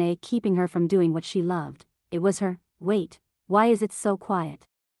DNA keeping her from doing what she loved, it was her, "Wait, why is it so quiet?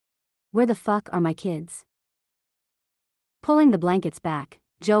 Where the fuck are my kids?" Pulling the blankets back,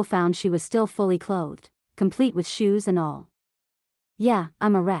 Joe found she was still fully clothed, complete with shoes and all. "Yeah,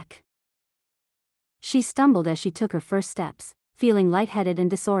 I'm a wreck." She stumbled as she took her first steps, feeling lightheaded and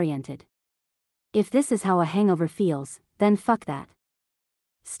disoriented. If this is how a hangover feels, then fuck that.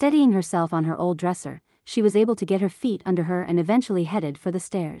 Steadying herself on her old dresser, she was able to get her feet under her and eventually headed for the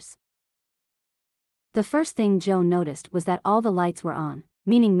stairs. The first thing Joe noticed was that all the lights were on,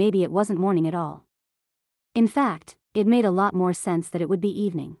 meaning maybe it wasn't morning at all. In fact, it made a lot more sense that it would be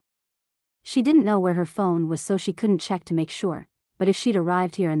evening. She didn't know where her phone was so she couldn't check to make sure, but if she'd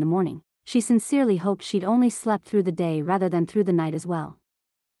arrived here in the morning, she sincerely hoped she'd only slept through the day rather than through the night as well.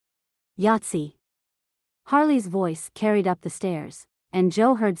 "Yahtzee." Harley's voice carried up the stairs, and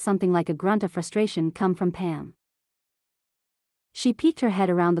Joe heard something like a grunt of frustration come from Pam. She peeked her head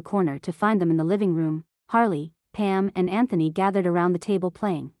around the corner to find them in the living room, Harley, Pam and Anthony gathered around the table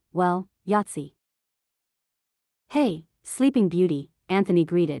playing, well, Yahtzee. "Hey, Sleeping Beauty," Anthony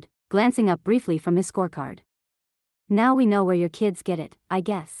greeted, glancing up briefly from his scorecard. "Now we know where your kids get it, I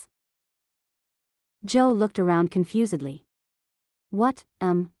guess." Joe looked around confusedly. What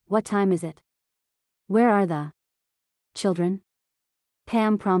time is it? Where are the children?"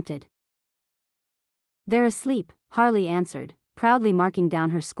 Pam prompted. "They're asleep," Harley answered, proudly marking down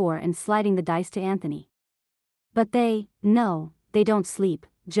her score and sliding the dice to Anthony. "But no, they don't sleep,"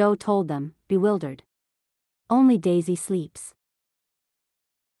 Joe told them, bewildered. "Only Daisy sleeps."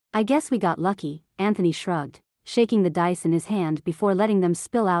 "I guess we got lucky," Anthony shrugged, shaking the dice in his hand before letting them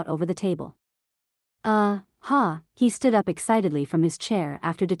spill out over the table. He stood up excitedly from his chair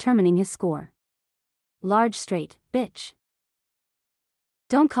after determining his score. "Large straight, bitch."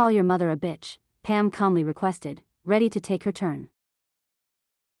 "Don't call your mother a bitch," Pam calmly requested, ready to take her turn.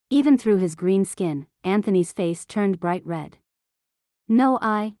 Even through his green skin, Anthony's face turned bright red. "No,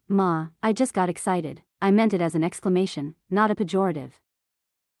 I just got excited. I meant it as an exclamation, not a pejorative."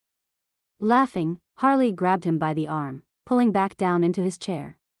 Laughing, Harley grabbed him by the arm, pulling back down into his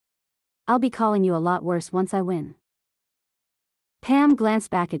chair. "I'll be calling you a lot worse once I win." Pam glanced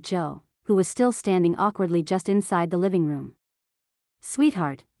back at Joe, who was still standing awkwardly just inside the living room.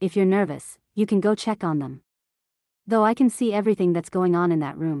 "Sweetheart, if you're nervous, you can go check on them. Though I can see everything that's going on in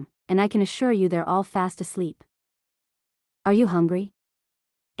that room, and I can assure you they're all fast asleep." "Are you hungry?"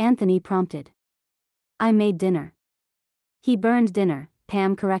 Anthony prompted. "I made dinner." "He burned dinner,"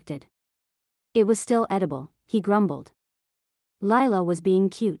 Pam corrected. "It was still edible," he grumbled. "Lila was being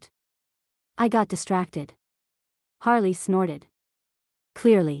cute." "I got distracted." Harley snorted.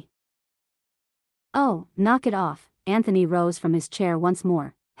 "Clearly." "Oh, knock it off," Anthony rose from his chair once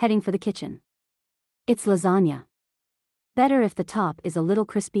more, heading for the kitchen. "It's lasagna. Better if the top is a little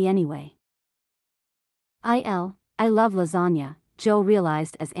crispy anyway." I love lasagna," Joe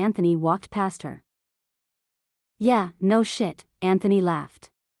realized as Anthony walked past her. "Yeah, no shit," Anthony laughed.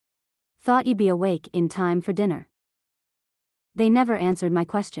 Thought you'd be awake in time for dinner. They never answered my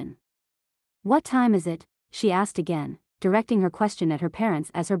question. What time is it? She asked again, directing her question at her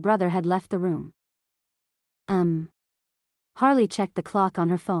parents as her brother had left the room. Harley checked the clock on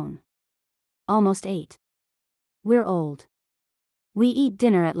her phone. Almost 8. We're old. We eat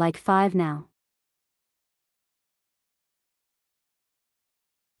dinner at like 5 now.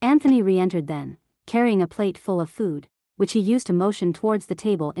 Anthony re-entered then, carrying a plate full of food, which he used to motion towards the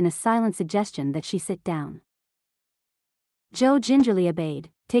table in a silent suggestion that she sit down. Jo gingerly obeyed,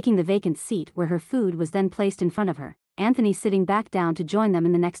 taking the vacant seat where her food was then placed in front of her, Anthony sitting back down to join them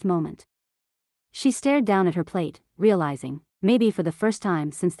in the next moment. She stared down at her plate, realizing, maybe for the first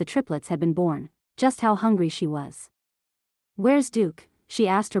time since the triplets had been born, just how hungry she was. Where's Duke? She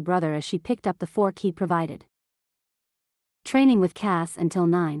asked her brother as she picked up the fork he provided. Training with Cass until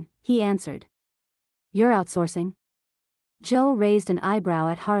 9, he answered. You're outsourcing? Jo raised an eyebrow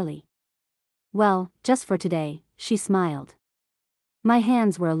at Harley. Well, just for today, she smiled. My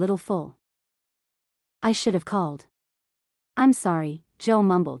hands were a little full. I should have called. I'm sorry, Jo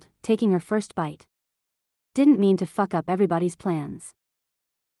mumbled, taking her first bite. Didn't mean to fuck up everybody's plans.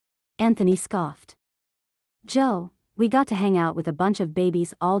 Anthony scoffed. Jo, we got to hang out with a bunch of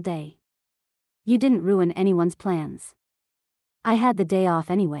babies all day. You didn't ruin anyone's plans. I had the day off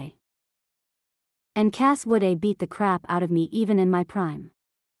anyway. And Cass would beat the crap out of me even in my prime.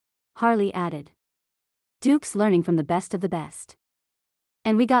 Harley added. Duke's learning from the best of the best.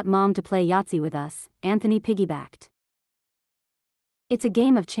 And we got Mom to play Yahtzee with us, Anthony piggybacked. It's a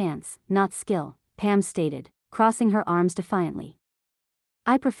game of chance, not skill, Pam stated, crossing her arms defiantly.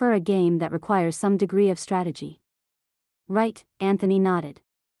 I prefer a game that requires some degree of strategy. Right, Anthony nodded.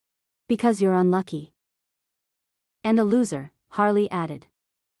 Because you're unlucky. And a loser, Harley added.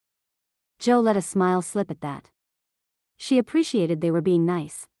 Jo let a smile slip at that. She appreciated they were being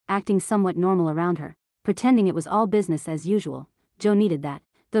nice, acting somewhat normal around her, pretending it was all business as usual. Jo needed that,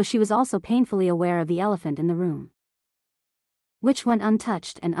 though she was also painfully aware of the elephant in the room, which went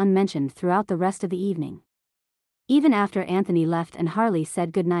untouched and unmentioned throughout the rest of the evening. Even after Anthony left and Harley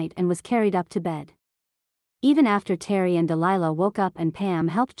said goodnight and was carried up to bed. Even after Terry and Delilah woke up and Pam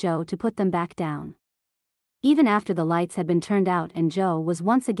helped Jo to put them back down. Even after the lights had been turned out and Jo was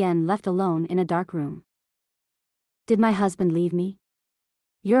once again left alone in a dark room. Did my husband leave me?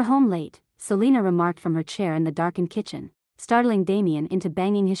 You're home late, Selena remarked from her chair in the darkened kitchen, startling Damien into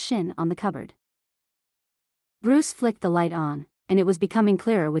banging his shin on the cupboard. Bruce flicked the light on, and it was becoming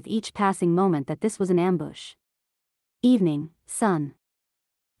clearer with each passing moment that this was an ambush. Evening, son.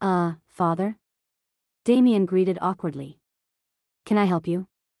 Father? Damien greeted awkwardly. Can I help you?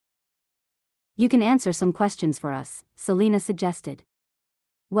 You can answer some questions for us, Selena suggested.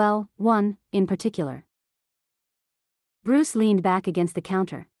 Well, one, in particular. Bruce leaned back against the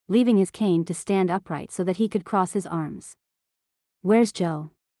counter, leaving his cane to stand upright so that he could cross his arms. Where's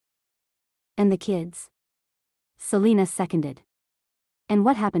Jo? And the kids? Selena seconded. And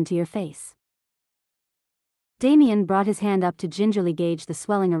what happened to your face? Damien brought his hand up to gingerly gauge the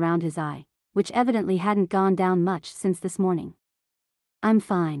swelling around his eye, which evidently hadn't gone down much since this morning. I'm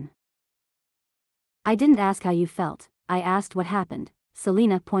fine. I didn't ask how you felt, I asked what happened,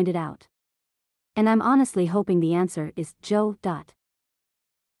 Selena pointed out. And I'm honestly hoping the answer is Jo.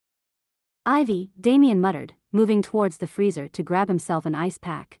 Ivy, Damien muttered, moving towards the freezer to grab himself an ice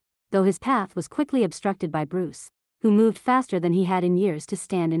pack, though his path was quickly obstructed by Bruce, who moved faster than he had in years to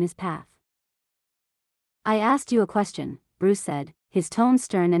stand in his path. I asked you a question, Bruce said, his tone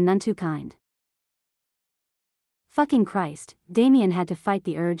stern and none too kind. Fucking Christ, Damien had to fight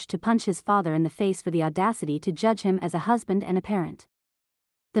the urge to punch his father in the face for the audacity to judge him as a husband and a parent.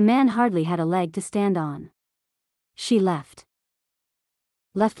 The man hardly had a leg to stand on. She left.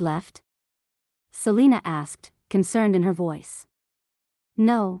 Left? Selena asked, concerned in her voice.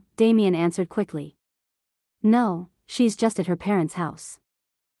 No, Damien answered quickly. No, she's just at her parents' house.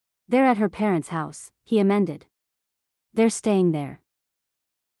 They're at her parents' house, he amended. They're staying there.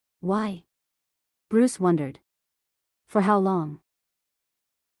 Why? Bruce wondered. For how long?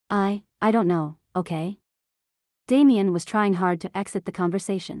 I don't know, okay? Damien was trying hard to exit the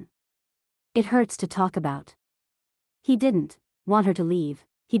conversation. It hurts to talk about. He didn't want her to leave,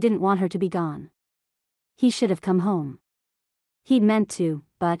 he didn't want her to be gone. He should have come home. He'd meant to,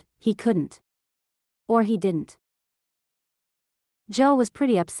 but he couldn't. Or he didn't. Jo was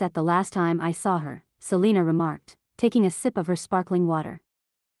pretty upset the last time I saw her, Selena remarked, taking a sip of her sparkling water.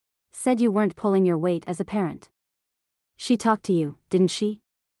 Said you weren't pulling your weight as a parent. She talked to you, didn't she?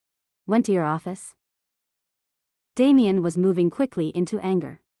 Went to your office? Damien was moving quickly into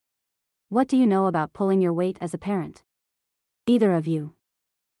anger. What do you know about pulling your weight as a parent? Either of you.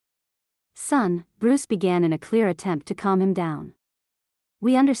 Son, Bruce began in a clear attempt to calm him down.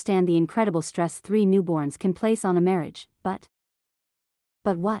 We understand the incredible stress 3 newborns can place on a marriage, but...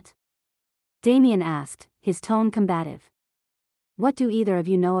 But what? Damien asked, his tone combative. What do either of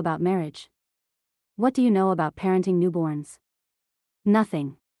you know about marriage? What do you know about parenting newborns?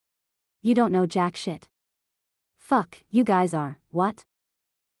 Nothing. You don't know jack shit. Fuck, you guys are, what?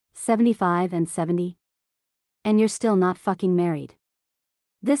 75 and 70? And you're still not fucking married.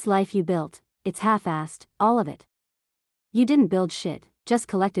 This life you built, it's half-assed, all of it. You didn't build shit, just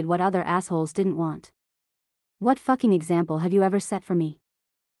collected what other assholes didn't want. What fucking example have you ever set for me?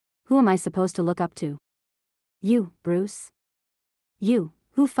 Who am I supposed to look up to? You, Bruce? You,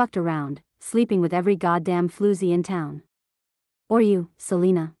 who fucked around, sleeping with every goddamn floozy in town? Or you,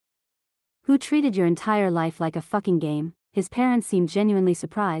 Selena? Who treated your entire life like a fucking game? His parents seemed genuinely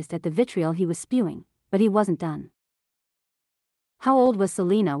surprised at the vitriol he was spewing, but he wasn't done. How old was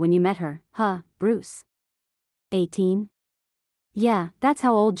Selena when you met her, Bruce? 18? Yeah, that's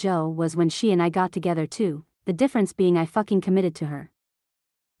how old Joe was when she and I got together too, the difference being I fucking committed to her.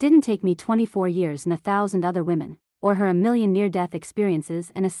 Didn't take me 24 years and 1,000 other women, or her a million near-death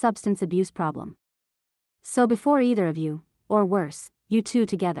experiences and a substance abuse problem. So before either of you, or worse, you two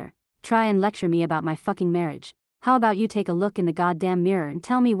together, try and lecture me about my fucking marriage, how about you take a look in the goddamn mirror and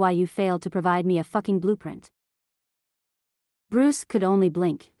tell me why you failed to provide me a fucking blueprint? Bruce could only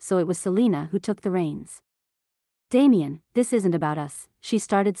blink, so it was Selena who took the reins. Damien, this isn't about us, she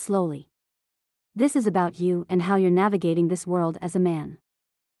started slowly. This is about you and how you're navigating this world as a man.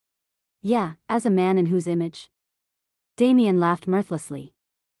 Yeah, as a man in whose image? Damien laughed mirthlessly.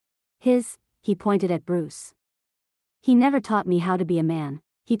 He pointed at Bruce. He never taught me how to be a man,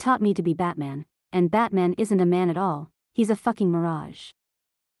 he taught me to be Batman, and Batman isn't a man at all, he's a fucking mirage.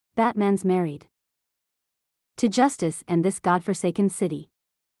 Batman's married to justice and this godforsaken city.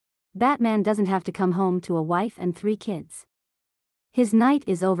 Batman doesn't have to come home to a wife and 3 kids. His night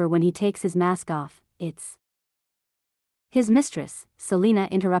is over when he takes his mask off, it's his mistress, Selena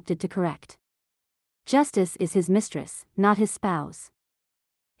interrupted to correct. Justice is his mistress, not his spouse.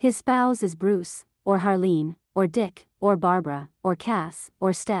 His spouse is Bruce, or Harleen, or Dick, or Barbara, or Cass,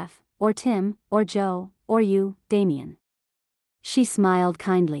 or Steph, or Tim, or Joe, or you, Damien. She smiled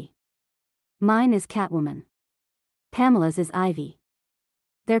kindly. Mine is Catwoman. Pamela's is Ivy.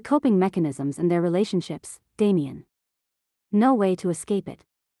 Their coping mechanisms and their relationships, Damien. No way to escape it.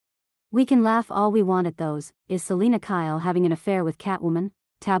 We can laugh all we want at those, is Selena Kyle having an affair with Catwoman,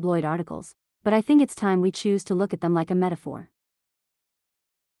 tabloid articles, but I think it's time we choose to look at them like a metaphor.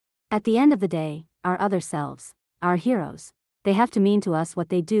 At the end of the day, our other selves, our heroes, they have to mean to us what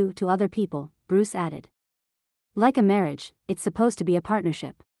they do to other people, Bruce added. Like a marriage, it's supposed to be a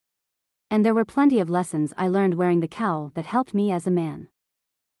partnership. And there were plenty of lessons I learned wearing the cowl that helped me as a man.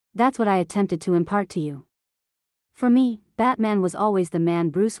 That's what I attempted to impart to you. For me, Batman was always the man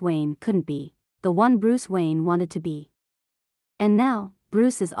Bruce Wayne couldn't be, the one Bruce Wayne wanted to be. And now,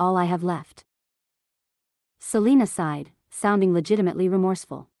 Bruce is all I have left. Selena sighed, sounding legitimately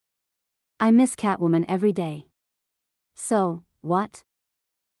remorseful. I miss Catwoman every day. So, what?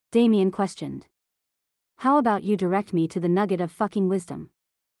 Damien questioned. How about you direct me to the nugget of fucking wisdom?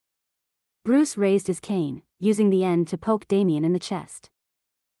 Bruce raised his cane, using the end to poke Damien in the chest.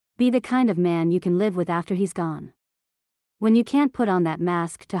 Be the kind of man you can live with after he's gone. When you can't put on that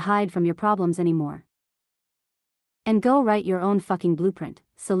mask to hide from your problems anymore. And go write your own fucking blueprint,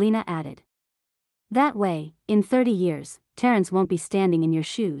 Selena added. That way, in 30 years, Terrence won't be standing in your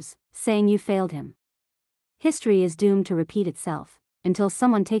shoes, saying you failed him. History is doomed to repeat itself, until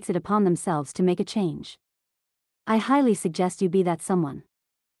someone takes it upon themselves to make a change. I highly suggest you be that someone.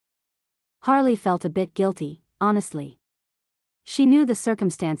 Harley felt a bit guilty, honestly. She knew the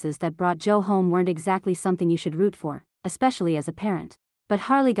circumstances that brought Joe home weren't exactly something you should root for, especially as a parent, but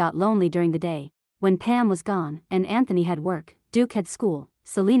Harley got lonely during the day. When Pam was gone, and Anthony had work, Duke had school,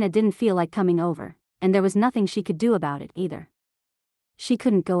 Selena didn't feel like coming over, and there was nothing she could do about it either. She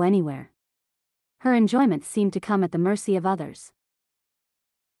couldn't go anywhere. Her enjoyment seemed to come at the mercy of others.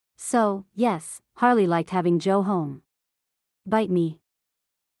 So, yes, Harley liked having Joe home. Bite me.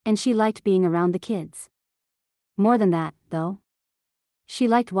 And she liked being around the kids. More than that, though. She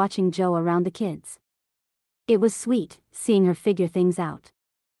liked watching Joe around the kids. It was sweet, seeing her figure things out.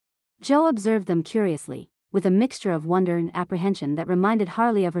 Joe observed them curiously, with a mixture of wonder and apprehension that reminded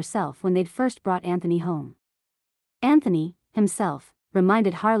Harley of herself when they'd first brought Anthony home. Anthony, himself,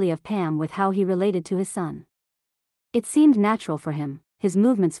 reminded Harley of Pam with how he related to his son. It seemed natural for him, his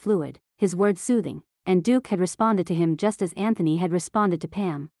movements fluid, his words soothing, and Duke had responded to him just as Anthony had responded to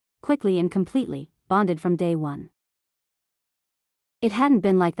Pam, quickly and completely, bonded from day one. It hadn't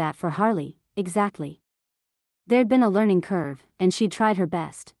been like that for Harley, exactly. There'd been a learning curve, and she'd tried her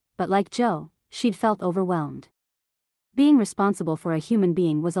best, but like Joe, she'd felt overwhelmed. Being responsible for a human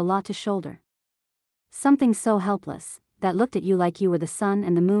being was a lot to shoulder. Something so helpless, that looked at you like you were the sun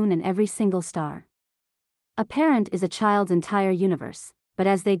and the moon and every single star. A parent is a child's entire universe, but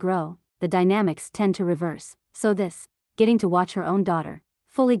as they grow, the dynamics tend to reverse, so this, getting to watch her own daughter,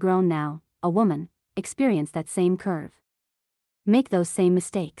 fully grown now, a woman, experience that same curve. Make those same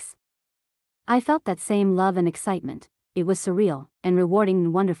mistakes. I felt that same love and excitement. It was surreal, and rewarding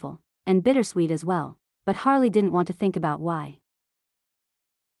and wonderful, and bittersweet as well, but Harley didn't want to think about why.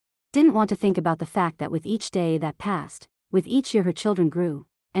 Didn't want to think about the fact that with each day that passed, with each year her children grew,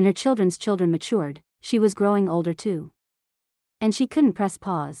 and her children's children matured, she was growing older too. And she couldn't press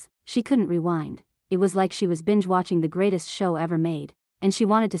pause, she couldn't rewind. It was like she was binge-watching the greatest show ever made, and she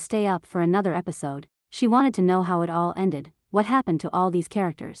wanted to stay up for another episode. She wanted to know how it all ended, what happened to all these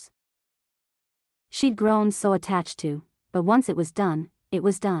characters. She'd grown so attached to, but once it was done, it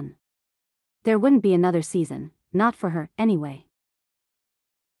was done. There wouldn't be another season, not for her, anyway.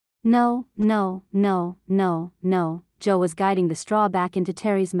 No, no, no, no, no, Joe was guiding the straw back into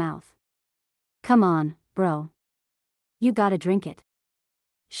Terry's mouth. Come on, bro. You gotta drink it.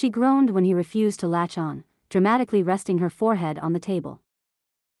 She groaned when he refused to latch on, dramatically resting her forehead on the table.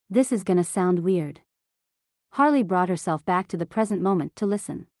 This is gonna sound weird. Harley brought herself back to the present moment to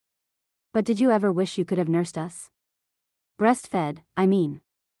listen. But did you ever wish you could have nursed us? Breastfed, I mean.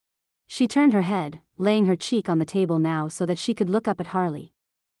 She turned her head, laying her cheek on the table now so that she could look up at Harley.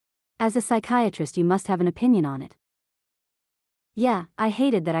 As a psychiatrist, you must have an opinion on it. Yeah, I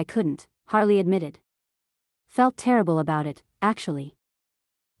hated that I couldn't, Harley admitted. Felt terrible about it, actually.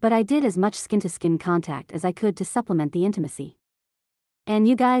 But I did as much skin-to-skin contact as I could to supplement the intimacy. And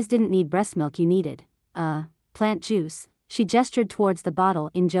you guys didn't need breast milk, you needed, plant juice. She gestured towards the bottle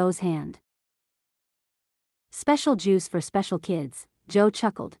in Joe's hand. Special juice for special kids, Joe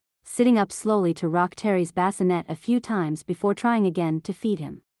chuckled, sitting up slowly to rock Terry's bassinet a few times before trying again to feed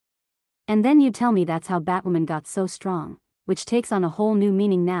him. And then you tell me that's how Batwoman got so strong, which takes on a whole new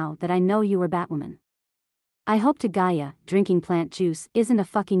meaning now that I know you were Batwoman. I hope to Gaia, drinking plant juice isn't a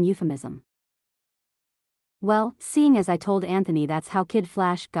fucking euphemism. Well, seeing as I told Anthony that's how Kid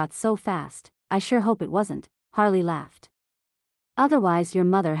Flash got so fast, I sure hope it wasn't, Harley laughed. Otherwise your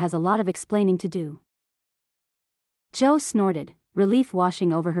mother has a lot of explaining to do. Joe snorted, relief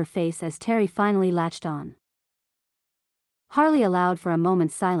washing over her face as Terry finally latched on. Harley allowed for a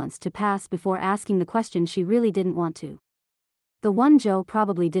moment's silence to pass before asking the question she really didn't want to. The one Joe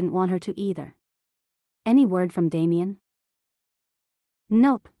probably didn't want her to either. Any word from Damien?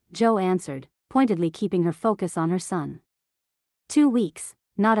 Nope, Joe answered, pointedly keeping her focus on her son. 2 weeks,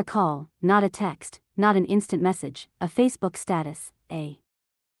 not a call, not a text, not an instant message, a Facebook status, a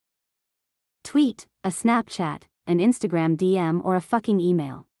tweet, a Snapchat, an Instagram DM or a fucking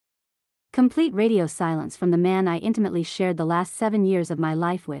email. Complete radio silence from the man I intimately shared the last 7 years of my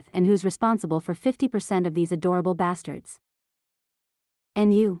life with and who's responsible for 50% of these adorable bastards.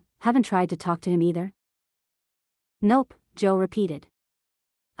 And you, haven't tried to talk to him either? Nope, Joe repeated.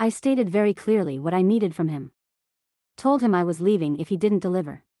 I stated very clearly what I needed from him. Told him I was leaving if he didn't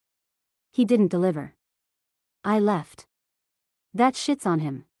deliver. He didn't deliver. I left. That shit's on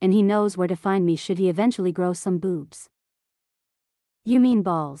him, and he knows where to find me should he eventually grow some boobs. You mean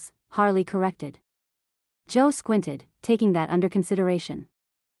balls, Harley corrected. Joe squinted, taking that under consideration.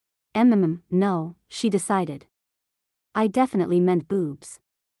 No, she decided. I definitely meant boobs.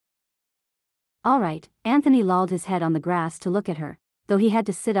 Alright, Anthony lolled his head on the grass to look at her, though he had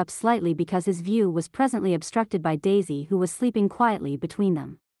to sit up slightly because his view was presently obstructed by Daisy, who was sleeping quietly between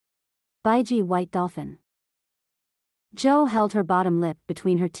them. Baiji White Dolphin. Joe held her bottom lip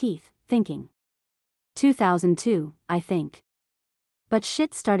between her teeth, thinking. 2002, I think. But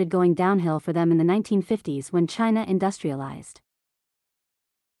shit started going downhill for them in the 1950s when China industrialized.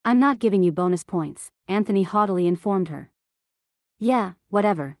 I'm not giving you bonus points, Anthony haughtily informed her. Yeah,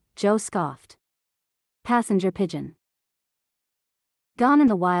 whatever, Joe scoffed. Passenger pigeon. Gone in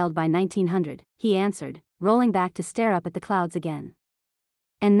the wild by 1900, he answered, rolling back to stare up at the clouds again.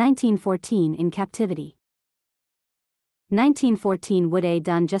 And 1914 in captivity. 1914 would a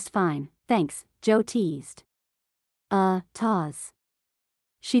done just fine, thanks, Joe teased. Taz.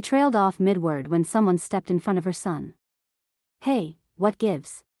 She trailed off mid-word when someone stepped in front of her son. Hey, what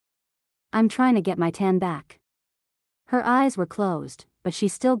gives? I'm trying to get my tan back. Her eyes were closed, but she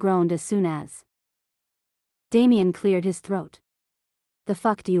still groaned as soon as Damien cleared his throat. The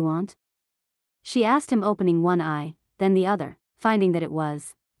fuck do you want? She asked him, opening one eye, then the other, finding that it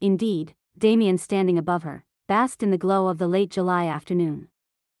was, indeed, Damien standing above her, basked in the glow of the late July afternoon.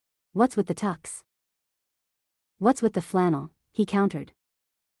 What's with the tux? What's with the flannel? He countered.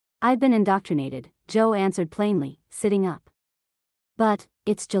 I've been indoctrinated, Joe answered plainly, sitting up. But,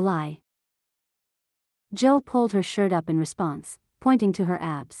 it's July. Joe pulled her shirt up in response, pointing to her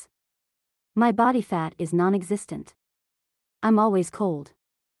abs. My body fat is non-existent. I'm always cold.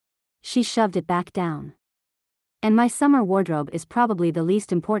 She shoved it back down. And my summer wardrobe is probably the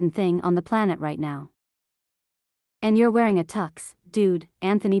least important thing on the planet right now. And you're wearing a tux, dude,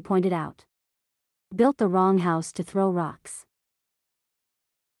 Anthony pointed out. Built the wrong house to throw rocks.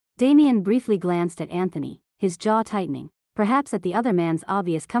 Damien briefly glanced at Anthony, his jaw tightening, perhaps at the other man's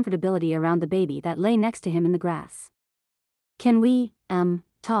obvious comfortability around the baby that lay next to him in the grass. Can we,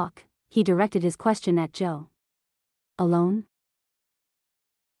 talk? He directed his question at Joe. Alone?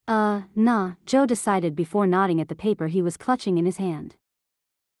 Nah, Joe decided before nodding at the paper he was clutching in his hand.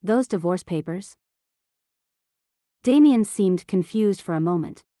 Those divorce papers? Damien seemed confused for a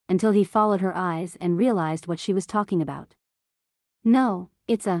moment, until he followed her eyes and realized what she was talking about. No,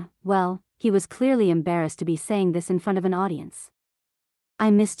 well, he was clearly embarrassed to be saying this in front of an audience. I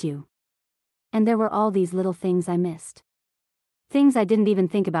missed you. And there were all these little things I missed. Things I didn't even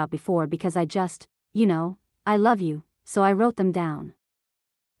think about before because I just, I love you, so I wrote them down.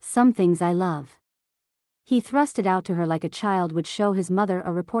 Some things I love. He thrust it out to her like a child would show his mother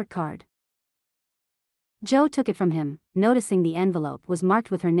a report card. Joe took it from him, noticing the envelope was marked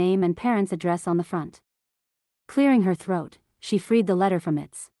with her name and parents' address on the front. Clearing her throat, she freed the letter from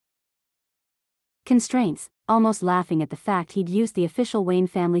its constraints, almost laughing at the fact he'd used the official Wayne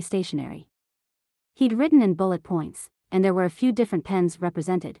family stationery. He'd written in bullet points, and there were a few different pens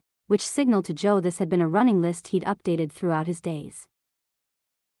represented, which signaled to Joe this had been a running list he'd updated throughout his days.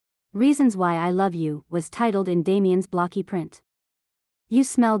 Reasons Why I Love You was titled in Damien's blocky print. You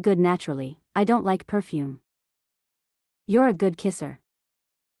smell good naturally, I don't like perfume. You're a good kisser.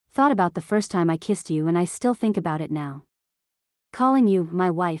 Thought about the first time I kissed you and I still think about it now. Calling you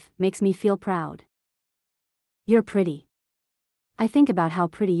my wife makes me feel proud. You're pretty. I think about how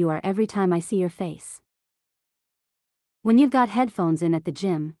pretty you are every time I see your face. When you've got headphones in at the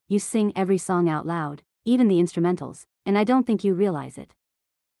gym, you sing every song out loud, even the instrumentals, and I don't think you realize it.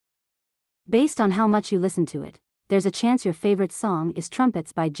 Based on how much you listen to it, there's a chance your favorite song is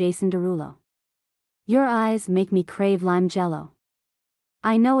Trumpets by Jason Derulo. Your eyes make me crave lime jello.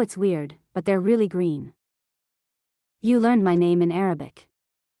 I know it's weird, but they're really green. You learned my name in Arabic.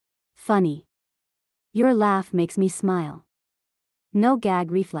 Funny. Your laugh makes me smile. No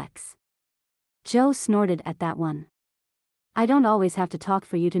gag reflex. Joe snorted at that one. I don't always have to talk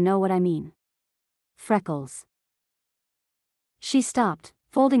for you to know what I mean. Freckles. She stopped,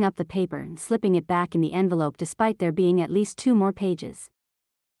 folding up the paper and slipping it back in the envelope despite there being at least 2 more pages.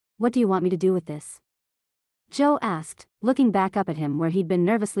 What do you want me to do with this? Joe asked, looking back up at him where he'd been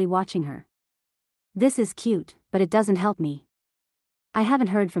nervously watching her. This is cute, but it doesn't help me. I haven't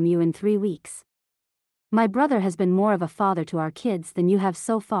heard from you in 3 weeks. My brother has been more of a father to our kids than you have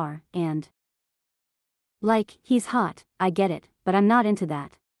so far, and he's hot, I get it, but I'm not into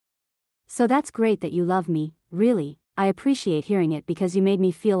that. So that's great that you love me, really. I appreciate hearing it because you made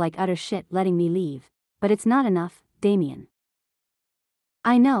me feel like utter shit letting me leave, but it's not enough, Damien.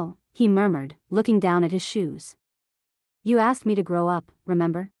 I know, he murmured, looking down at his shoes. You asked me to grow up,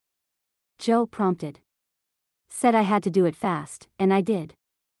 remember? Joe prompted. Said I had to do it fast, and I did.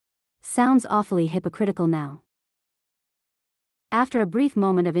 Sounds awfully hypocritical now. After a brief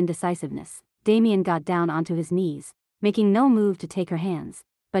moment of indecisiveness, Damien got down onto his knees, making no move to take her hands,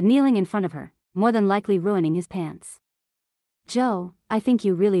 but kneeling in front of her, more than likely ruining his pants. Joe, I think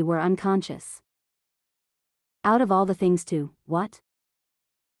you really were unconscious. Out of all the things to, what?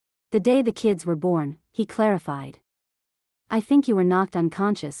 The day the kids were born, he clarified. I think you were knocked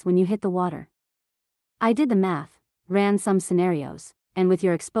unconscious when you hit the water. I did the math, ran some scenarios, and with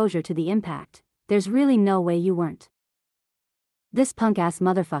your exposure to the impact, there's really no way you weren't. This punk-ass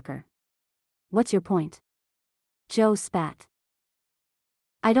motherfucker. What's your point? Joe spat.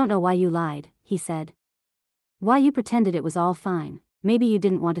 I don't know why you lied, he said. Why you pretended it was all fine. Maybe you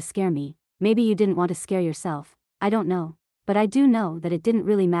didn't want to scare me, maybe you didn't want to scare yourself, I don't know, but I do know that it didn't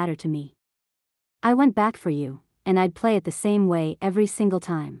really matter to me. I went back for you, and I'd play it the same way every single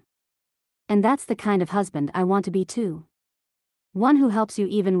time. And that's the kind of husband I want to be too. One who helps you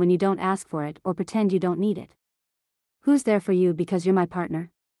even when you don't ask for it or pretend you don't need it. Who's there for you because you're my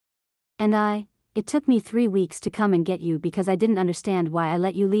partner? And it took me 3 weeks to come and get you because I didn't understand why I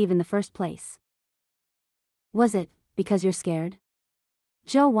let you leave in the first place. Was it because you're scared?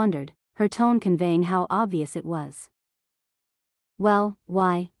 Joe wondered, her tone conveying how obvious it was. Well,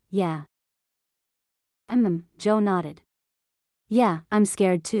 why, yeah. Joe nodded. Yeah, I'm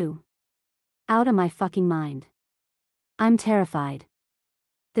scared too. Out of my fucking mind. I'm terrified.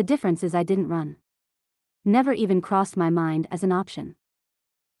 The difference is I didn't run. Never even crossed my mind as an option.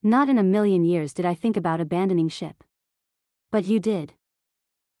 Not in a million years did I think about abandoning ship. But you did.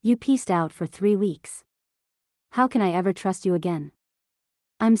 You pieced out for 3 weeks. How can I ever trust you again?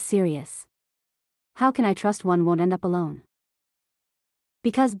 I'm serious. How can I trust one won't end up alone?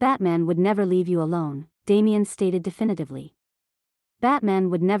 Because Batman would never leave you alone, Damian stated definitively. Batman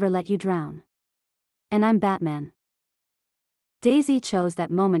would never let you drown. And I'm Batman. Daisy chose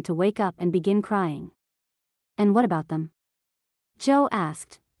that moment to wake up and begin crying. And what about them? Joe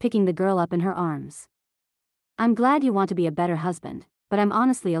asked, picking the girl up in her arms. I'm glad you want to be a better husband, but I'm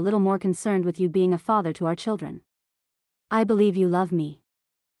honestly a little more concerned with you being a father to our children. I believe you love me.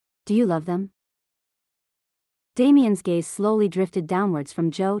 Do you love them? Damian's gaze slowly drifted downwards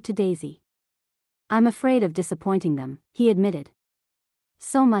from Joe to Daisy. I'm afraid of disappointing them, he admitted.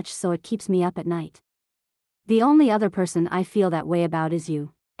 So much so it keeps me up at night. The only other person I feel that way about is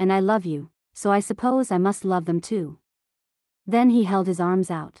you, and I love you, so I suppose I must love them too. Then he held his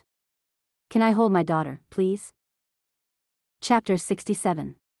arms out. Can I hold my daughter, please? Chapter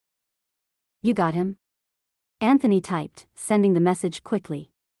 67. You got him? Anthony typed, sending the message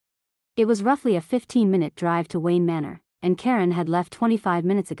quickly. It was roughly a 15-minute drive to Wayne Manor, and Karen had left 25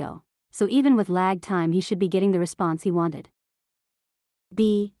 minutes ago, so even with lag time he should be getting the response he wanted.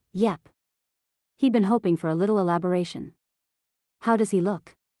 Yep. He'd been hoping for a little elaboration. How does he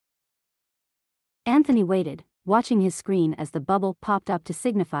look? Anthony waited, watching his screen as the bubble popped up to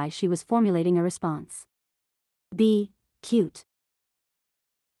signify she was formulating a response. Cute.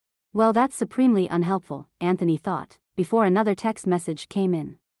 Well, that's supremely unhelpful, Anthony thought, before another text message came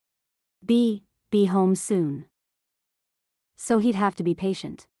in. Be home soon. So he'd have to be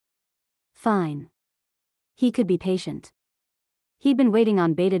patient. Fine. He could be patient. He'd been waiting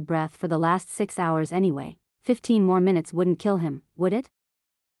on bated breath for the last 6 hours anyway. 15 more minutes wouldn't kill him, would it?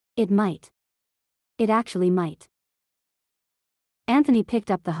 It might. It actually might. Anthony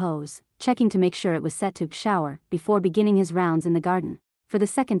picked up the hose, checking to make sure it was set to shower, before beginning his rounds in the garden, for the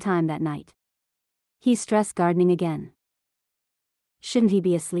second time that night. He's stress gardening again. Shouldn't he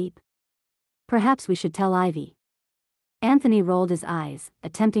be asleep? Perhaps we should tell Ivy. Anthony rolled his eyes,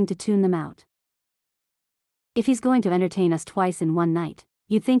 attempting to tune them out. If he's going to entertain us twice in one night,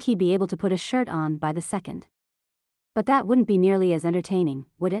 you'd think he'd be able to put a shirt on by the second. But that wouldn't be nearly as entertaining,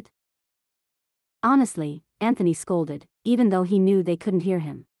 would it? Honestly, Anthony scolded, even though he knew they couldn't hear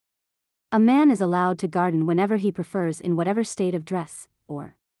him. A man is allowed to garden whenever he prefers in whatever state of dress,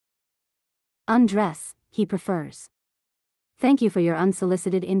 or undress, he prefers. Thank you for your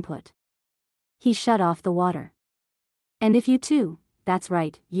unsolicited input. He shut off the water. And if you too, that's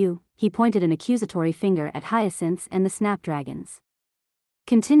right, you, he pointed an accusatory finger at hyacinths and the snapdragons.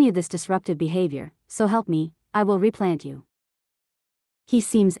 Continue this disruptive behavior, so help me, I will replant you. He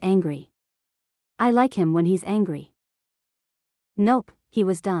seems angry. I like him when he's angry. Nope, he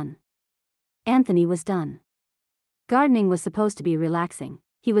was done. Anthony was done. Gardening was supposed to be relaxing,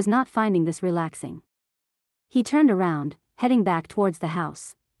 he was not finding this relaxing. He turned around, heading back towards the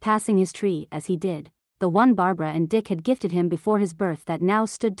house, passing his tree as he did, the one Barbara and Dick had gifted him before his birth that now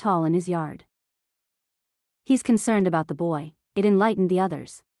stood tall in his yard. He's concerned about the boy, it enlightened the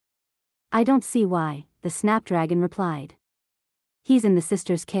others. I don't see why, the snapdragon replied. He's in the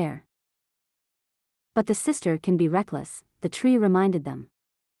sister's care. But the sister can be reckless, the tree reminded them.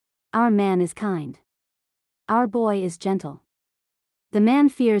 Our man is kind. Our boy is gentle. The man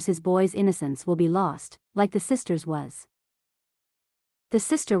fears his boy's innocence will be lost, like the sister's was. The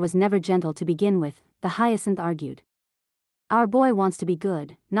sister was never gentle to begin with, the hyacinth argued. Our boy wants to be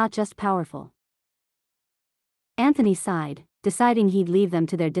good, not just powerful. Anthony sighed, deciding he'd leave them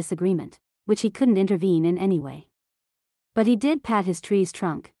to their disagreement, which he couldn't intervene in anyway. But he did pat his tree's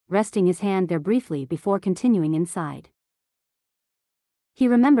trunk, resting his hand there briefly before continuing inside. He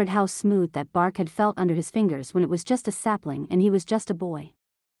remembered how smooth that bark had felt under his fingers when it was just a sapling and he was just a boy.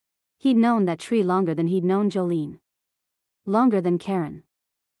 He'd known that tree longer than he'd known Jolene. Longer than Karen.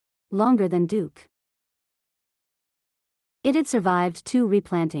 Longer than Duke. It had survived 2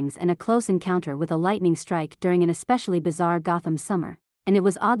 replantings and a close encounter with a lightning strike during an especially bizarre Gotham summer, and it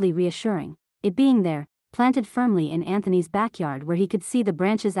was oddly reassuring, it being there, planted firmly in Anthony's backyard where he could see the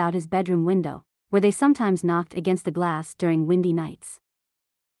branches out his bedroom window, where they sometimes knocked against the glass during windy nights.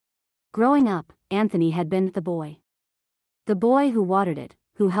 Growing up, Anthony had been the boy. The boy who watered it,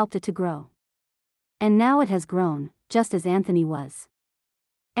 who helped it to grow. And now it has grown, just as Anthony was.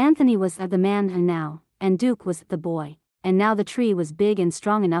 Anthony was the man now, and Duke was the boy, and now the tree was big and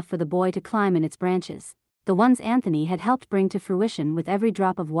strong enough for the boy to climb in its branches, the ones Anthony had helped bring to fruition with every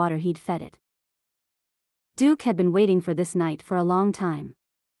drop of water he'd fed it. Duke had been waiting for this night for a long time.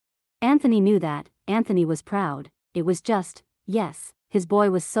 Anthony knew that. Anthony was proud. It was just, yes, his boy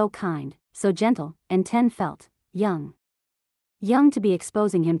was so kind, so gentle, and 10 felt young. Young to be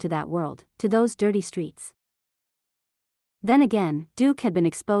exposing him to that world, to those dirty streets. Then again, Duke had been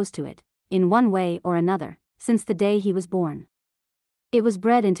exposed to it, in one way or another, since the day he was born. It was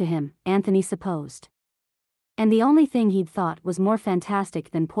bred into him, Anthony supposed. And the only thing he'd thought was more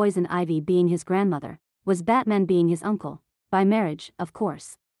fantastic than Poison Ivy being his grandmother, was Batman being his uncle, by marriage, of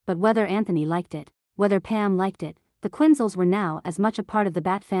course. But whether Anthony liked it, whether Pam liked it, the Quinzels were now as much a part of the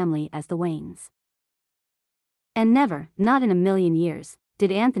Bat family as the Waynes. And never, not in a million years,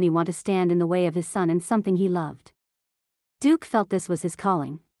 did Anthony want to stand in the way of his son and something he loved. Duke felt this was his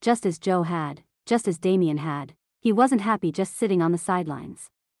calling, just as Joe had, just as Damien had. He wasn't happy just sitting on the sidelines.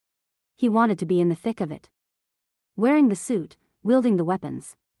 He wanted to be in the thick of it. Wearing the suit, wielding the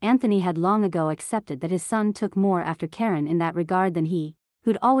weapons, Anthony had long ago accepted that his son took more after Karen in that regard than he,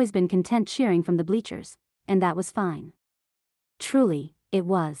 who'd always been content cheering from the bleachers, and that was fine. Truly, it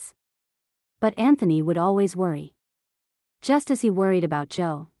was. But Anthony would always worry. Just as he worried about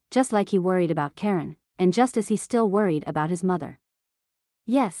Joe, just like he worried about Karen, and just as he still worried about his mother.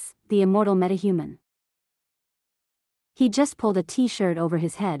 Yes, the immortal metahuman. He just pulled a t-shirt over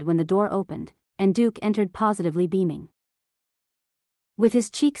his head when the door opened, and Duke entered positively beaming. With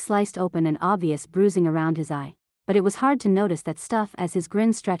his cheek sliced open and obvious bruising around his eye, but it was hard to notice that stuff as his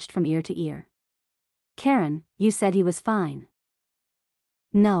grin stretched from ear to ear. Karen, you said he was fine.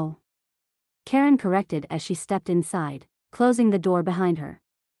 No. Karen corrected as she stepped inside, closing the door behind her.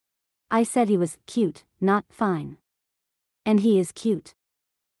 I said he was cute, not fine. And he is cute.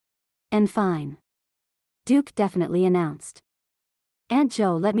 And fine. Duke definitely announced. Aunt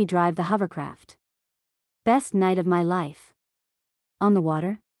Joe let me drive the hovercraft. Best night of my life. On the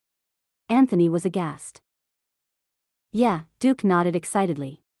water? Anthony was aghast. Yeah, Duke nodded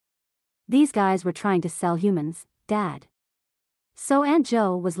excitedly. These guys were trying to sell humans, Dad. So Aunt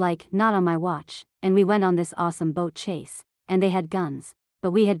Joe was like, not on my watch, and we went on this awesome boat chase, and they had guns,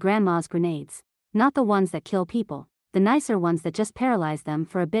 but we had Grandma's grenades, not the ones that kill people, the nicer ones that just paralyze them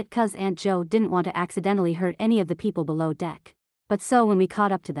for a bit 'cause Aunt Joe didn't want to accidentally hurt any of the people below deck. But so when we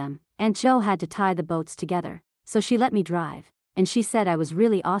caught up to them, Aunt Joe had to tie the boats together, so she let me drive, and she said I was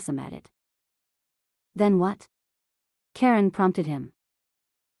really awesome at it. Then what? Karen prompted him.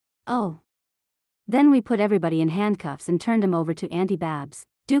 Oh. Then we put everybody in handcuffs and turned him over to Auntie Babs,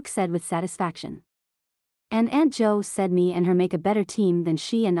 Duke said with satisfaction. And Aunt Joe said me and her make a better team than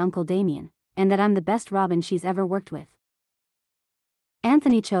she and Uncle Damien, and that I'm the best Robin she's ever worked with.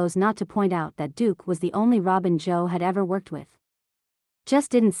 Anthony chose not to point out that Duke was the only Robin Joe had ever worked with.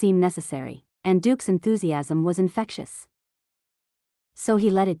 Just didn't seem necessary, and Duke's enthusiasm was infectious. So he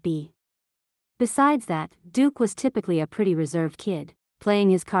let it be. Besides that, Duke was typically a pretty reserved kid,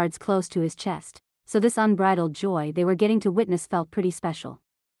 playing his cards close to his chest, so this unbridled joy they were getting to witness felt pretty special.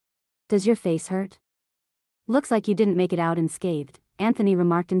 Does your face hurt? Looks like you didn't make it out unscathed, Anthony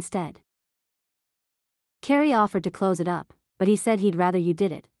remarked instead. Carrie offered to close it up, but he said he'd rather you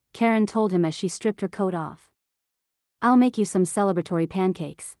did it, Karen told him as she stripped her coat off. I'll make you some celebratory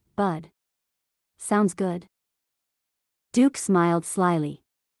pancakes, bud. Sounds good. Duke smiled slyly.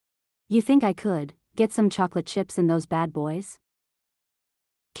 You think I could get some chocolate chips in those bad boys?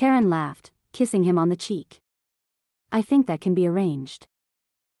 Karen laughed, kissing him on the cheek. I think that can be arranged.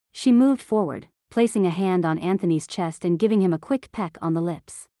 She moved forward, placing a hand on Anthony's chest and giving him a quick peck on the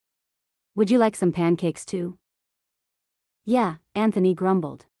lips. Would you like some pancakes too? Yeah, Anthony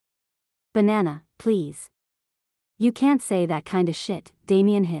grumbled. Banana, please. You can't say that kind of shit,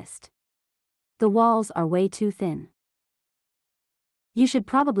 Damien hissed. The walls are way too thin. You should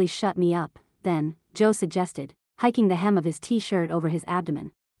probably shut me up, then, Joe suggested, hiking the hem of his t-shirt over his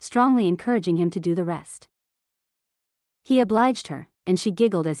abdomen, strongly encouraging him to do the rest. He obliged her, and she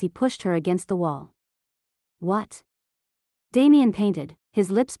giggled as he pushed her against the wall. What? Damien painted, his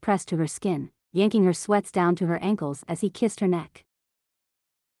lips pressed to her skin, yanking her sweats down to her ankles as he kissed her neck.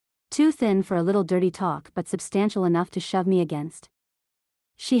 Too thin for a little dirty talk but substantial enough to shove me against.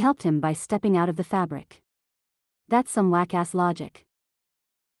 She helped him by stepping out of the fabric. That's some whack-ass logic.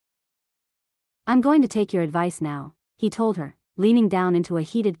 I'm going to take your advice now, he told her, leaning down into a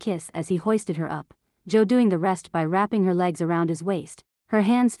heated kiss as he hoisted her up, Joe doing the rest by wrapping her legs around his waist, her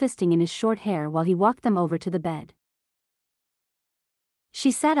hands fisting in his short hair while he walked them over to the bed.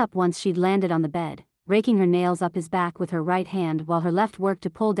 She sat up once she'd landed on the bed, raking her nails up his back with her right hand while her left worked to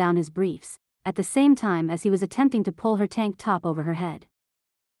pull down his briefs, at the same time as he was attempting to pull her tank top over her head.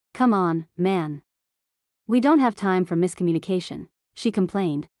 Come on, man. We don't have time for miscommunication, she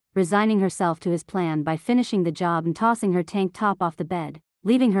complained, resigning herself to his plan by finishing the job and tossing her tank top off the bed,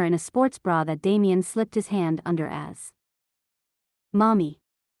 leaving her in a sports bra that Damien slipped his hand under as. Mommy.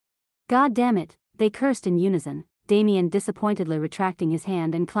 God damn it, they cursed in unison, Damien disappointedly retracting his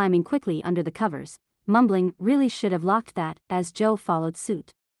hand and climbing quickly under the covers, mumbling, really should have locked that, as Joe followed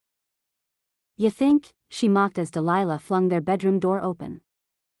suit. You think? She mocked as Delilah flung their bedroom door open.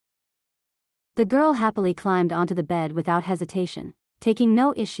 The girl happily climbed onto the bed without hesitation, taking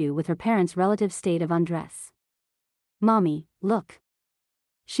no issue with her parents' relative state of undress. Mommy, look.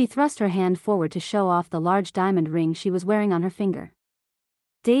 She thrust her hand forward to show off the large diamond ring she was wearing on her finger.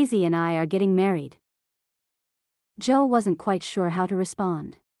 Daisy and I are getting married. Joe wasn't quite sure how to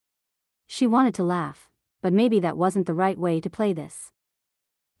respond. She wanted to laugh, but maybe that wasn't the right way to play this.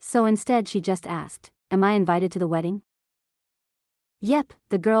 So instead she just asked, am I invited to the wedding? Yep,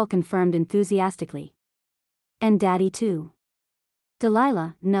 the girl confirmed enthusiastically. And Daddy too.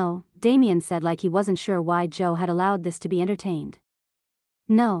 Delilah, no, Damien said like he wasn't sure why Joe had allowed this to be entertained.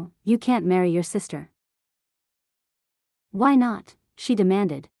 No, you can't marry your sister. Why not? She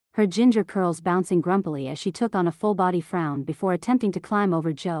demanded, her ginger curls bouncing grumpily as she took on a full-body frown before attempting to climb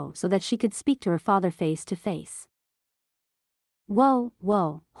over Joe so that she could speak to her father face to face.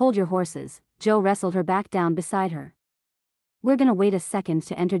 Whoa, hold your horses, Joe wrestled her back down beside her. We're gonna wait a second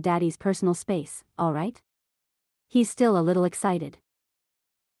to enter Daddy's personal space, alright? He's still a little excited.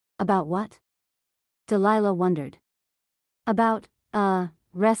 About what? Delilah wondered. About,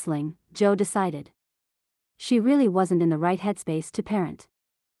 wrestling, Joe decided. She really wasn't in the right headspace to parent.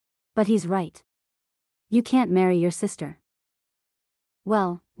 But he's right. You can't marry your sister.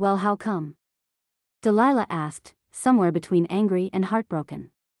 Well, how come? Delilah asked, somewhere between angry and heartbroken.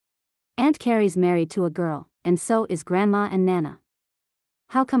 Aunt Carrie's married to a girl, and so is Grandma and Nana.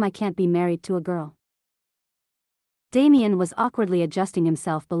 How come I can't be married to a girl? Damien was awkwardly adjusting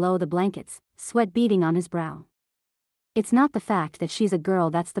himself below the blankets, sweat beading on his brow. It's not the fact that she's a girl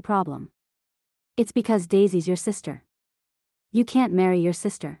that's the problem. It's because Daisy's your sister. You can't marry your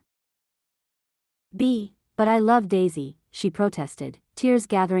sister. But I love Daisy, she protested, tears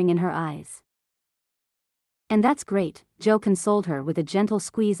gathering in her eyes. And that's great, Joe consoled her with a gentle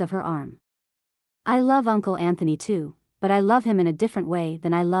squeeze of her arm. I love Uncle Anthony too, but I love him in a different way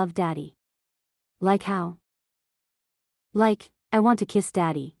than I love Daddy. Like how? Like, I want to kiss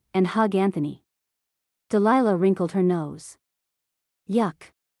Daddy, and hug Anthony. Delilah wrinkled her nose.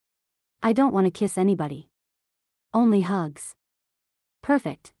 Yuck. I don't want to kiss anybody. Only hugs.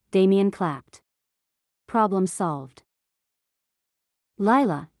 Perfect, Damien clapped. Problem solved.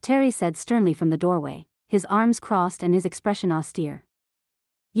 Lila, Terry said sternly from the doorway, his arms crossed and his expression austere.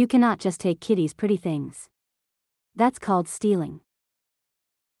 You cannot just take Kitty's pretty things. That's called stealing.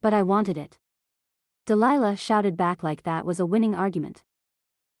 But I wanted it. Delilah shouted back like that was a winning argument.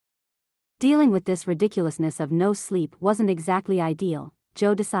 Dealing with this ridiculousness of no sleep wasn't exactly ideal,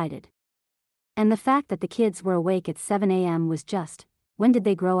 Joe decided. And the fact that the kids were awake at 7 a.m. was just, when did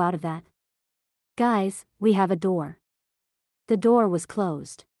they grow out of that? Guys, we have a door. The door was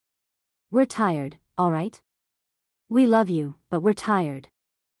closed. We're tired, all right? We love you, but we're tired.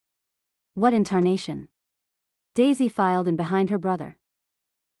 What in tarnation? Daisy filed in behind her brother.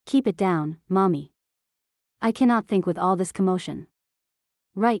 Keep it down, Mommy. I cannot think with all this commotion.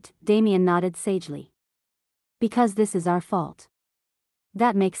 Right, Damien nodded sagely. Because this is our fault.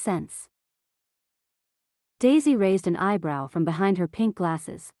 That makes sense. Daisy raised an eyebrow from behind her pink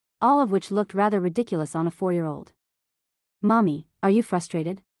glasses, all of which looked rather ridiculous on a 4-year-old. Mommy, are you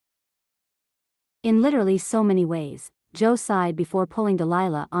frustrated? In literally so many ways, Joe sighed before pulling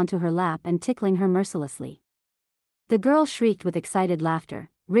Delilah onto her lap and tickling her mercilessly. The girl shrieked with excited laughter,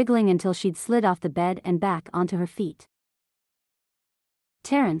 wriggling until she'd slid off the bed and back onto her feet.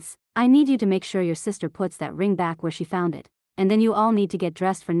 Terrence, I need you to make sure your sister puts that ring back where she found it, and then you all need to get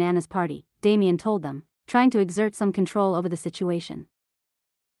dressed for Nana's party, Damien told them, trying to exert some control over the situation.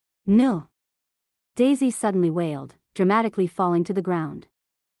 No. Daisy suddenly wailed, dramatically falling to the ground.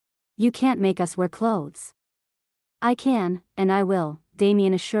 You can't make us wear clothes. I can, and I will,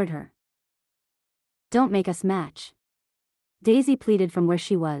 Damien assured her. Don't make us match. Daisy pleaded from where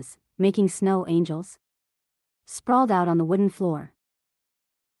she was, making snow angels. Sprawled out on the wooden floor.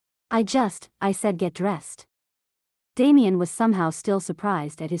 I said get dressed. Damien was somehow still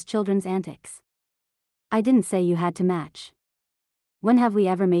surprised at his children's antics. I didn't say you had to match. When have we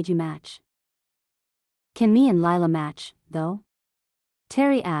ever made you match? Can me and Lila match, though?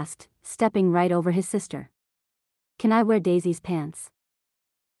 Terry asked, stepping right over his sister. Can I wear Daisy's pants?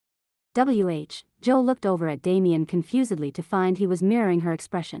 Joe looked over at Damien confusedly to find he was mirroring her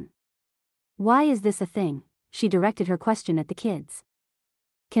expression. Why is this a thing? She directed her question at the kids.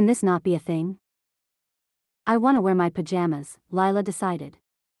 Can this not be a thing? I want to wear my pajamas, Lila decided.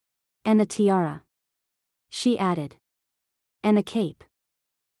 And a tiara. She added. And a cape.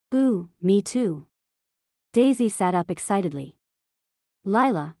 Ooh, me too. Daisy sat up excitedly.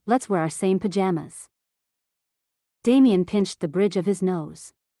 Lila, let's wear our same pajamas. Damien pinched the bridge of his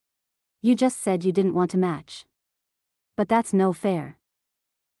nose. You just said you didn't want to match. But that's no fair.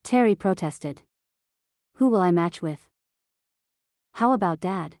 Terry protested. Who will I match with? How about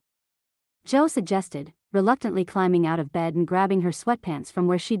Dad? Joe suggested, reluctantly climbing out of bed and grabbing her sweatpants from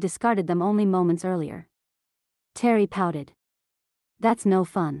where she'd discarded them only moments earlier. Terry pouted. That's no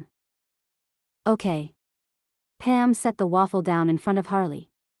fun. Okay. Pam set the waffle down in front of Harley.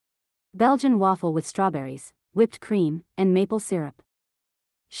 Belgian waffle with strawberries, whipped cream, and maple syrup.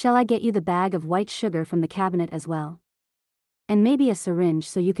 Shall I get you the bag of white sugar from the cabinet as well? And maybe a syringe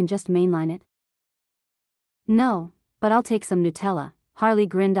so you can just mainline it? No, but I'll take some Nutella, Harley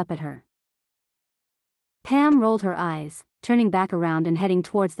grinned up at her. Pam rolled her eyes, turning back around and heading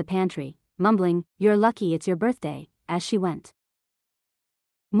towards the pantry, mumbling, "You're lucky it's your birthday," as she went.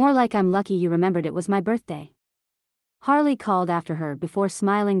 More like I'm lucky you remembered it was my birthday. Harley called after her before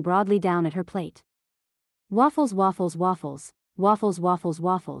smiling broadly down at her plate. Waffles, waffles, waffles, waffles, waffles,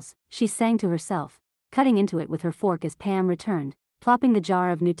 waffles, she sang to herself, cutting into it with her fork as Pam returned, plopping the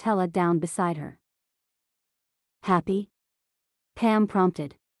jar of Nutella down beside her. Happy? Pam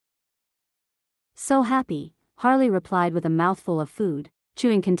prompted. So happy, Harley replied with a mouthful of food,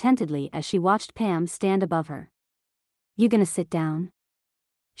 chewing contentedly as she watched Pam stand above her. You gonna sit down?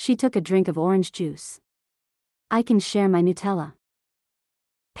 She took a drink of orange juice. I can share my Nutella.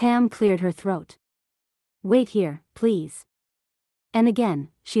 Pam cleared her throat. Wait here, please. And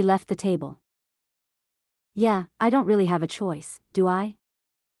again, she left the table. Yeah, I don't really have a choice, do I?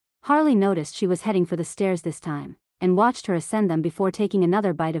 Harley noticed she was heading for the stairs this time, and watched her ascend them before taking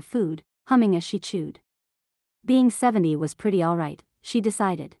another bite of food, humming as she chewed. Being 70 was pretty alright, she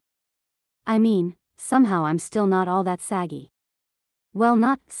decided. I mean, somehow I'm still not all that saggy. Well,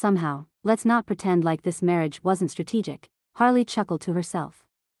 not somehow, let's not pretend like this marriage wasn't strategic, Harley chuckled to herself.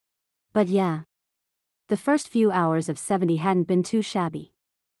 But yeah. The first few hours of 70 hadn't been too shabby.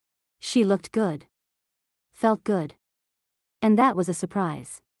 She looked good. Felt good. And that was a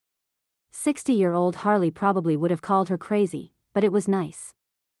surprise. 60-year-old Harley probably would have called her crazy, but it was nice.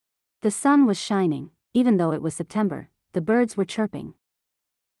 The sun was shining, even though it was September, the birds were chirping.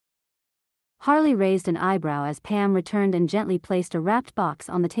 Harley raised an eyebrow as Pam returned and gently placed a wrapped box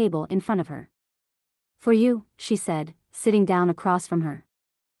on the table in front of her. For you, she said, sitting down across from her.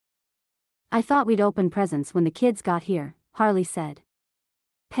 I thought we'd open presents when the kids got here, Harley said.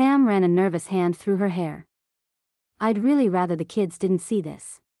 Pam ran a nervous hand through her hair. I'd really rather the kids didn't see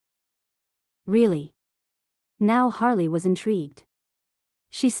this. Really? Now Harley was intrigued.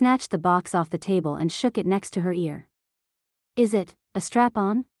 She snatched the box off the table and shook it next to her ear. Is it a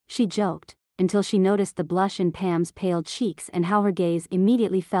strap-on? She joked, until she noticed the blush in Pam's pale cheeks and how her gaze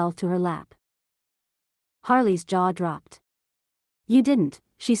immediately fell to her lap. Harley's jaw dropped. You didn't,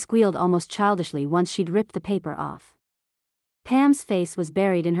 she squealed almost childishly once she'd ripped the paper off. Pam's face was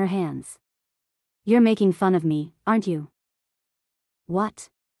buried in her hands. You're making fun of me, aren't you? What?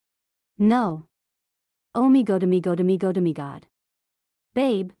 No. Oh me go to me go to me go to me God.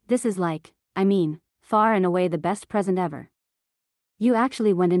 Babe, this is like, far and away the best present ever. You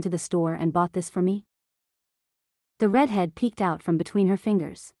actually went into the store and bought this for me? The redhead peeked out from between her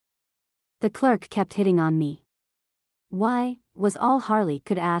fingers. The clerk kept hitting on me. Why, was all Harley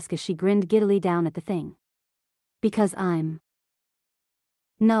could ask as she grinned giddily down at the thing. Because I'm.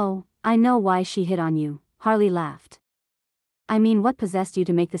 No, I know why she hit on you, Harley laughed. I mean, what possessed you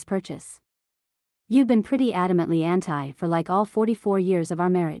to make this purchase? You've been pretty adamantly anti for like all 44 years of our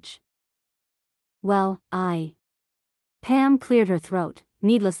marriage. Well, Pam cleared her throat,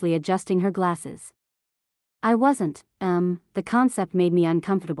 needlessly adjusting her glasses. I wasn't, the concept made me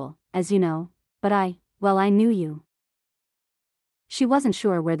uncomfortable, as you know, but I knew you. She wasn't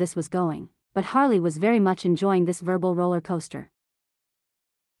sure where this was going, but Harley was very much enjoying this verbal roller coaster.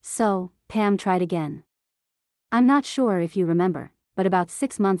 So, Pam tried again. I'm not sure if you remember, but about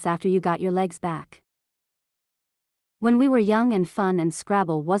 6 months after you got your legs back. When we were young and fun and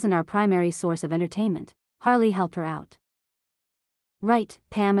Scrabble wasn't our primary source of entertainment, Harley helped her out. Right,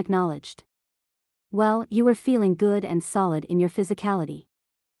 Pam acknowledged. Well, you were feeling good and solid in your physicality.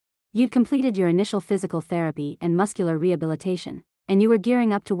 You'd completed your initial physical therapy and muscular rehabilitation, and you were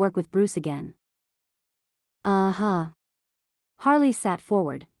gearing up to work with Bruce again. Uh-huh. Harley sat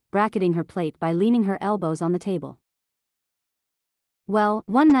forward, bracketing her plate by leaning her elbows on the table. Well,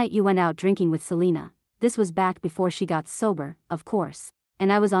 one night you went out drinking with Selena. This was back before she got sober, of course.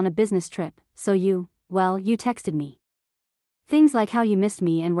 And I was on a business trip, so you texted me. Things like how you missed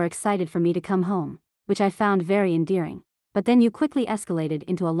me and were excited for me to come home, which I found very endearing. But then you quickly escalated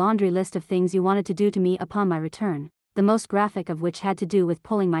into a laundry list of things you wanted to do to me upon my return, the most graphic of which had to do with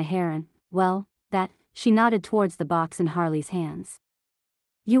pulling my hair and, well, that. She nodded towards the box in Harley's hands.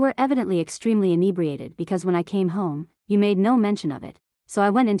 You were evidently extremely inebriated because when I came home, you made no mention of it, so I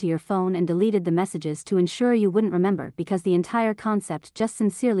went into your phone and deleted the messages to ensure you wouldn't remember because the entire concept just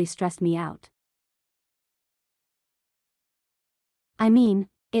sincerely stressed me out. I mean,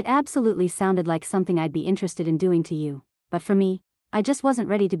 it absolutely sounded like something I'd be interested in doing to you, but for me, I just wasn't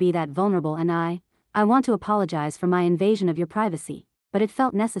ready to be that vulnerable and I want to apologize for my invasion of your privacy, but it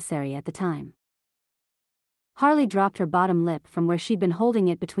felt necessary at the time. Harley dropped her bottom lip from where she'd been holding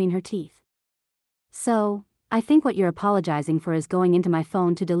it between her teeth. So, I think what you're apologizing for is going into my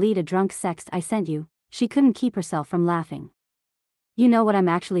phone to delete a drunk sext I sent you. She couldn't keep herself from laughing. You know what I'm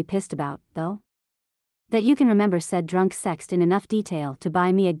actually pissed about, though? That you can remember said drunk sext in enough detail to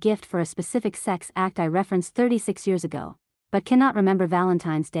buy me a gift for a specific sex act I referenced 36 years ago, but cannot remember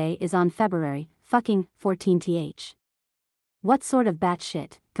Valentine's Day is on February, fucking 14th. What sort of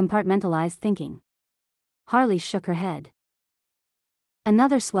batshit, compartmentalized thinking? Harley shook her head.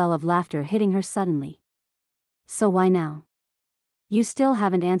 Another swell of laughter hitting her suddenly. So why now? You still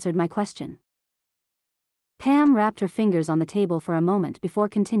haven't answered my question. Pam wrapped her fingers on the table for a moment before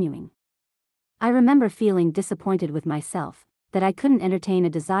continuing. I remember feeling disappointed with myself, that I couldn't entertain a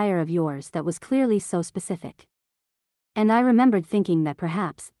desire of yours that was clearly so specific. And I remembered thinking that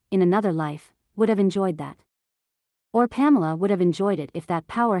perhaps, in another life, would have enjoyed that. Or Pamela would have enjoyed it if that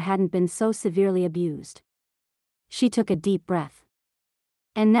power hadn't been so severely abused. She took a deep breath.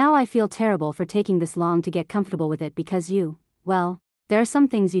 And now I feel terrible for taking this long to get comfortable with it because there are some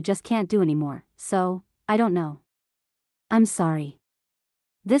things you just can't do anymore, so, I don't know. I'm sorry.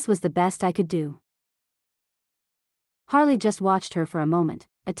 This was the best I could do. Harley just watched her for a moment,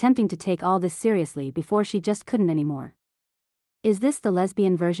 attempting to take all this seriously before she just couldn't anymore. Is this the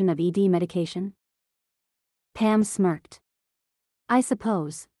lesbian version of ED medication? Pam smirked. I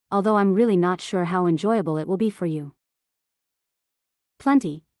suppose, although I'm really not sure how enjoyable it will be for you.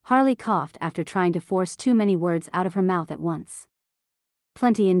 Plenty, Harley coughed after trying to force too many words out of her mouth at once.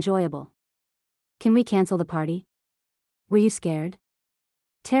 Plenty enjoyable. Can we cancel the party? Were you scared?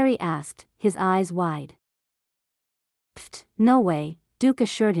 Terry asked, his eyes wide. Pfft, no way, Duke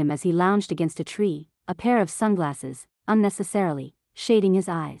assured him as he lounged against a tree, a pair of sunglasses, unnecessarily, shading his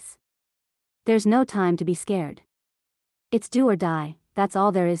eyes. There's no time to be scared. It's do or die, that's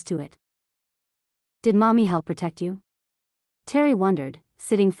all there is to it. Did Mommy help protect you? Terry wondered,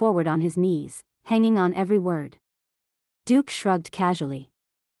 sitting forward on his knees, hanging on every word. Duke shrugged casually.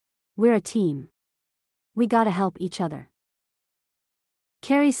 We're a team. We gotta help each other.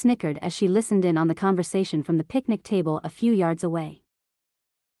 Carrie snickered as she listened in on the conversation from the picnic table a few yards away.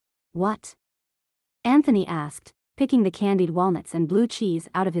 What? Anthony asked, picking the candied walnuts and blue cheese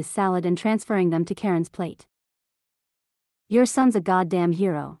out of his salad and transferring them to Karen's plate. Your son's a goddamn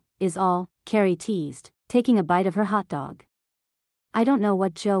hero, is all, Carrie teased, taking a bite of her hot dog. I don't know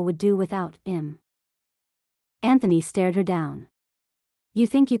what Joe would do without him. Anthony stared her down. You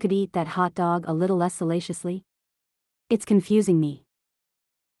think you could eat that hot dog a little less salaciously? It's confusing me.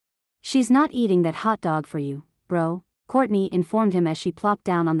 She's not eating that hot dog for you, bro, Courtney informed him as she plopped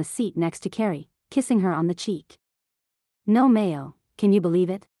down on the seat next to Carrie, kissing her on the cheek. No mayo, can you believe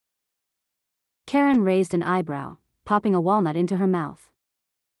it? Karen raised an eyebrow, popping a walnut into her mouth.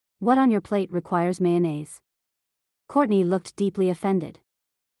 What on your plate requires mayonnaise? Courtney looked deeply offended.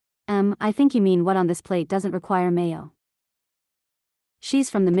 I think you mean what on this plate doesn't require mayo. She's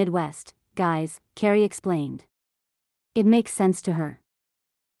from the Midwest, guys, Carrie explained. It makes sense to her.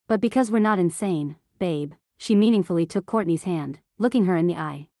 But because we're not insane, babe, she meaningfully took Courtney's hand, looking her in the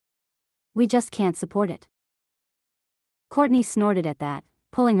eye. We just can't support it. Courtney snorted at that,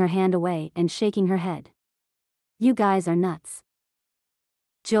 pulling her hand away and shaking her head. You guys are nuts.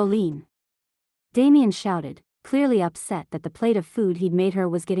 Jolene. Damien shouted, clearly upset that the plate of food he'd made her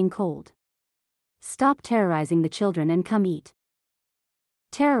was getting cold. Stop terrorizing the children and come eat.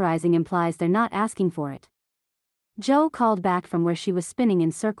 Terrorizing implies they're not asking for it. Joe called back from where she was spinning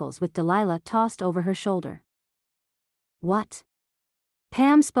in circles with Delilah tossed over her shoulder. What?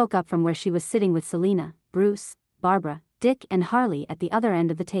 Pam spoke up from where she was sitting with Selena, Bruce, Barbara, Dick and Harley at the other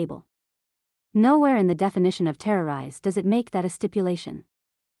end of the table. Nowhere in the definition of terrorize does it make that a stipulation.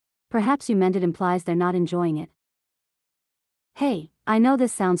 Perhaps you meant it implies they're not enjoying it. Hey, I know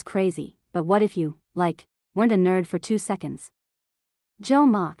this sounds crazy, but what if you, weren't a nerd for 2 seconds? Joe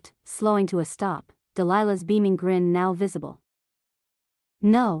mocked, slowing to a stop, Delilah's beaming grin now visible.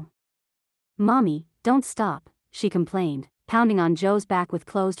 No. Mommy, don't stop, she complained, pounding on Joe's back with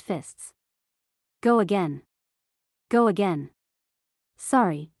closed fists. Go again. Go again.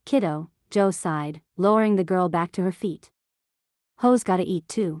 Sorry, kiddo, Joe sighed, lowering the girl back to her feet. Ho's gotta eat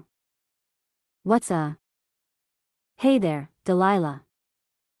too. What's a... Hey there, Delilah.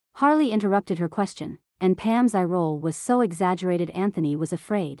 Harley interrupted her question, and Pam's eye roll was so exaggerated Anthony was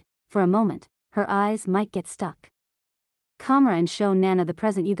afraid, for a moment, her eyes might get stuck. Camera and show Nana the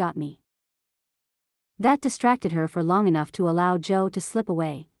present you got me. That distracted her for long enough to allow Joe to slip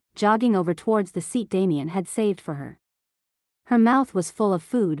away, jogging over towards the seat Damien had saved for her. Her mouth was full of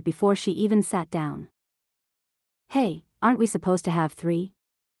food before she even sat down. Hey, aren't we supposed to have 3?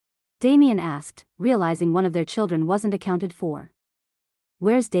 Damien asked, realizing one of their children wasn't accounted for.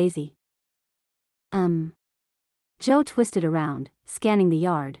 Where's Daisy? Joe twisted around, scanning the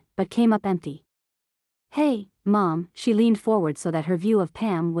yard, but came up empty. Hey, Mom, she leaned forward so that her view of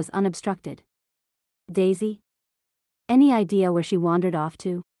Pam was unobstructed. Daisy? Any idea where she wandered off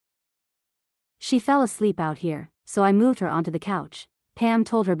to? She fell asleep out here, so I moved her onto the couch, Pam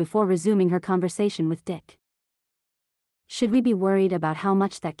told her before resuming her conversation with Dick. Should we be worried about how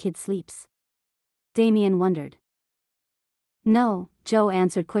much that kid sleeps? Damien wondered. No, Joe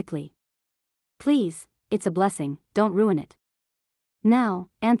answered quickly. Please, it's a blessing, don't ruin it. Now,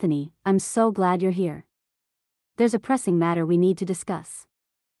 Anthony, I'm so glad you're here. There's a pressing matter we need to discuss.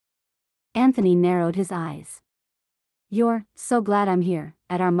 Anthony narrowed his eyes. You're so glad I'm here,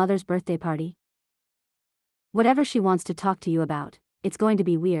 at our mother's birthday party? Whatever she wants to talk to you about, it's going to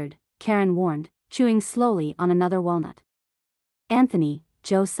be weird, Karen warned, chewing slowly on another walnut. Anthony,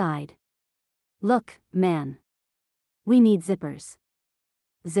 Joe sighed. Look, man. We need zippers.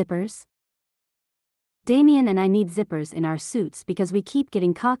 Zippers? Damien and I need zippers in our suits because we keep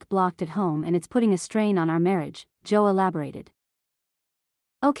getting cock-blocked at home and it's putting a strain on our marriage, Joe elaborated.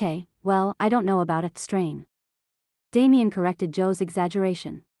 Okay, well, I don't know about a strain. Damien corrected Joe's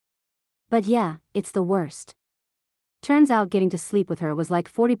exaggeration. But yeah, it's the worst. Turns out getting to sleep with her was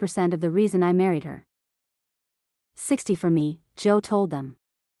like 40% of the reason I married her. 60 for me, Joe told them.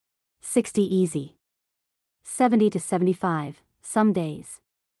 60 easy. 70 to 75, some days.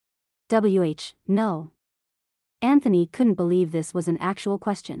 No. Anthony couldn't believe this was an actual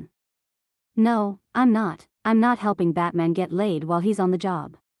question. No, I'm not helping Batman get laid while he's on the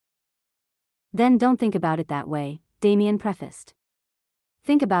job. Then don't think about it that way, Damien prefaced.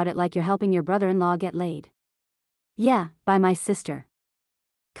 Think about it like you're helping your brother-in-law get laid. Yeah, by my sister.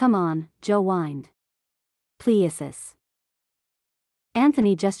 Come on, Joe whined. Pleasis.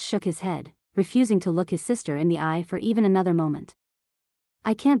 Anthony just shook his head, refusing to look his sister in the eye for even another moment.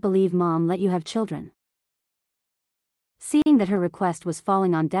 I can't believe Mom let you have children. Seeing that her request was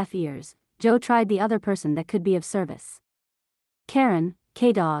falling on deaf ears, Joe tried the other person that could be of service. Karen,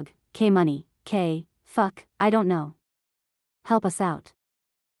 K-Dog, K-Money, K, fuck, I don't know. Help us out.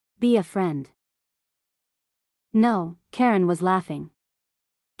 Be a friend. No, Karen was laughing.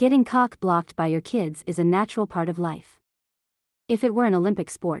 Getting cock-blocked by your kids is a natural part of life. If it were an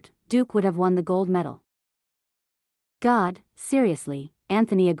Olympic sport, Duke would have won the gold medal. God, seriously,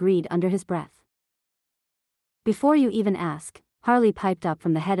 Anthony agreed under his breath. Before you even ask, Harley piped up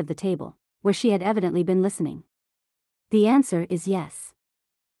from the head of the table, where she had evidently been listening. The answer is yes.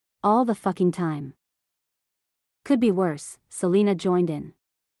 All the fucking time. Could be worse, Selena joined in.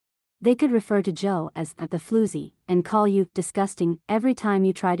 They could refer to Joe as the floozy, and call you disgusting every time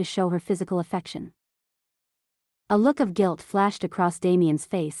you try to show her physical affection. A look of guilt flashed across Damien's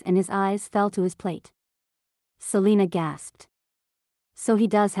face and his eyes fell to his plate. Selena gasped. So he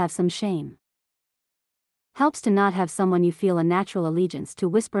does have some shame. Helps to not have someone you feel a natural allegiance to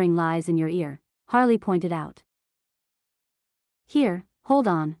whispering lies in your ear, Harley pointed out. Here, hold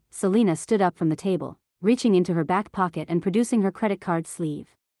on, Selena stood up from the table, reaching into her back pocket and producing her credit card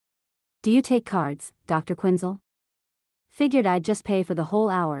sleeve. Do you take cards, Dr. Quinzel? Figured I'd just pay for the whole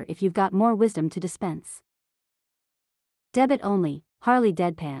hour if you've got more wisdom to dispense. Debit only, Harley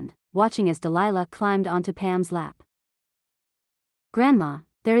deadpanned, watching as Delilah climbed onto Pam's lap. Grandma,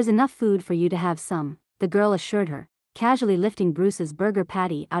 there is enough food for you to have some, the girl assured her, casually lifting Bruce's burger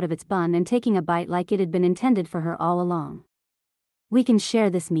patty out of its bun and taking a bite like it had been intended for her all along. We can share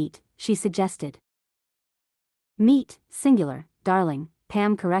this meat, she suggested. Meat, singular, darling,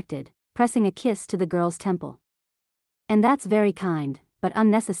 Pam corrected, pressing a kiss to the girl's temple. And that's very kind, but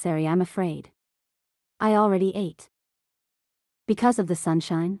unnecessary, I'm afraid. I already ate. Because of the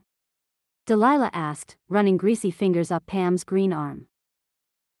sunshine? Delilah asked, running greasy fingers up Pam's green arm.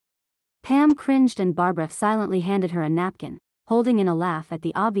 Pam cringed and Barbara silently handed her a napkin, holding in a laugh at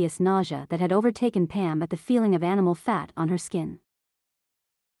the obvious nausea that had overtaken Pam at the feeling of animal fat on her skin.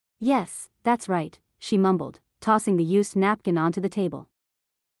 "Yes, that's right," she mumbled, tossing the used napkin onto the table.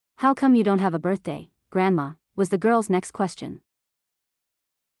 "How come you don't have a birthday, Grandma?" was the girl's next question.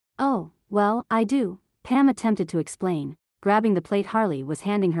 "Oh, well, I do," Pam attempted to explain, grabbing the plate Harley was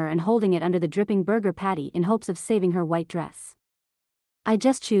handing her and holding it under the dripping burger patty in hopes of saving her white dress. "I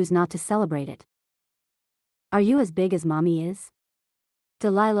just choose not to celebrate it." "Are you as big as Mommy is?"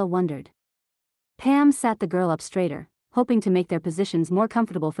 Delilah wondered. Pam sat the girl up straighter, hoping to make their positions more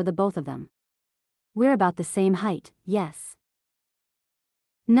comfortable for the both of them. "We're about the same height, yes."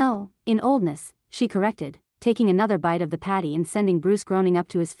 "No, in oldness," she corrected, taking another bite of the patty and sending Bruce groaning up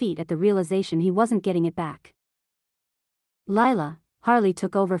to his feet at the realization he wasn't getting it back. "Lila," Harley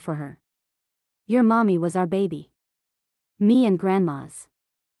took over for her. "Your mommy was our baby. Me and Grandma's.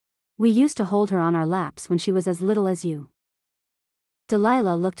 We used to hold her on our laps when she was as little as you."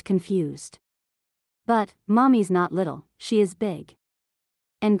 Delilah looked confused. "But, Mommy's not little, she is big.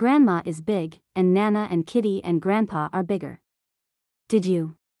 And Grandma is big, and Nana and Kitty and Grandpa are bigger. Did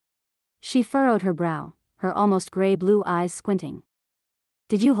you?" She furrowed her brow, her almost gray-blue eyes squinting.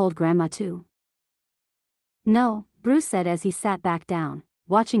 "Did you hold Grandma too?" "No," Bruce said as he sat back down,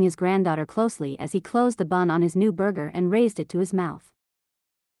 watching his granddaughter closely as he closed the bun on his new burger and raised it to his mouth.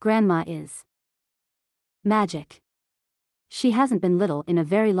 "Grandma is magic. She hasn't been little in a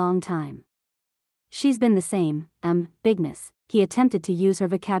very long time. She's been the same, bigness," he attempted to use her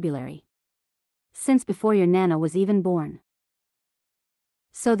vocabulary, "since before your Nana was even born."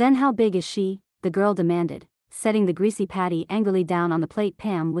 "So then how big is she?" the girl demanded, setting the greasy patty angrily down on the plate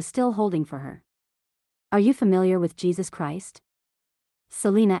Pam was still holding for her. "Are you familiar with Jesus Christ?"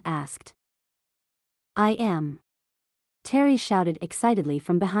 Selena asked. "I am," Terry shouted excitedly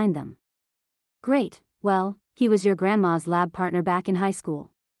from behind them. "Great, well, he was your grandma's lab partner back in high school."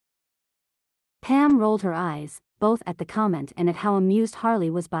 Pam rolled her eyes, both at the comment and at how amused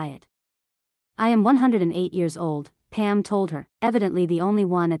Harley was by it. "I am 108 years old," Pam told her, evidently the only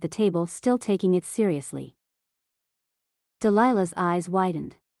one at the table still taking it seriously. Delilah's eyes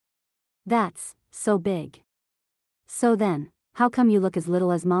widened. "That's so big. So then, how come you look as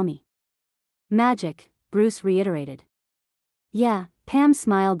little as Mommy?" "Magic," Bruce reiterated. "Yeah," Pam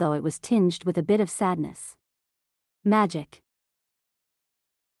smiled, though it was tinged with a bit of sadness. "Magic."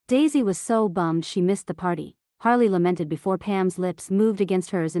 Daisy was so bummed she missed the party, Harley lamented before Pam's lips moved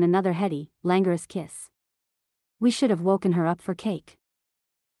against hers in another heady, languorous kiss. "We should have woken her up for cake."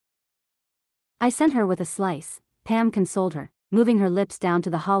 "I sent her with a slice," Pam consoled her, moving her lips down to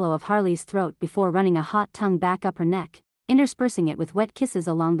the hollow of Harley's throat before running a hot tongue back up her neck, interspersing it with wet kisses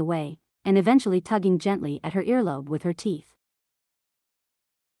along the way, and eventually tugging gently at her earlobe with her teeth.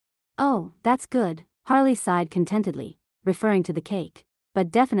 "Oh, that's good," Harley sighed contentedly, referring to the cake,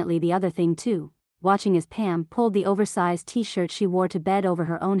 "but definitely the other thing too," watching as Pam pulled the oversized t-shirt she wore to bed over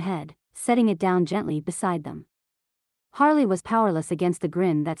her own head, setting it down gently beside them. Harley was powerless against the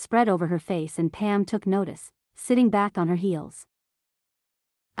grin that spread over her face, and Pam took notice, sitting back on her heels.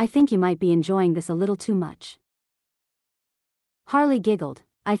 "I think you might be enjoying this a little too much." Harley giggled.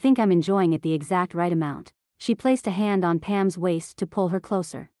 "I think I'm enjoying it the exact right amount." She placed a hand on Pam's waist to pull her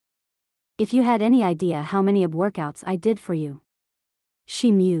closer. "If you had any idea how many ab workouts I did for you,"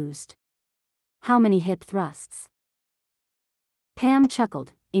 she mused. "How many hip thrusts?" Pam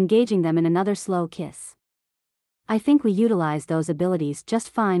chuckled, engaging them in another slow kiss. "I think we utilized those abilities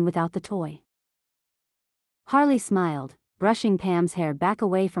just fine without the toy." Harley smiled, brushing Pam's hair back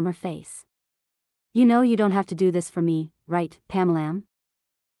away from her face. "You know you don't have to do this for me, right, Pam-lam?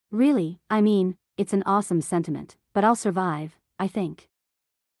 Really, I mean, it's an awesome sentiment, but I'll survive, I think."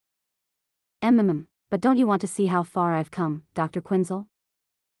 But don't you want to see how far I've come, Dr. Quinzel?"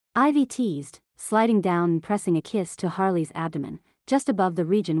 Ivy teased, sliding down and pressing a kiss to Harley's abdomen, just above the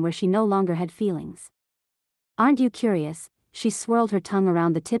region where she no longer had feelings. "Aren't you curious?" She swirled her tongue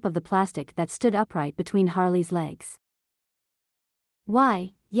around the tip of the plastic that stood upright between Harley's legs.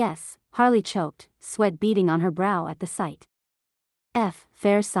 "Why, yes," Harley choked, sweat beading on her brow at the sight.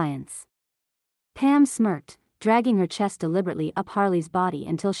 Fair science." Pam smirked, dragging her chest deliberately up Harley's body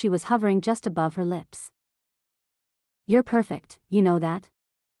until she was hovering just above her lips. "You're perfect, you know that?"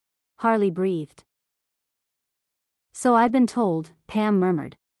 Harley breathed. "So I've been told," Pam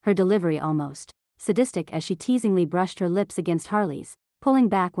murmured, her delivery almost sadistic as she teasingly brushed her lips against Harley's, pulling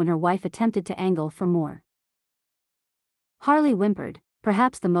back when her wife attempted to angle for more. Harley whimpered,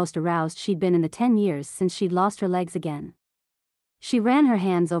 perhaps the most aroused she'd been in the 10 years since she'd lost her legs again. She ran her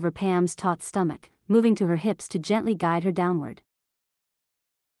hands over Pam's taut stomach, moving to her hips to gently guide her downward.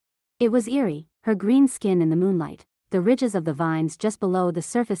 It was eerie, her green skin in the moonlight, the ridges of the vines just below the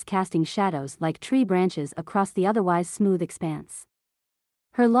surface casting shadows like tree branches across the otherwise smooth expanse.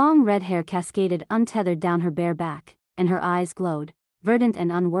 Her long red hair cascaded untethered down her bare back, and her eyes glowed, verdant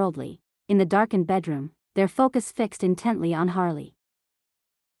and unworldly, in the darkened bedroom, their focus fixed intently on Harley.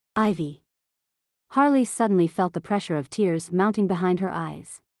 Ivy. Harley suddenly felt the pressure of tears mounting behind her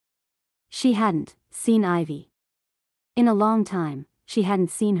eyes. She hadn't seen Ivy. In a long time, she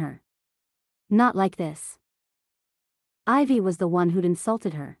hadn't seen her. Not like this. Ivy was the one who'd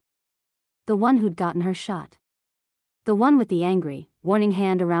insulted her. The one who'd gotten her shot. The one with the angry, warning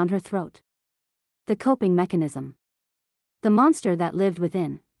hand around her throat. The coping mechanism. The monster that lived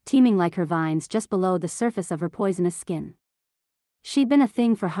within, teeming like her vines just below the surface of her poisonous skin. She'd been a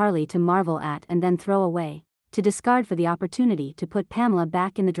thing for Harley to marvel at and then throw away, to discard for the opportunity to put Pamela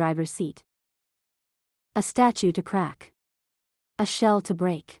back in the driver's seat. A statue to crack. A shell to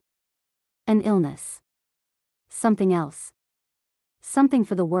break. An illness. Something else. Something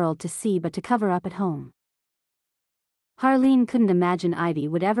for the world to see but to cover up at home. Harleen couldn't imagine Ivy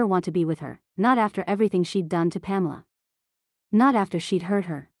would ever want to be with her, not after everything she'd done to Pamela. Not after she'd hurt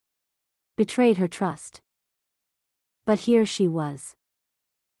her. Betrayed her trust. But here she was.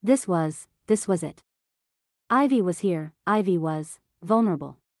 This was it. Ivy was here, Ivy was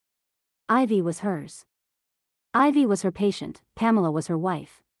vulnerable. Ivy was hers. Ivy was her patient, Pamela was her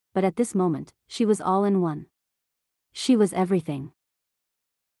wife, but at this moment, she was all in one. She was everything.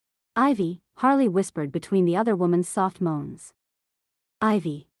 Ivy, Harley whispered between the other woman's soft moans.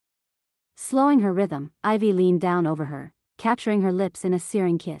 Ivy. Slowing her rhythm, Ivy leaned down over her, capturing her lips in a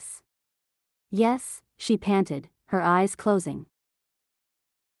searing kiss. Yes, she panted, her eyes closing.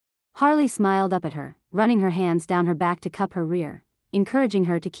 Harley smiled up at her, running her hands down her back to cup her rear, encouraging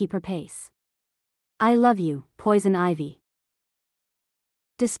her to keep her pace. I love you, Poison Ivy.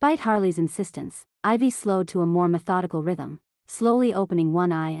 Despite Harley's insistence, Ivy slowed to a more methodical rhythm, slowly opening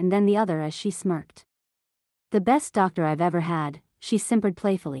one eye and then the other as she smirked. The best doctor I've ever had, she simpered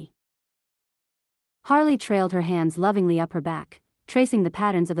playfully. Harley trailed her hands lovingly up her back, tracing the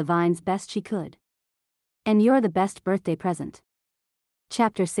patterns of the vines best she could. And you're the best birthday present.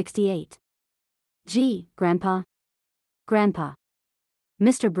 Chapter 68. Gee, Grandpa. Grandpa.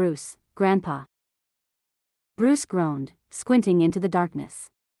 Mr. Bruce, Grandpa. Bruce groaned, squinting into the darkness.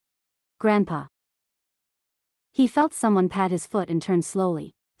 Grandpa. He felt someone pat his foot and turn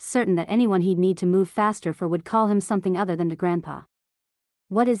slowly, certain that anyone he'd need to move faster for would call him something other than to Grandpa.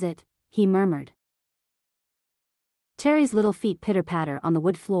 What is it? He murmured. Terry's little feet pitter-patter on the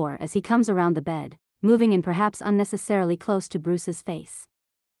wood floor as he comes around the bed, moving in perhaps unnecessarily close to Bruce's face.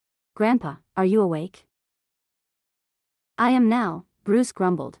 Grandpa, are you awake? I am now, Bruce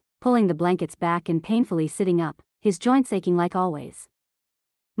grumbled, pulling the blankets back and painfully sitting up, his joints aching like always.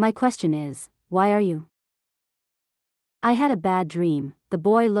 My question is, why are you? I had a bad dream, the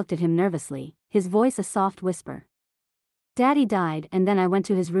boy looked at him nervously, his voice a soft whisper. Daddy died and then I went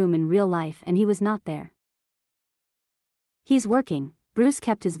to his room in real life and he was not there. He's working, Bruce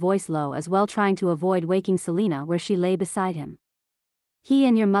kept his voice low as well trying to avoid waking Selina where she lay beside him. He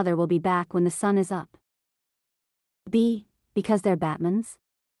and your mother will be back when the sun is up. Because they're Batmans?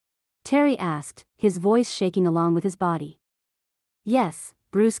 Terry asked, his voice shaking along with his body. Yes,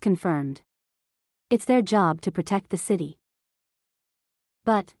 Bruce confirmed. It's their job to protect the city.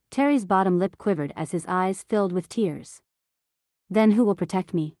 But, Terry's bottom lip quivered as his eyes filled with tears. Then who will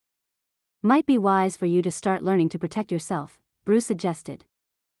protect me? Might be wise for you to start learning to protect yourself, Bruce suggested.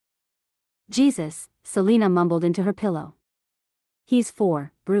 Jesus, Selina mumbled into her pillow. He's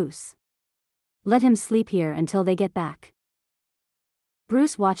 4, Bruce. Let him sleep here until they get back.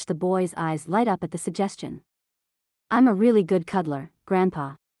 Bruce watched the boy's eyes light up at the suggestion. I'm a really good cuddler,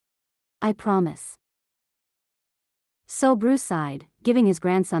 Grandpa. I promise. So Bruce sighed, giving his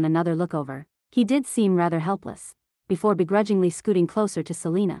grandson another look over. He did seem rather helpless, before begrudgingly scooting closer to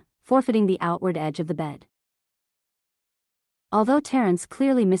Selina, forfeiting the outward edge of the bed. Although Terrence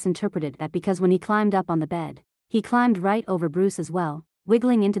clearly misinterpreted that because when he climbed up on the bed, he climbed right over Bruce as well,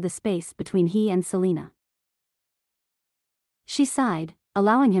 wiggling into the space between he and Selina. She sighed,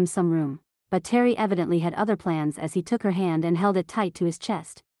 allowing him some room, but Terry evidently had other plans as he took her hand and held it tight to his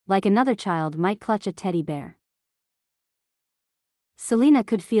chest, like another child might clutch a teddy bear. Selina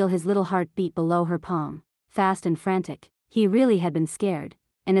could feel his little heart beat below her palm, fast and frantic. He really had been scared,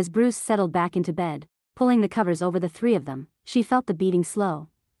 and as Bruce settled back into bed, pulling the covers over the three of them, she felt the beating slow,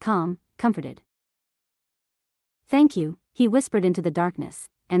 calm, comforted. Thank you, he whispered into the darkness,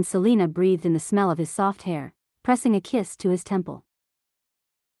 and Selina breathed in the smell of his soft hair, pressing a kiss to his temple.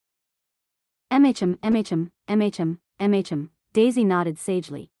 MHM, Daisy nodded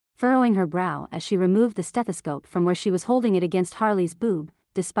sagely, furrowing her brow as she removed the stethoscope from where she was holding it against Harley's boob,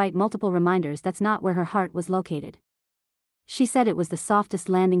 despite multiple reminders that's not where her heart was located. She said it was the softest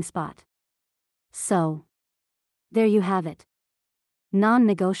landing spot. So. There you have it.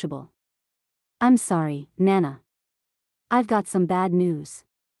 Non-negotiable. I'm sorry, Nana. I've got some bad news.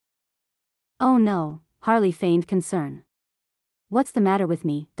 Oh no, Harley feigned concern. What's the matter with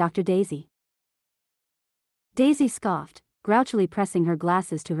me, Dr. Daisy? Daisy scoffed, grouchily pressing her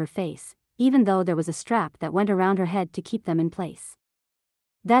glasses to her face, even though there was a strap that went around her head to keep them in place.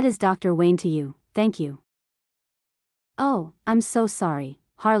 That is Dr. Wayne to you, thank you. Oh, I'm so sorry,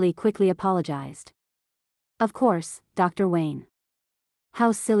 Harley quickly apologized. Of course, Dr. Wayne.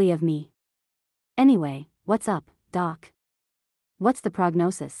 How silly of me. Anyway, what's up, Doc? What's the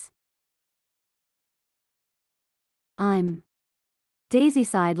prognosis? Daisy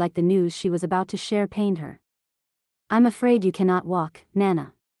sighed like the news she was about to share pained her. I'm afraid you cannot walk,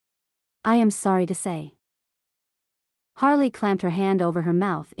 Nana. I am sorry to say. Harley clamped her hand over her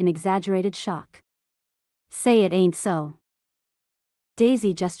mouth in exaggerated shock. Say it ain't so.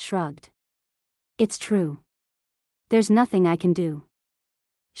 Daisy just shrugged. It's true. There's nothing I can do.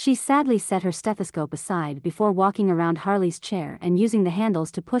 She sadly set her stethoscope aside before walking around Harley's chair and using the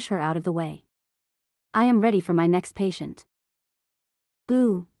handles to push her out of the way. I am ready for my next patient.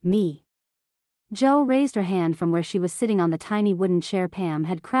 Ooh, me. Jo raised her hand from where she was sitting on the tiny wooden chair Pam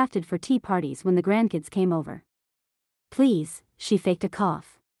had crafted for tea parties when the grandkids came over. Please, she faked a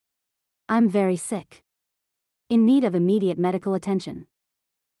cough. I'm very sick. In need of immediate medical attention.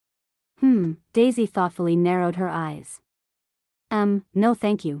 Daisy thoughtfully narrowed her eyes. No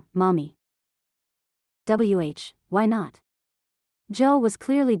thank you, Mommy. Why not? Jo was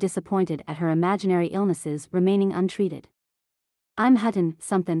clearly disappointed at her imaginary illnesses remaining untreated. I'm Hutton,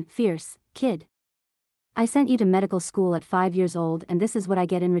 something fierce, kid. I sent you to medical school at 5 years old and this is what I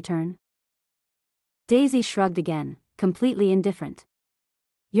get in return? Daisy shrugged again, completely indifferent.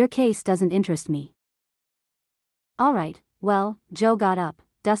 Your case doesn't interest me. All right, well, Jo got up,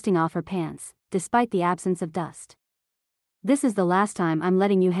 dusting off her pants, despite the absence of dust. This is the last time I'm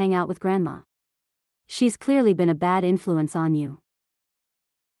letting you hang out with Grandma. She's clearly been a bad influence on you.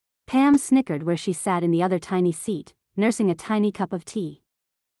 Pam snickered where she sat in the other tiny seat, nursing a tiny cup of tea.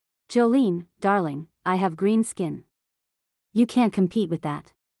 Jolene, darling, I have green skin. You can't compete with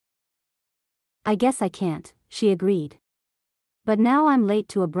that. I guess I can't, she agreed. But now I'm late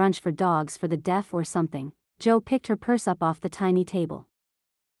to a brunch for dogs for the deaf or something. Jo picked her purse up off the tiny table.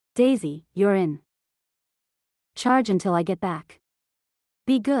 Daisy, you're in charge until I get back.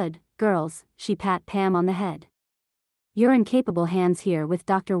 Be good, girls, she pat Pam on the head. You're in capable hands here with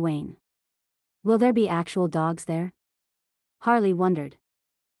Dr. Wayne. Will there be actual dogs there? Harley wondered.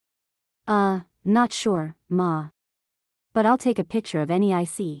 Not sure, Ma. But I'll take a picture of any I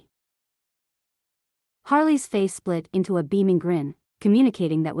see. Harley's face split into a beaming grin,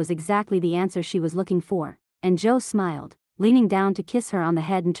 communicating that was exactly the answer she was looking for, and Jo smiled, leaning down to kiss her on the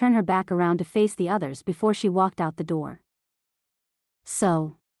head and turn her back around to face the others before she walked out the door.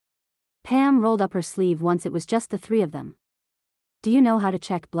 So. Pam rolled up her sleeve once it was just the three of them. Do you know how to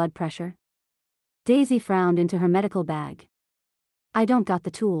check blood pressure? Daisy frowned into her medical bag. I don't got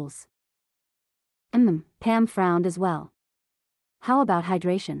the tools. Pam frowned as well. How about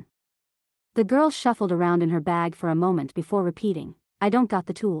hydration? The girl shuffled around in her bag for a moment before repeating, I don't got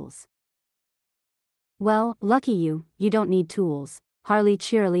the tools. Well, lucky you don't need tools, Harley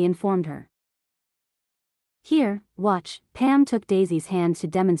cheerily informed her. Here, watch, Pam took Daisy's hand to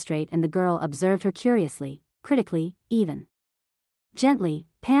demonstrate and the girl observed her curiously, critically, even. Gently,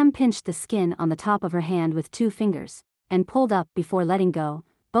 Pam pinched the skin on the top of her hand with 2 fingers, and pulled up before letting go,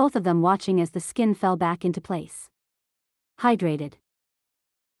 both of them watching as the skin fell back into place. Hydrated.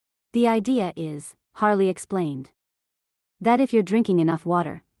 The idea is, Harley explained, that if you're drinking enough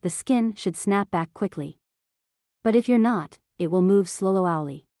water, the skin should snap back quickly. But if you're not, it will move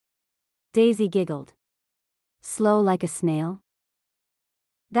slowly. Daisy giggled. Slow like a snail?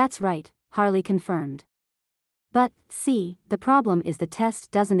 That's right, Harley confirmed. But, see, the problem is the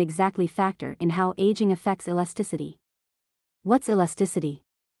test doesn't exactly factor in how aging affects elasticity. What's elasticity?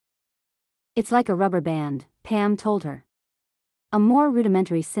 It's like a rubber band, Pam told her. A more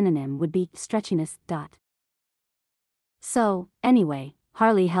rudimentary synonym would be stretchiness. So, anyway,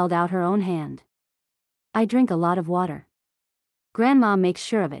 Harley held out her own hand. I drink a lot of water. Grandma makes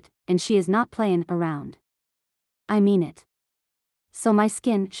sure of it, and she is not playing around. I mean it. So my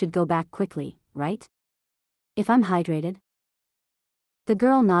skin should go back quickly, right? If I'm hydrated? The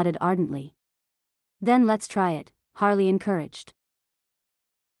girl nodded ardently. Then let's try it, Harley encouraged.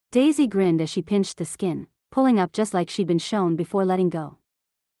 Daisy grinned as she pinched the skin, pulling up just like she'd been shown before letting go.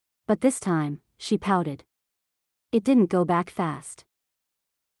 But this time, she pouted. It didn't go back fast.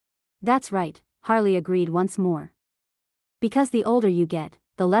 That's right, Harley agreed once more. Because the older you get,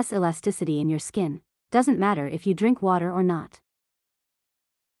 the less elasticity in your skin, doesn't matter if you drink water or not.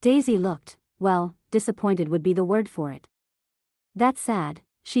 Daisy looked, well, disappointed would be the word for it. That's sad,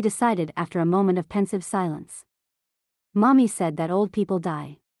 she decided after a moment of pensive silence. Mommy said that old people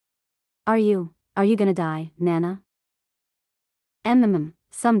die. Are you gonna die, Nana?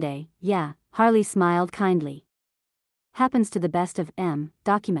 Someday, yeah, Harley smiled kindly. Happens to the best of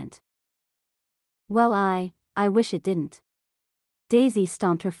document. Well I wish it didn't. Daisy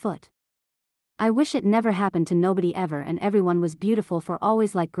stomped her foot. I wish it never happened to nobody ever and everyone was beautiful for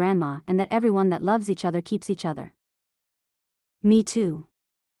always like grandma and that everyone that loves each other keeps each other. Me too.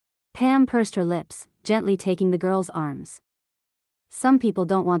 Pam pursed her lips, gently taking the girl's arms. Some people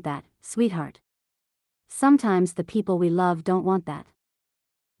don't want that, sweetheart. Sometimes the people we love don't want that.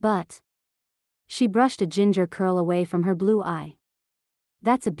 But. She brushed a ginger curl away from her blue eye.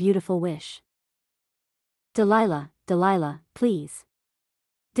 That's a beautiful wish. Delilah, please.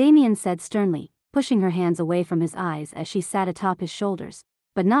 Damien said sternly, pushing her hands away from his eyes as she sat atop his shoulders,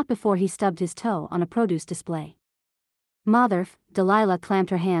 but not before he stubbed his toe on a produce display. Delilah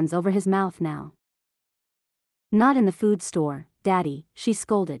clamped her hands over his mouth now. Not in the food store, Daddy, she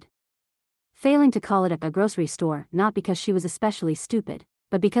scolded. Failing to call it a grocery store not because she was especially stupid,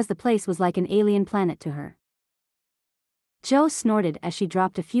 but because the place was like an alien planet to her. Jo snorted as she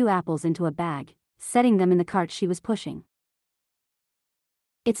dropped a few apples into a bag, setting them in the cart she was pushing.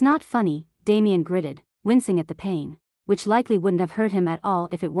 It's not funny, Damien gritted, wincing at the pain, which likely wouldn't have hurt him at all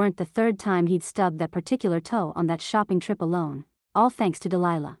if it weren't the third time he'd stubbed that particular toe on that shopping trip alone, all thanks to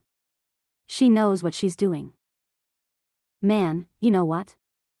Delilah. She knows what she's doing. Man, you know what?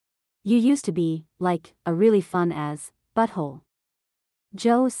 You used to be, like, a really fun as butthole.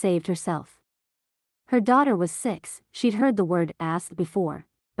 Jo saved herself. Her daughter was 6, she'd heard the word ass before,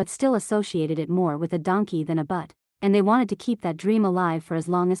 but still associated it more with a donkey than a butt, and they wanted to keep that dream alive for as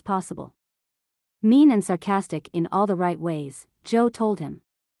long as possible. Mean and sarcastic in all the right ways, Jo told him.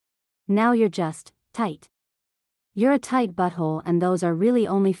 Now you're just tight. You're a tight butthole and those are really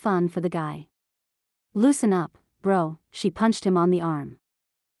only fun for the guy. Loosen up, bro, she punched him on the arm.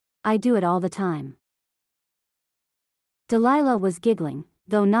 I do it all the time. Delilah was giggling,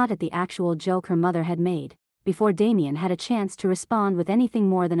 though not at the actual joke her mother had made, before Damien had a chance to respond with anything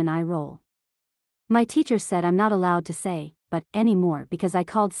more than an eye roll. My teacher said I'm not allowed to say, but, anymore because I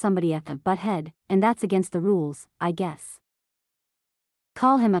called somebody a butthead, and that's against the rules, I guess.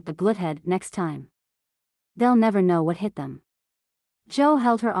 Call him a gluthead next time. They'll never know what hit them. Jo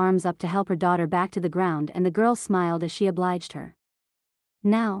held her arms up to help her daughter back to the ground and the girl smiled as she obliged her.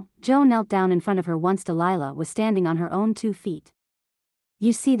 Now, Jo knelt down in front of her once Delilah was standing on her own 2 feet.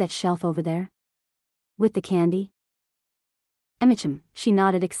 You see that shelf over there? With the candy? She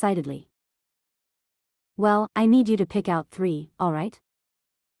nodded excitedly. Well, I need you to pick out 3, all right?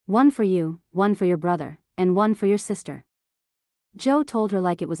 1 for you, 1 for your brother, and 1 for your sister. Jo told her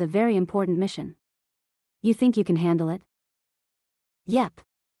like it was a very important mission. You think you can handle it? Yep.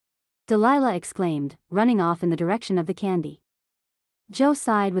 Delilah exclaimed, running off in the direction of the candy. Jo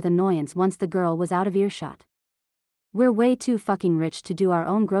sighed with annoyance once the girl was out of earshot. We're way too fucking rich to do our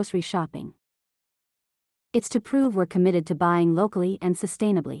own grocery shopping. It's to prove we're committed to buying locally and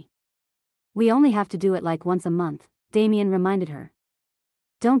sustainably. We only have to do it like once a month, Damien reminded her.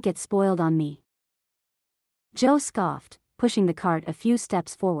 Don't get spoiled on me. Jo scoffed, pushing the cart a few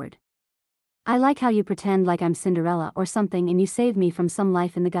steps forward. I like how you pretend like I'm Cinderella or something and you save me from some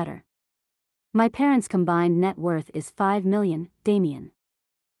life in the gutter. My parents' combined net worth is $5 million, Damien.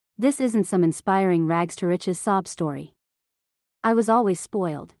 This isn't some inspiring rags to riches sob story. I was always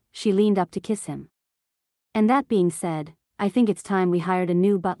spoiled, she leaned up to kiss him. And that being said, I think it's time we hired a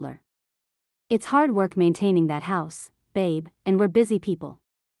new butler. It's hard work maintaining that house, babe, and we're busy people.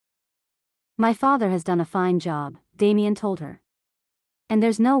 My father has done a fine job, Damien told her. And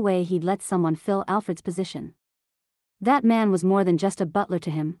there's no way he'd let someone fill Alfred's position. That man was more than just a butler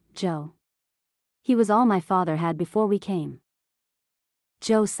to him, Jo. He was all my father had before we came.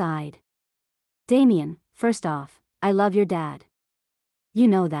 Jo sighed. Damien, first off, I love your dad. You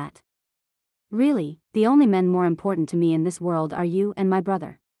know that. Really, the only men more important to me in this world are you and my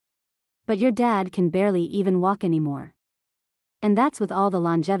brother. But your dad can barely even walk anymore. And that's with all the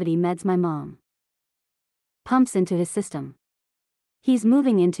longevity meds my mom pumps into his system. He's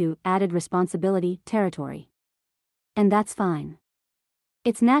moving into added responsibility territory. And that's fine.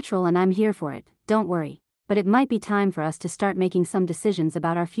 It's natural and I'm here for it, don't worry, but it might be time for us to start making some decisions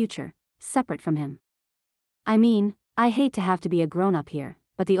about our future, separate from him. I mean, I hate to have to be a grown-up here,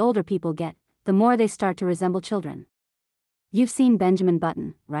 but the older people get, the more they start to resemble children. You've seen Benjamin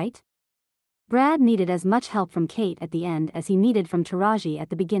Button, right? Brad needed as much help from Kate at the end as he needed from Taraji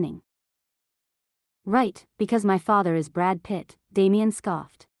at the beginning. Right, because my father is Brad Pitt, Damien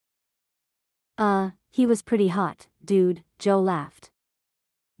scoffed. He was pretty hot, dude, Joe laughed.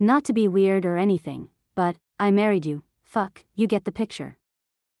 Not to be weird or anything, but, I married you, fuck, you get the picture.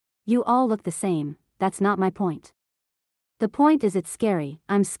 You all look the same, that's not my point. The point is it's scary,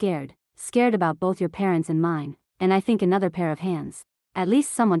 I'm scared about both your parents and mine, and I think another pair of hands, at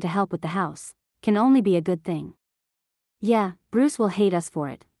least someone to help with the house, can only be a good thing. Yeah, Bruce will hate us for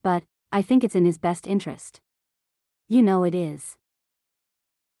it, but, I think it's in his best interest. You know it is.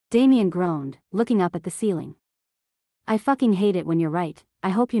 Damien groaned, looking up at the ceiling. I fucking hate it when you're right, I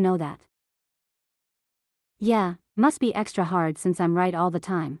hope you know that. Yeah, must be extra hard since I'm right all the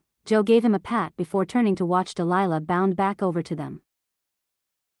time. Joe gave him a pat before turning to watch Delilah bound back over to them.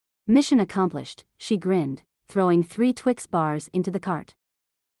 Mission accomplished, she grinned, throwing 3 Twix bars into the cart.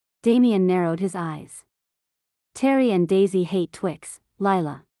 Damien narrowed his eyes. Terry and Daisy hate Twix,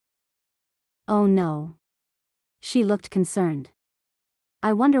 Lila. Oh no. She looked concerned.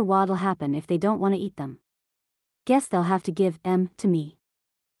 I wonder what'll happen if they don't want to eat them. Guess they'll have to give them to me.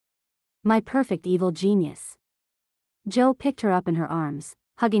 My perfect evil genius. Joe picked her up in her arms,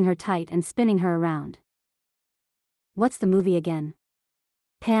 hugging her tight and spinning her around. What's the movie again?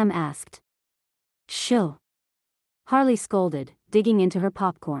 Pam asked. Shoo. Harley scolded, digging into her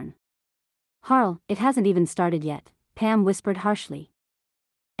popcorn. Harl, it hasn't even started yet, Pam whispered harshly.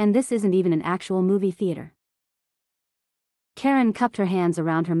 And this isn't even an actual movie theater. Karen cupped her hands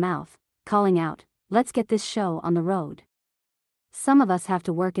around her mouth, calling out, let's get this show on the road. Some of us have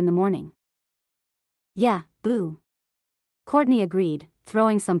to work in the morning. Yeah, boo. Courtney agreed,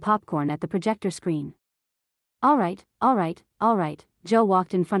 throwing some popcorn at the projector screen. All right, Joe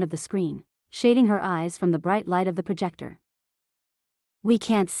walked in front of the screen, shading her eyes from the bright light of the projector. We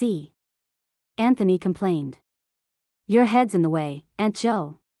can't see. Anthony complained. Your head's in the way, Aunt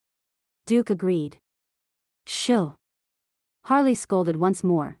Joe. Duke agreed. Shoo. Harley scolded once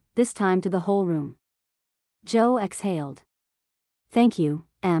more, this time to the whole room. Joe exhaled. Thank you,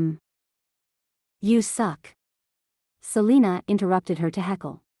 Em. You suck. Selena interrupted her to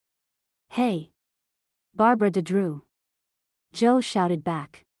heckle. Hey. Barbara DeDrew. Joe shouted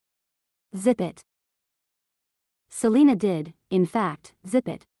back. Zip it. Selena did, in fact, zip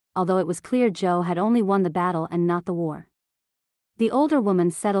it, although it was clear Joe had only won the battle and not the war. The older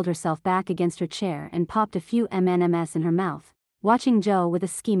woman settled herself back against her chair and popped a few M&Ms in her mouth, watching Joe with a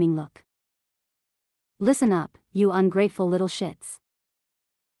scheming look. Listen up, you ungrateful little shits.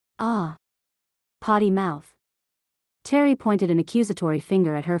 Ah. Potty mouth. Terry pointed an accusatory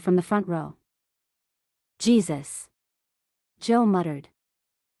finger at her from the front row. Jesus. Joe muttered.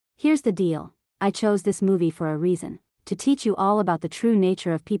 Here's the deal, I chose this movie for a reason, to teach you all about the true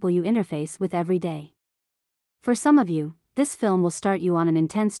nature of people you interface with every day. For some of you, this film will start you on an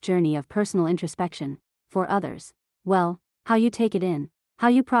intense journey of personal introspection. For others, well, how you take it in, how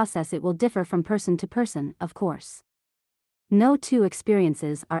you process it will differ from person to person, of course. No 2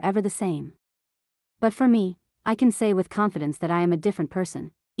 experiences are ever the same. But for me, I can say with confidence that I am a different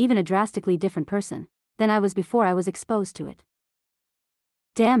person, even a drastically different person, than I was before I was exposed to it.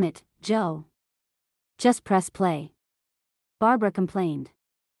 Damn it, Joe. Just press play. Barbara complained.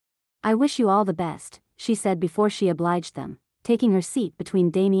 I wish you all the best, she said before she obliged them, taking her seat between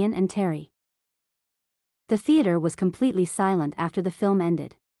Damien and Terry. The theater was completely silent after the film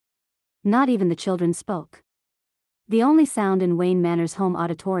ended. Not even the children spoke. The only sound in Wayne Manor's home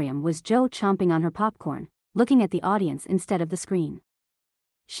auditorium was Joe chomping on her popcorn, looking at the audience instead of the screen.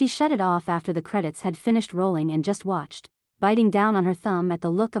 She shut it off after the credits had finished rolling and just watched, biting down on her thumb at the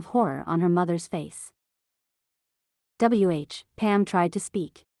look of horror on her mother's face. Pam tried to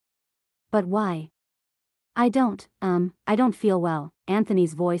speak. But why? I don't feel well,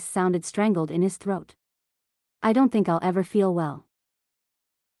 Anthony's voice sounded strangled in his throat. I don't think I'll ever feel well.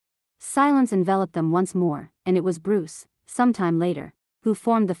 Silence enveloped them once more, and it was Bruce, sometime later, who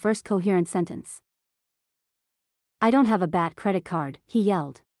formed the first coherent sentence. I don't have a BAT credit card, he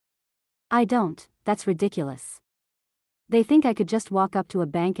yelled. I don't, that's ridiculous. They think I could just walk up to a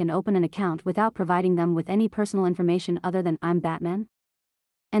bank and open an account without providing them with any personal information other than I'm Batman?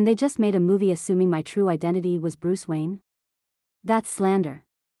 And they just made a movie assuming my true identity was Bruce Wayne? That's slander.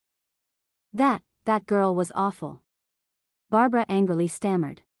 That girl was awful. Barbara angrily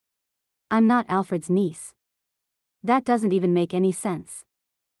stammered. I'm not Alfred's niece. That doesn't even make any sense.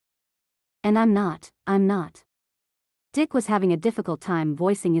 And I'm not. Dick was having a difficult time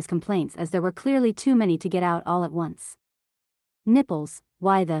voicing his complaints as there were clearly too many to get out all at once. Nipples,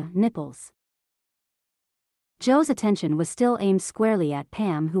 why the nipples? Joe's attention was still aimed squarely at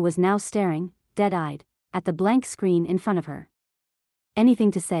Pam, who was now staring, dead-eyed, at the blank screen in front of her.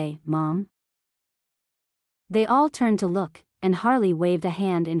 Anything to say, Mom? They all turned to look, and Harley waved a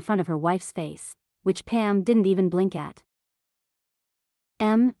hand in front of her wife's face, which Pam didn't even blink at.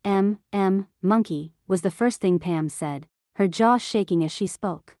 Monkey, was the first thing Pam said, her jaw shaking as she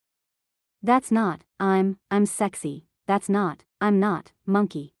spoke. That's not, I'm sexy, that's not, I'm not,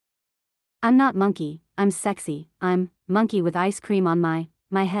 monkey. I'm not monkey, I'm sexy, I'm monkey with ice cream on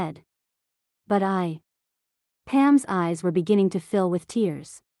my head. But Pam's eyes were beginning to fill with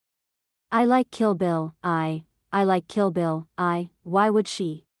tears. I like Kill Bill, I like Kill Bill, why would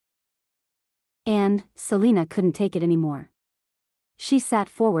she? And Selena couldn't take it anymore. She sat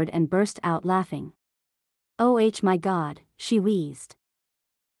forward and burst out laughing. Oh my God, she wheezed.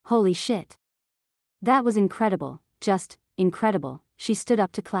 Holy shit. That was incredible, just incredible. She stood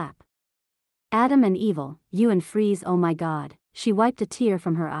up to clap. Adam and Evil, you and Freeze, oh my God, she wiped a tear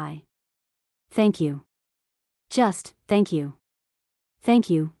from her eye. Thank you. Just, thank you. Thank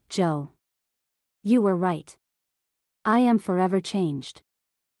you, Joe. You were right. I am forever changed.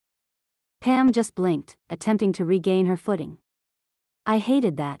 Pam just blinked, attempting to regain her footing. I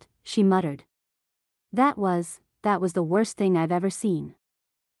hated that, she muttered. That was the worst thing I've ever seen.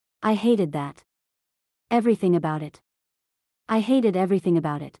 I hated that. Everything about it. I hated everything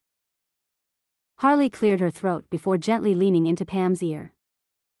about it. Harley cleared her throat before gently leaning into Pam's ear.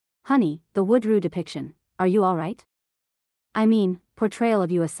 Honey, the Woodrue depiction, are you all right? I mean, portrayal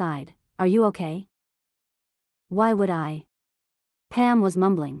of you aside, are you okay? Why would I? Pam was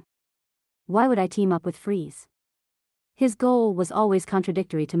mumbling. Why would I team up with Freeze? His goal was always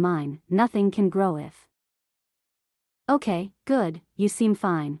contradictory to mine, nothing can grow if. Okay, good, you seem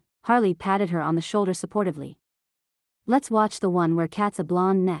fine, Harley patted her on the shoulder supportively. Let's watch the one where Cat's a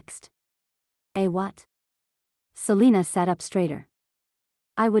blonde next. What? Selena sat up straighter.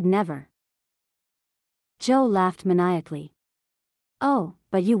 I would never. Joe laughed maniacally. Oh,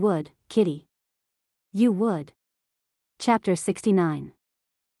 but you would, kitty. You would. Chapter 69.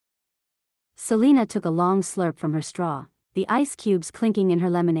 Selena took a long slurp from her straw, the ice cubes clinking in her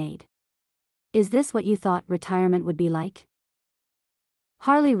lemonade. Is this what you thought retirement would be like?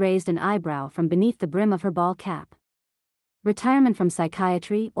 Harley raised an eyebrow from beneath the brim of her ball cap. Retirement from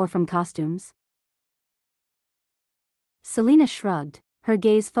psychiatry or from costumes? Selena shrugged, her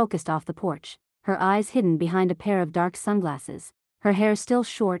gaze focused off the porch, her eyes hidden behind a pair of dark sunglasses, her hair still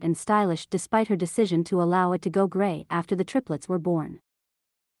short and stylish despite her decision to allow it to go gray after the triplets were born.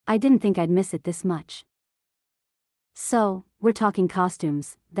 I didn't think I'd miss it this much. So, we're talking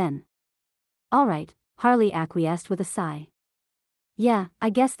costumes, then. All right, Harley acquiesced with a sigh. Yeah, I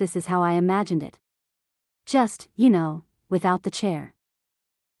guess this is how I imagined it. Just, without the chair.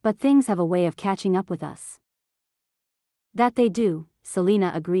 But things have a way of catching up with us. That they do,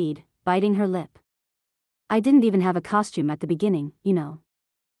 Selena agreed, biting her lip. I didn't even have a costume at the beginning,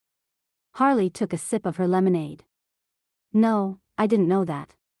 Harley took a sip of her lemonade. No, I didn't know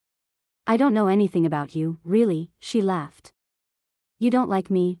that. I don't know anything about you, really, she laughed. You don't like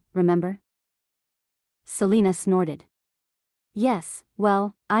me, remember? Selena snorted. Yes,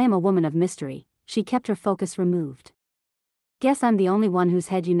 well, I am a woman of mystery, she kept her focus removed. Guess I'm the only one whose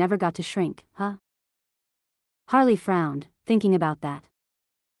head you never got to shrink, huh? Harley frowned, thinking about that.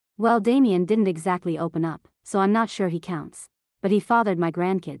 Well, Damien didn't exactly open up, so I'm not sure he counts. But he fathered my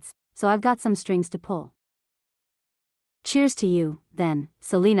grandkids, so I've got some strings to pull. Cheers to you, then,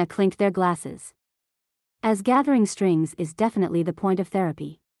 Selena clinked their glasses. As gathering strings is definitely the point of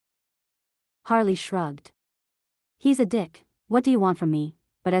therapy. Harley shrugged. He's a dick, what do you want from me?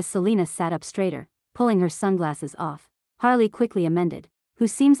 But as Selena sat up straighter, pulling her sunglasses off, Harley quickly amended, who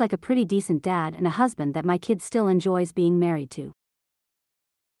seems like a pretty decent dad and a husband that my kid still enjoys being married to.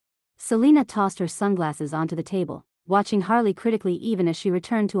 Selena tossed her sunglasses onto the table, watching Harley critically even as she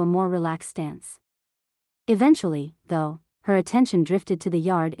returned to a more relaxed stance. Eventually, though, her attention drifted to the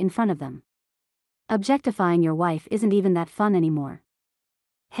yard in front of them. Objectifying your wife isn't even that fun anymore.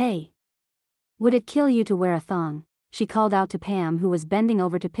 Hey! Would it kill you to wear a thong? She called out to Pam, who was bending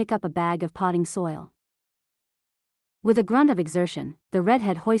over to pick up a bag of potting soil. With a grunt of exertion, the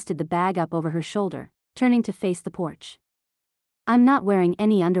redhead hoisted the bag up over her shoulder, turning to face the porch. I'm not wearing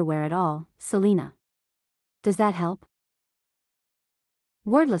any underwear at all, Selena. Does that help?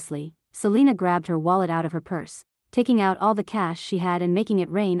 Wordlessly, Selena grabbed her wallet out of her purse, taking out all the cash she had and making it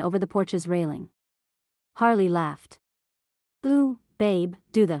rain over the porch's railing. Harley laughed. Ooh, babe,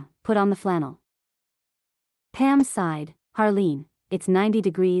 put on the flannel. Pam sighed, Harleen, it's 90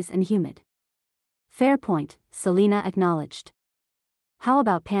 degrees and humid. Fair point, Selena acknowledged. How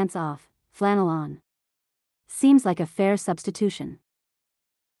about pants off, flannel on? Seems like a fair substitution.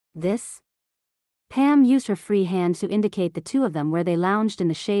 This? Pam used her free hand to indicate the two of them where they lounged in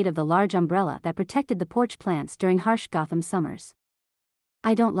the shade of the large umbrella that protected the porch plants during harsh Gotham summers.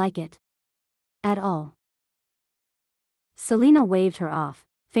 I don't like it. At all. Selena waved her off,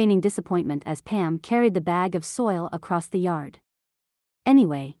 feigning disappointment as Pam carried the bag of soil across the yard.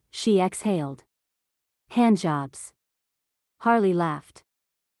 Anyway, she exhaled. Handjobs. Harley laughed.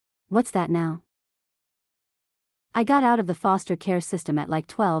 What's that now? I got out of the foster care system at like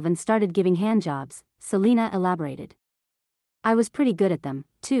 12 and started giving handjobs, Selena elaborated. I was pretty good at them,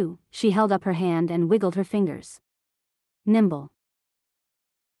 too. She held up her hand and wiggled her fingers. Nimble.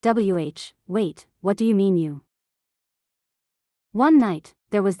 Wait, what do you mean you? One night,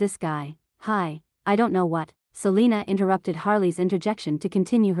 there was this guy. Hi, I don't know what, Selena interrupted Harley's interjection to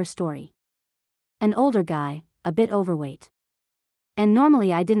continue her story. An older guy, a bit overweight. And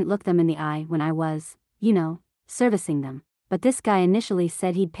normally I didn't look them in the eye when I was, servicing them, but this guy initially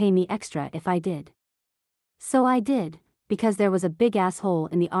said he'd pay me extra if I did. So I did, because there was a big ass hole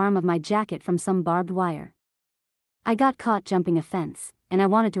in the arm of my jacket from some barbed wire. I got caught jumping a fence, and I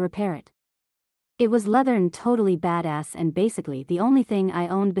wanted to repair it. It was leather and totally badass and basically the only thing I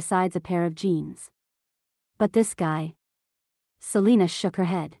owned besides a pair of jeans. But this guy? Selena shook her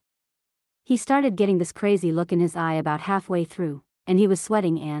head. He started getting this crazy look in his eye about halfway through, and he was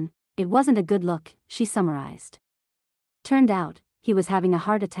sweating and it wasn't a good look, she summarized. Turned out, he was having a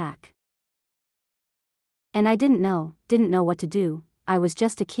heart attack. And I didn't know what to do, I was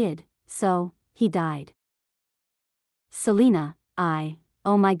just a kid, so, he died. Selena,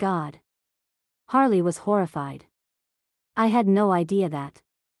 oh my God. Harley was horrified. I had no idea that.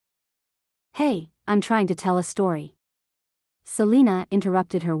 Hey, I'm trying to tell a story. Selena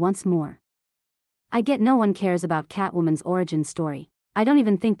interrupted her once more. I get no one cares about Catwoman's origin story. I don't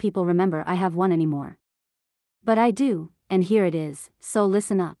even think people remember I have one anymore. But I do, and here it is, so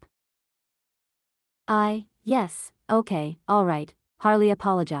listen up. Yes, okay, alright, Harley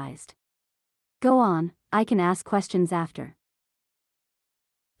apologized. Go on, I can ask questions after.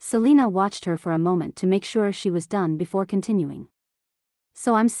 Selena watched her for a moment to make sure she was done before continuing.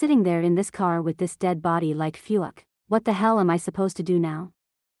 So I'm sitting there in this car with this dead body like fuck, what the hell am I supposed to do now?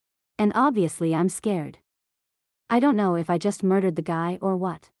 And obviously I'm scared. I don't know if I just murdered the guy or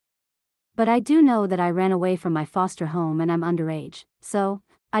what. But I do know that I ran away from my foster home and I'm underage, so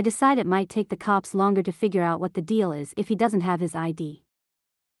I decide it might take the cops longer to figure out what the deal is if he doesn't have his ID.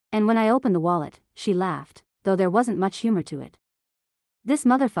 And when I opened the wallet, she laughed, though there wasn't much humor to it. This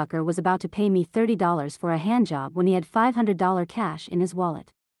motherfucker was about to pay me $30 for a handjob when he had $500 cash in his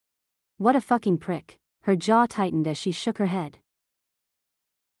wallet. What a fucking prick, her jaw tightened as she shook her head.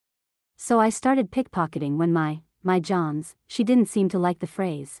 So I started pickpocketing when my Johns, she didn't seem to like the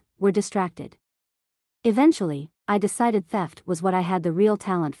phrase, were distracted. Eventually, I decided theft was what I had the real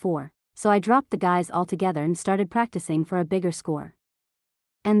talent for, so I dropped the guys altogether and started practicing for a bigger score.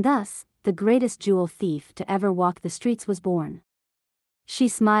 And thus, the greatest jewel thief to ever walk the streets was born. She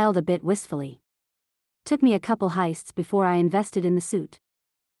smiled a bit wistfully. Took me a couple heists before I invested in the suit.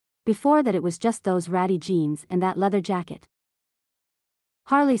 Before that it was just those ratty jeans and that leather jacket.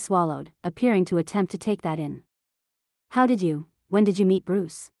 Harley swallowed, appearing to attempt to take that in. When did you meet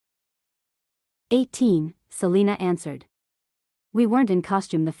Bruce? 18, Selena answered. We weren't in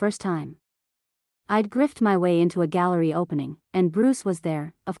costume the first time. I'd grifted my way into a gallery opening, and Bruce was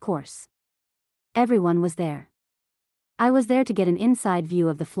there, of course. Everyone was there. I was there to get an inside view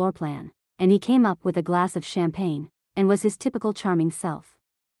of the floor plan, and he came up with a glass of champagne, and was his typical charming self.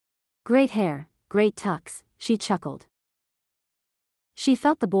 Great hair, great tux, she chuckled. She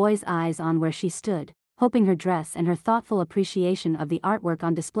felt the boy's eyes on where she stood, hoping her dress and her thoughtful appreciation of the artwork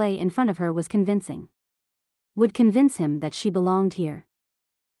on display in front of her was convincing. Would convince him that she belonged here.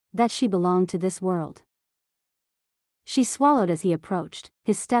 That she belonged to this world. She swallowed as he approached,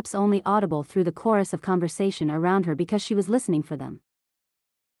 his steps only audible through the chorus of conversation around her because she was listening for them.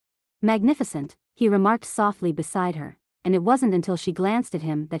 Magnificent, he remarked softly beside her, and it wasn't until she glanced at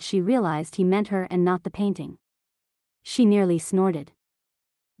him that she realized he meant her and not the painting. She nearly snorted.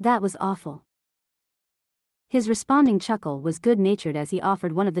 That was awful. His responding chuckle was good-natured as he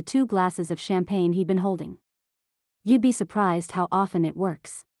offered one of the 2 glasses of champagne he'd been holding. You'd be surprised how often it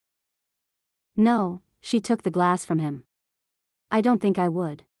works. No, she took the glass from him. I don't think I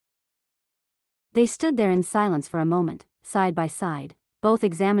would. They stood there in silence for a moment, side by side, both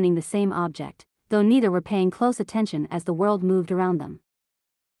examining the same object, though neither were paying close attention as the world moved around them.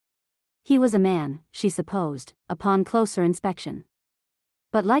 He was a man, she supposed, upon closer inspection.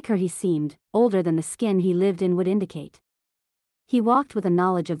 But like her he seemed older than the skin he lived in would indicate. He walked with a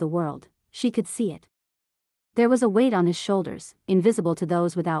knowledge of the world, she could see it. There was a weight on his shoulders, invisible to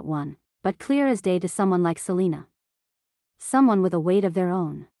those without one, but clear as day to someone like Selina. Someone with a weight of their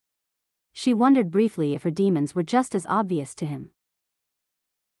own. She wondered briefly if her demons were just as obvious to him.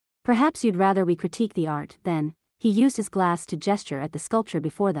 Perhaps you'd rather we critique the art, then. He used his glass to gesture at the sculpture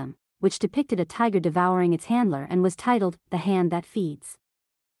before them, which depicted a tiger devouring its handler and was titled, "The Hand That Feeds."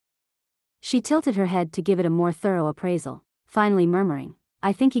 She tilted her head to give it a more thorough appraisal, finally murmuring,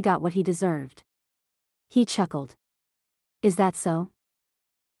 "I think he got what he deserved." He chuckled. "Is that so?"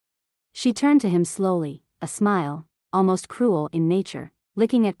 She turned to him slowly, a smile, almost cruel in nature,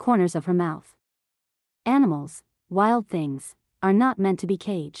 licking at corners of her mouth. Animals, wild things, are not meant to be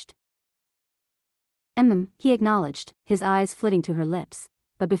caged. He acknowledged, his eyes flitting to her lips,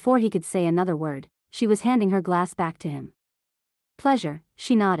 but before he could say another word, she was handing her glass back to him. "Pleasure,"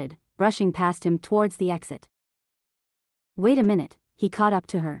 she nodded, brushing past him towards the exit. "Wait a minute," he caught up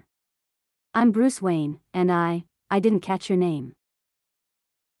to her. "I'm Bruce Wayne, and I didn't catch your name."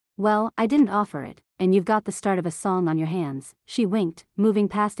 "Well, I didn't offer it, and you've got the start of a song on your hands," she winked, moving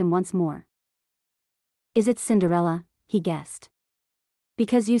past him once more. "Is it Cinderella?" he guessed.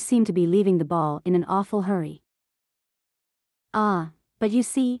 "Because you seem to be leaving the ball in an awful hurry." "Ah, but you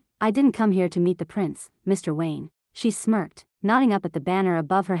see, I didn't come here to meet the prince, Mr. Wayne," she smirked, nodding up at the banner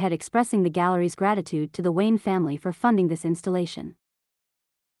above her head expressing the gallery's gratitude to the Wayne family for funding this installation.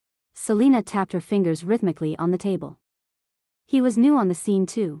 Selina tapped her fingers rhythmically on the table. "He was new on the scene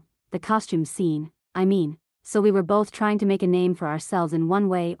too, the costume scene, I mean, so we were both trying to make a name for ourselves in one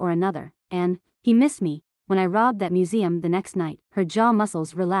way or another, and he missed me. When I robbed that museum the next night," her jaw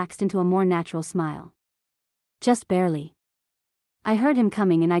muscles relaxed into a more natural smile. "Just barely. I heard him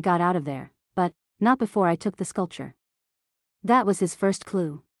coming and I got out of there, but not before I took the sculpture. That was his first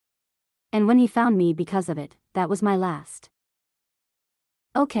clue. And when he found me because of it, that was my last."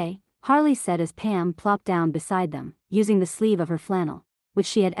 "Okay," Harley said as Pam plopped down beside them, using the sleeve of her flannel, which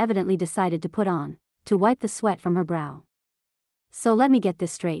she had evidently decided to put on, to wipe the sweat from her brow. "So let me get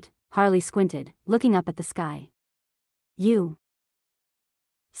this straight." Harley squinted, looking up at the sky. "You,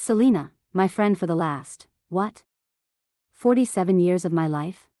 Selina, my friend for the last, what? 47 years of my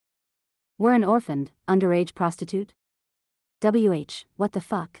life? We're an orphaned, underage prostitute? What the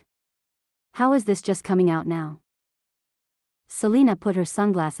fuck? How is this just coming out now?" Selina put her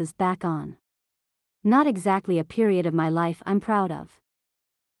sunglasses back on. "Not exactly a period of my life I'm proud of.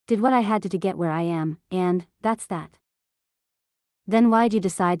 Did what I had to get where I am, and that's that." "Then why'd you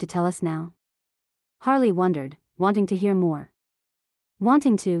decide to tell us now?" Harley wondered, wanting to hear more.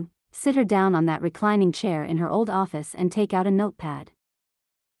 Wanting to sit her down on that reclining chair in her old office and take out a notepad.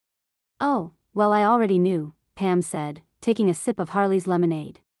 "Oh, well, I already knew," Pam said, taking a sip of Harley's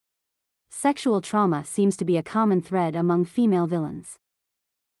lemonade. "Sexual trauma seems to be a common thread among female villains."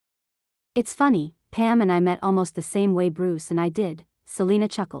 "It's funny, Pam and I met almost the same way Bruce and I did," Selina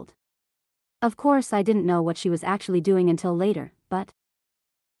chuckled. "Of course I didn't know what she was actually doing until later, but..."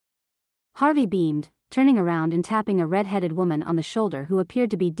 Harvey beamed, turning around and tapping a red-headed woman on the shoulder who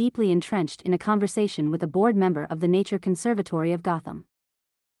appeared to be deeply entrenched in a conversation with a board member of the Nature Conservatory of Gotham.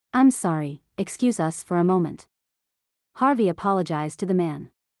 "I'm sorry, excuse us for a moment." Harvey apologized to the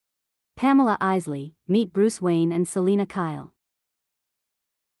man. "Pamela Isley, meet Bruce Wayne and Selina Kyle."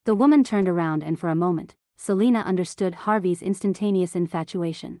 The woman turned around and for a moment, Selina understood Harvey's instantaneous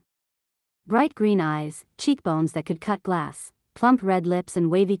infatuation. Bright green eyes, cheekbones that could cut glass, plump red lips and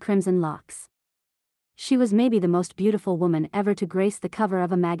wavy crimson locks. She was maybe the most beautiful woman ever to grace the cover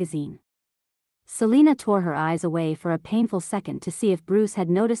of a magazine. Selina tore her eyes away for a painful second to see if Bruce had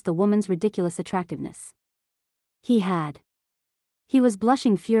noticed the woman's ridiculous attractiveness. He had. He was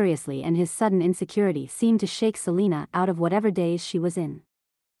blushing furiously and his sudden insecurity seemed to shake Selina out of whatever daze she was in.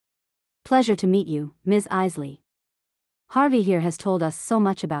 "Pleasure to meet you, Ms. Isley. Harvey here has told us so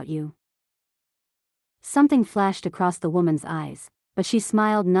much about you." Something flashed across the woman's eyes, but she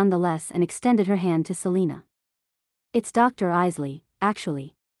smiled nonetheless and extended her hand to Selina. "It's Dr. Isley,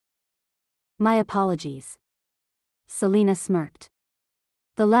 actually." "My apologies." Selina smirked.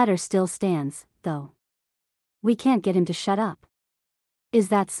 "The ladder still stands, though. We can't get him to shut up." "Is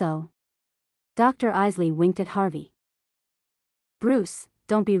that so?" Dr. Isley winked at Harvey. "Bruce,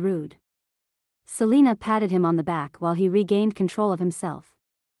 don't be rude." Selina patted him on the back while he regained control of himself.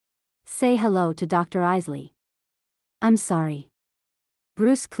 "Say hello to Dr. Isley." "I'm sorry."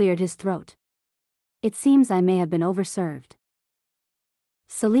 Bruce cleared his throat. "It seems I may have been overserved."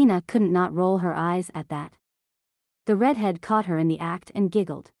 Selina couldn't not roll her eyes at that. The redhead caught her in the act and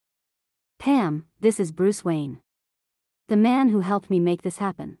giggled. "Pam, this is Bruce Wayne. The man who helped me make this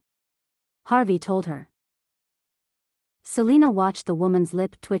happen," Harvey told her. Selena watched the woman's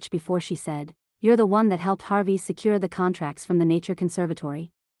lip twitch before she said, "You're the one that helped Harvey secure the contracts from the Nature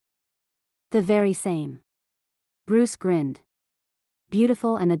Conservatory?" "The very same." Bruce grinned.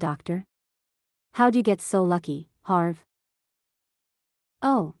 "Beautiful and a doctor? How'd you get so lucky, Harv?"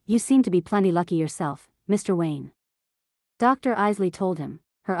 "Oh, you seem to be plenty lucky yourself, Mr. Wayne." Dr. Isley told him,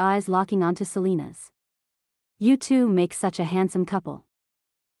 her eyes locking onto Selena's. "You two make such a handsome couple."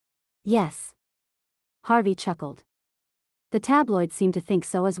 "Yes." Harvey chuckled. "The tabloids seem to think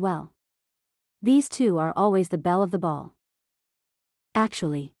so as well. These two are always the belle of the ball."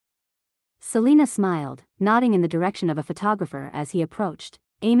 "Actually." Selena smiled, nodding in the direction of a photographer as he approached,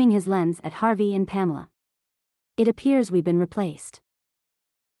 aiming his lens at Harvey and Pamela. "It appears we've been replaced."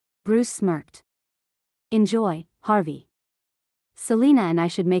 Bruce smirked. "Enjoy, Harvey. Selena and I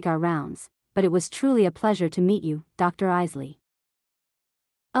should make our rounds, but it was truly a pleasure to meet you, Dr. Isley."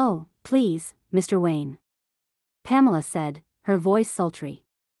 "Oh, please, Mr. Wayne," Pamela said, her voice sultry.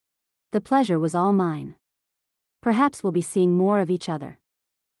 "The pleasure was all mine. Perhaps we'll be seeing more of each other."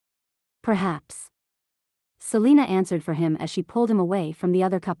 "Perhaps." Selena answered for him as she pulled him away from the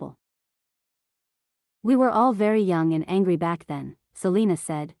other couple. "We were all very young and angry back then," Selena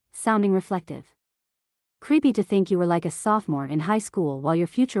said, sounding reflective. "Creepy to think you were like a sophomore in high school while your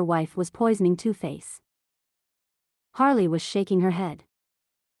future wife was poisoning Two-Face." Harley was shaking her head.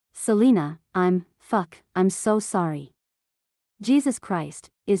 "Selena, I'm so sorry. Jesus Christ,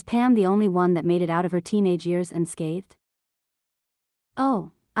 is Pam the only one that made it out of her teenage years unscathed?"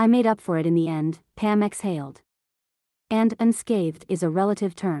 "Oh, I made up for it in the end," Pam exhaled. "And unscathed is a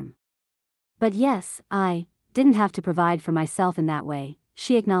relative term. But yes, I didn't have to provide for myself in that way,"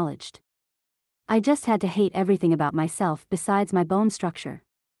 she acknowledged. "I just had to hate everything about myself besides my bone structure."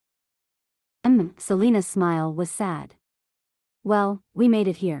 Selena's smile was sad. "Well, we made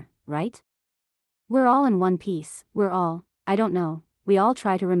it here, right? We're all in one piece, I don't know, we all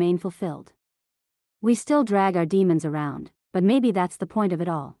try to remain fulfilled. We still drag our demons around, but maybe that's the point of it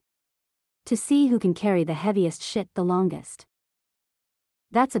all. To see who can carry the heaviest shit the longest."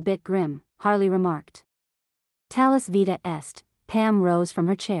 "That's a bit grim," Harley remarked. "Talus vita est," Pam rose from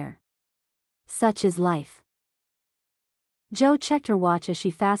her chair. "Such is life." Jo checked her watch as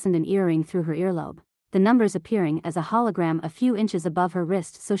she fastened an earring through her earlobe, the numbers appearing as a hologram a few inches above her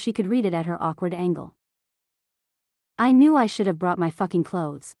wrist so she could read it at her awkward angle. "I knew I should have brought my fucking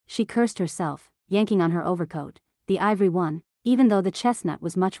clothes," she cursed herself, yanking on her overcoat, the ivory one, even though the chestnut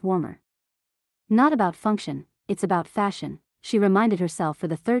was much warmer. "Not about function, it's about fashion," she reminded herself for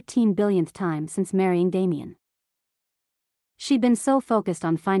the 13 billionth time since marrying Damien. She'd been so focused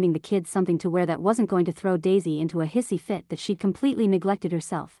on finding the kids something to wear that wasn't going to throw Daisy into a hissy fit that she'd completely neglected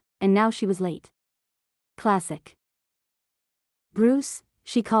herself, and now she was late. Classic. "Bruce,"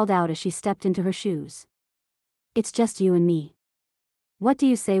 she called out as she stepped into her shoes. "It's just you and me. What do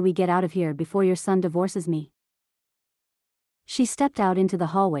you say we get out of here before your son divorces me?" She stepped out into the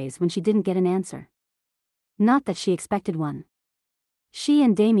hallways when she didn't get an answer. Not that she expected one. She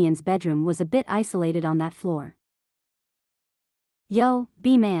and Damien's bedroom was a bit isolated on that floor. "Yo,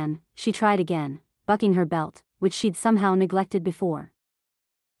 B-man," she tried again, bucking her belt, which she'd somehow neglected before.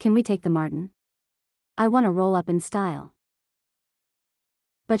 "Can we take the Martin? I wanna roll up in style."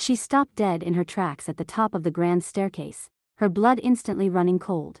 But she stopped dead in her tracks at the top of the grand staircase, her blood instantly running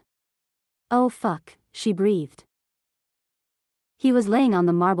cold. "Oh fuck," she breathed. He was laying on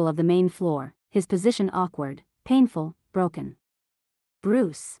the marble of the main floor, his position awkward, painful, broken.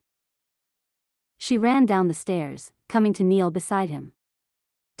 "Bruce." She ran down the stairs, coming to kneel beside him.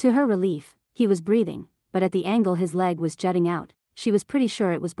 To her relief, he was breathing, but at the angle his leg was jutting out, she was pretty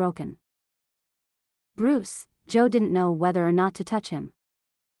sure it was broken. "Bruce," Jo didn't know whether or not to touch him.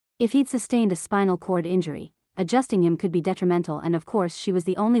 If he'd sustained a spinal cord injury, adjusting him could be detrimental, and of course she was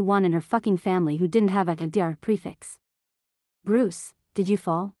the only one in her fucking family who didn't have a "dr" prefix. "Bruce, did you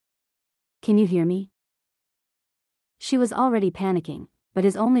fall? Can you hear me?" She was already panicking, but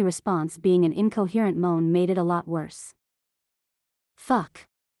his only response being an incoherent moan made it a lot worse. "Fuck.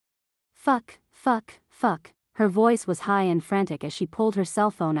 Fuck, fuck, fuck." Her voice was high and frantic as she pulled her cell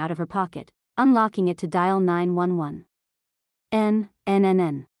phone out of her pocket, unlocking it to dial 911.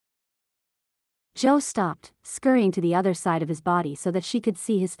 N. Jo stopped, scurrying to the other side of his body so that she could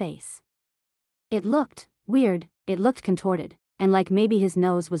see his face. It looked weird, it looked contorted, and like maybe his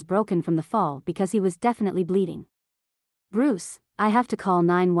nose was broken from the fall because he was definitely bleeding. "Bruce, I have to call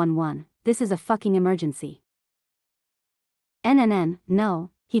 911, this is a fucking emergency."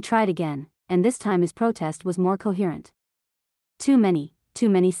 No, he tried again, and this time his protest was more coherent. Too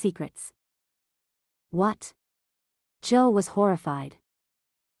many secrets." "What?" Jo was horrified.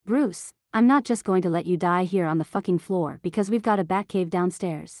 "Bruce, I'm not just going to let you die here on the fucking floor because we've got a Batcave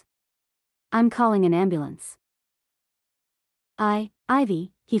downstairs. I'm calling an ambulance.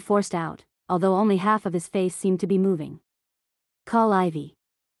 Ivy, he forced out, although only half of his face seemed to be moving. Call Ivy.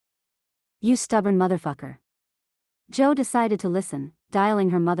 You stubborn motherfucker. Jo decided to listen,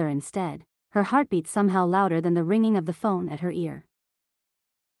 dialing her mother instead, her heartbeat somehow louder than the ringing of the phone at her ear.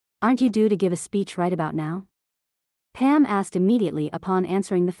 Aren't you due to give a speech right about now? Pam asked immediately upon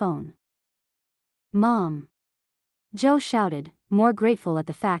answering the phone. Mom. Jo shouted, more grateful at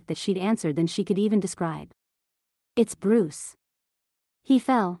the fact that she'd answered than she could even describe. It's Bruce. He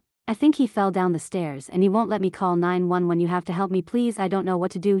fell. I think he fell down the stairs and he won't let me call 911 when you have to help me please. I don't know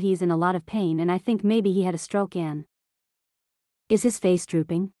what to do. He's in a lot of pain and I think maybe he had a stroke. Is his face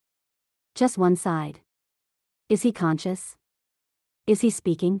drooping? Just one side. Is he conscious? Is he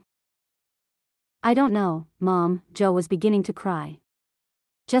speaking? I don't know, Mom. Jo was beginning to cry.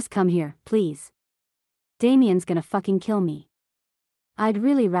 Just come here, please. Damien's gonna fucking kill me. I'd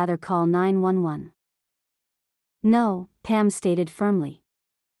really rather call 911. No, Pam stated firmly.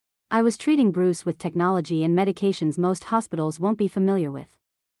 I was treating Bruce with technology and medications most hospitals won't be familiar with.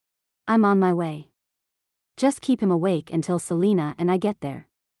 I'm on my way. Just keep him awake until Selena and I get there.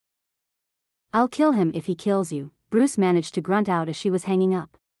 I'll kill him if he kills you, Bruce managed to grunt out as she was hanging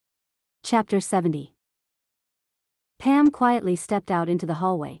up. Chapter 70. Pam quietly stepped out into the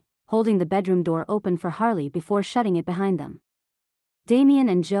hallway, holding the bedroom door open for Harley before shutting it behind them. Damien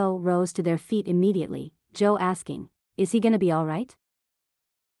and Jo rose to their feet immediately, Jo asking, is he gonna be alright?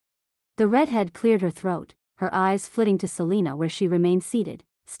 The redhead cleared her throat, her eyes flitting to Selena where she remained seated,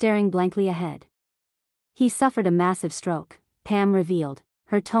 staring blankly ahead. He suffered a massive stroke, Pam revealed,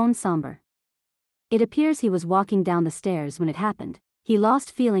 her tone somber. It appears he was walking down the stairs when it happened. He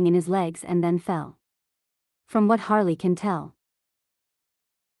lost feeling in his legs and then fell. From what Harley can tell.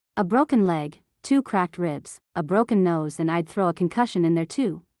 A broken leg, 2 cracked ribs, a broken nose, and I'd throw a concussion in there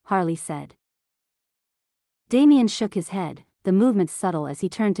too, Harley said. Damien shook his head, the movements subtle as he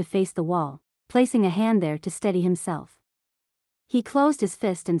turned to face the wall, placing a hand there to steady himself. He closed his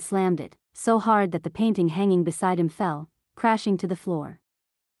fist and slammed it, so hard that the painting hanging beside him fell, crashing to the floor.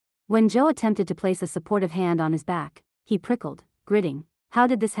 When Jo attempted to place a supportive hand on his back, he prickled, gritting, how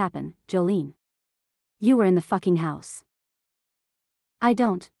did this happen, Jolene? You were in the fucking house. I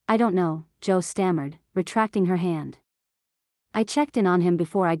don't know, Jo stammered, retracting her hand. I checked in on him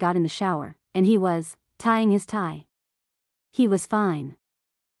before I got in the shower, and he was tying his tie. He was fine.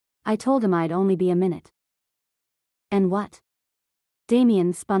 I told him I'd only be a minute. And what?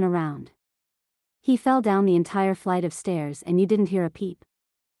 Damien spun around. He fell down the entire flight of stairs and you didn't hear a peep.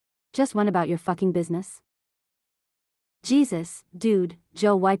 Just went about your fucking business? Jesus, dude,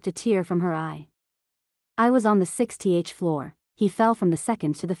 Jo wiped a tear from her eye. I was on the 6th floor, he fell from the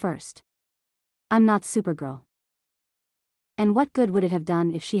 2nd to the 1st. I'm not Supergirl. And what good would it have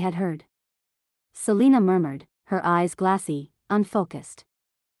done if she had heard? Selena murmured, her eyes glassy, unfocused.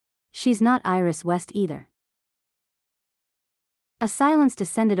 She's not Iris West either. A silence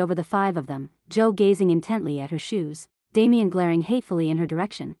descended over the 5 of them, Jo gazing intently at her shoes, Damien glaring hatefully in her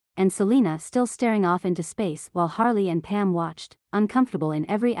direction, and Selena still staring off into space while Harley and Pam watched, uncomfortable in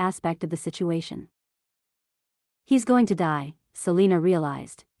every aspect of the situation. He's going to die, Selena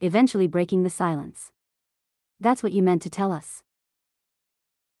realized, eventually breaking the silence. That's what you meant to tell us.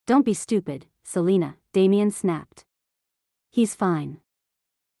 Don't be stupid, Selena, Damien snapped. He's fine.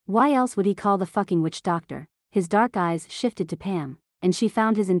 Why else would he call the fucking witch doctor? His dark eyes shifted to Pam, and she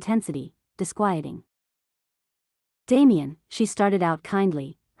found his intensity disquieting. Damien, she started out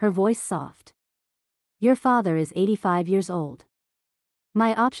kindly, her voice soft. Your father is 85 years old.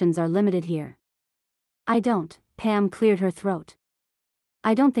 My options are limited here. I don't, Pam cleared her throat.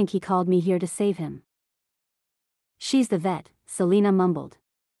 I don't think he called me here to save him. She's the vet, Selena mumbled.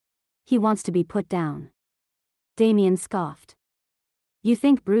 He wants to be put down. Damien scoffed. You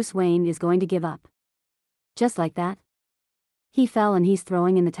think Bruce Wayne is going to give up? Just like that? He fell and he's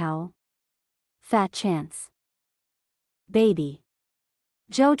throwing in the towel? Fat chance. Baby.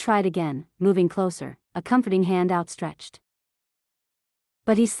 Jo tried again, moving closer, a comforting hand outstretched.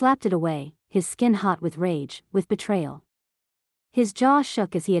 But he slapped it away, his skin hot with rage, with betrayal. His jaw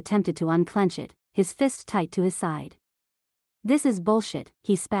shook as he attempted to unclench it, his fist tight to his side. This is bullshit,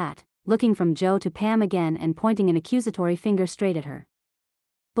 he spat, looking from Jo to Pam again and pointing an accusatory finger straight at her.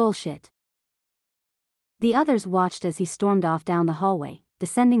 Bullshit. The others watched as he stormed off down the hallway,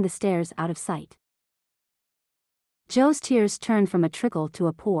 descending the stairs out of sight. Jo's tears turned from a trickle to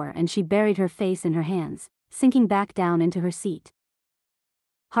a pour and she buried her face in her hands, sinking back down into her seat.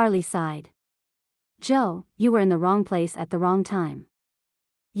 Harley sighed. Jo, you were in the wrong place at the wrong time.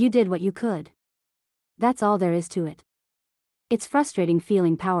 You did what you could. That's all there is to it. It's frustrating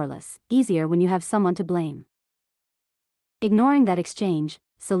feeling powerless, easier when you have someone to blame. Ignoring that exchange,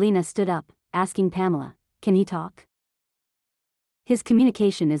 Selena stood up, asking Pamela, "Can he talk?" "His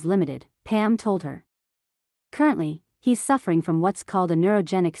communication is limited," Pam told her. "Currently, he's suffering from what's called a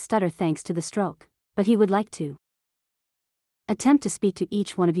neurogenic stutter thanks to the stroke, but he would like to attempt to speak to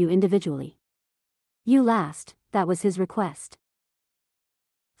each one of you individually. You last, that was his request."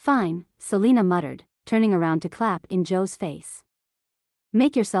 "Fine," Selena muttered, turning around to clap in Joe's face.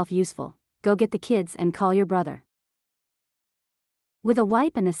 "Make yourself useful, go get the kids and call your brother." With a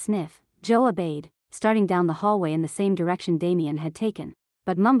wipe and a sniff, Joe obeyed, starting down the hallway in the same direction Damien had taken,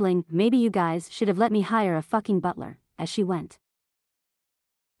 but mumbling, "Maybe you guys should have let me hire a fucking butler," as she went.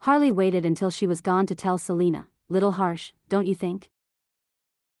 Harley waited until she was gone to tell Selena, "Little harsh, don't you think?"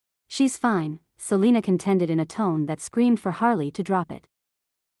 "She's fine," Selena contended in a tone that screamed for Harley to drop it.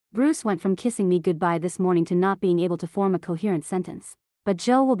 "Bruce went from kissing me goodbye this morning to not being able to form a coherent sentence. But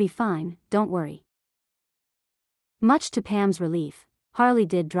Joe will be fine, don't worry." Much to Pam's relief, Harley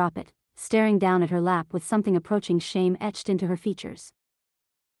did drop it, staring down at her lap with something approaching shame etched into her features.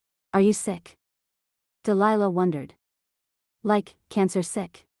 "Are you sick?" Delilah wondered. "Like, cancer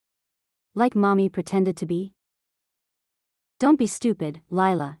sick? Like Mommy pretended to be?" "Don't be stupid,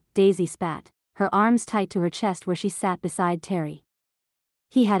 Lila," Daisy spat, her arms tight to her chest where she sat beside Terry.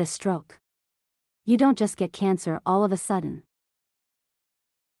 "He had a stroke. You don't just get cancer all of a sudden."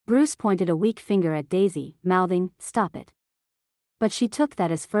 Bruce pointed a weak finger at Daisy, mouthing, "Stop it." But she took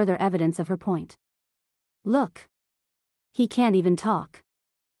that as further evidence of her point. "Look. He can't even talk."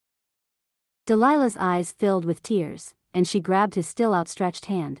 Delilah's eyes filled with tears, and she grabbed his still outstretched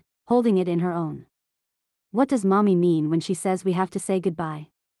hand, holding it in her own. "What does Mommy mean when she says we have to say goodbye?"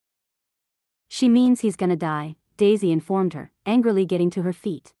 "She means he's gonna die," Daisy informed her, angrily getting to her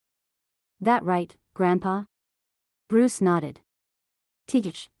feet. "That right, Grandpa?" Bruce nodded.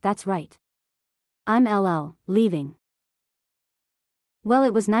 "Teach, that's right. I'm leaving." "Well,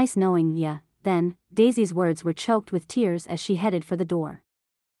 it was nice knowing ya, then." Daisy's words were choked with tears as she headed for the door.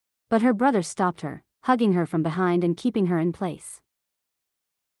 But her brother stopped her, hugging her from behind and keeping her in place.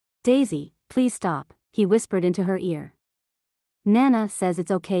 "Daisy, please stop," he whispered into her ear. "Nana says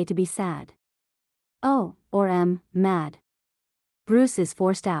it's okay to be sad." "Oh, or mad." Bruce is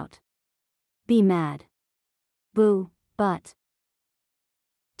forced out. "Be mad." "Boo, but."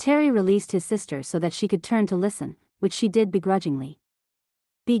 Terry released his sister so that she could turn to listen, which she did begrudgingly.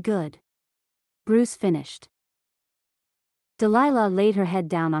 "Be good." Bruce finished. Delilah laid her head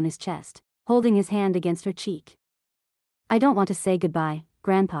down on his chest, holding his hand against her cheek. "I don't want to say goodbye,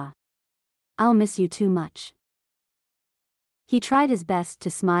 Grandpa. I'll miss you too much." He tried his best to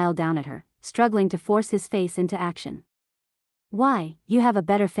smile down at her, struggling to force his face into action. "Why, you have a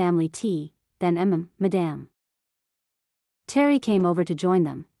better family tea than Madame." Terry came over to join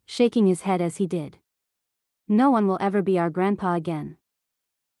them, shaking his head as he did. "No one will ever be our grandpa again.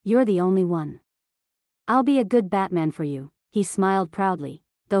 You're the only one. I'll be a good Batman for you," he smiled proudly,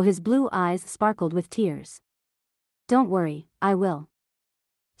 though his blue eyes sparkled with tears. "Don't worry, I will.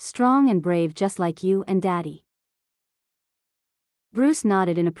 Strong and brave just like you and Daddy." Bruce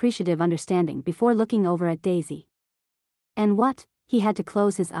nodded in appreciative understanding before looking over at Daisy. "And what?" He had to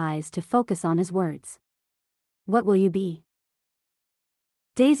close his eyes to focus on his words. "What will you be?"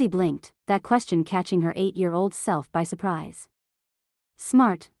 Daisy blinked, that question catching her 8-year-old self by surprise.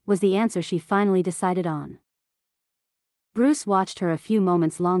 "Smart," was the answer she finally decided on. Bruce watched her a few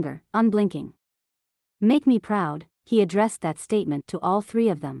moments longer, unblinking. "Make me proud," he addressed that statement to all three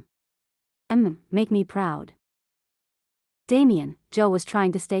of them. Make me proud." "Damien," Joe was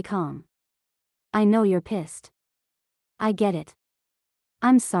trying to stay calm. "I know you're pissed. I get it.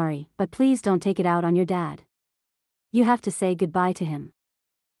 I'm sorry, but please don't take it out on your dad. You have to say goodbye to him."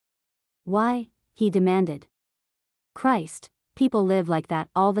 "Why?" he demanded. "Christ, people live like that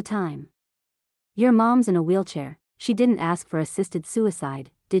all the time. Your mom's in a wheelchair, she didn't ask for assisted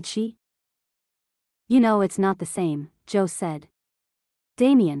suicide, did she?" "You know it's not the same," Joe said.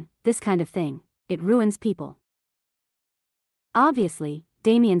 "Damien, this kind of thing, it ruins people." "Obviously,"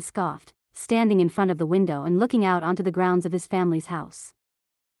 Damien scoffed, standing in front of the window and looking out onto the grounds of his family's house.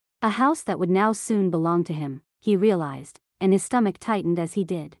 A house that would now soon belong to him, he realized, and his stomach tightened as he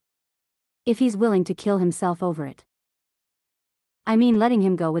did. If he's willing to kill himself over it. "I mean letting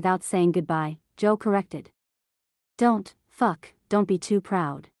him go without saying goodbye," Joe corrected. Don't be too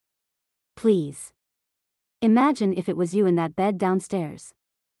proud. Please. Imagine if it was you in that bed downstairs.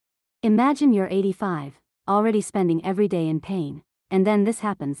 Imagine you're 85, already spending every day in pain, and then this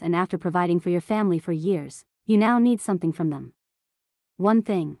happens, and after providing for your family for years, you now need something from them. one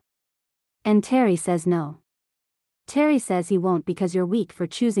thing. And Terry says no. Terry says he won't because you're weak for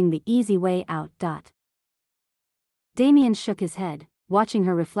choosing the easy way out. Damien shook his head, watching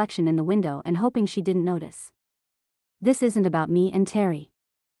her reflection in the window and hoping she didn't notice. This isn't about me and Terry.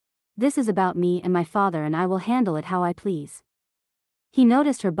 This is about me and my father, and I will handle it how I please. He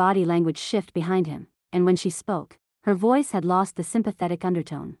noticed her body language shift behind him, and when she spoke, her voice had lost the sympathetic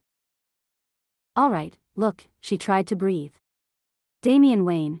undertone. All right, look, she tried to breathe. Damian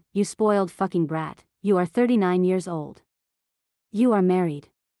Wayne, you spoiled fucking brat, you are 39 years old. You are married.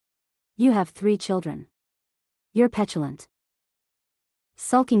 You have 3 children. You're petulant.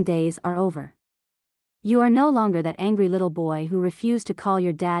 Sulking days are over. You are no longer that angry little boy who refused to call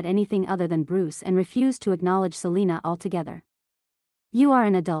your dad anything other than Bruce and refused to acknowledge Selena altogether. You are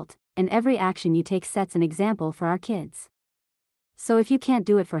an adult, and every action you take sets an example for our kids. So if you can't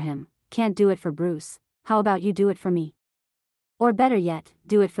do it for him, can't do it for Bruce, how about you do it for me? Or better yet,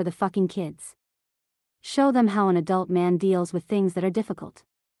 do it for the fucking kids. Show them how an adult man deals with things that are difficult.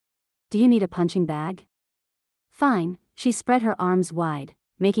 Do you need a punching bag? Fine, she spread her arms wide,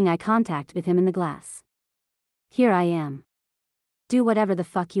 making eye contact with him in the glass. Here I am. Do whatever the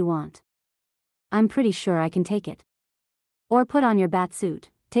fuck you want. I'm pretty sure I can take it. Or put on your bat suit,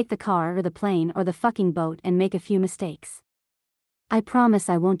 take the car or the plane or the fucking boat and make a few mistakes. I promise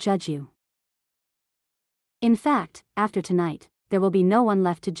I won't judge you. In fact, after tonight, there will be no one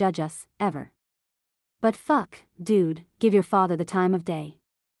left to judge us, ever. But fuck, dude, give your father the time of day.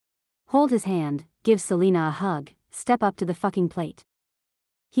 Hold his hand, give Selena a hug, step up to the fucking plate.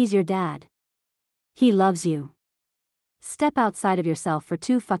 He's your dad. He loves you. Step outside of yourself for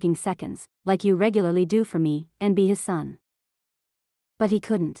 2 fucking seconds, like you regularly do for me, and be his son. But he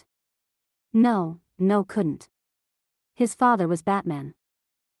couldn't. No, couldn't. His father was Batman.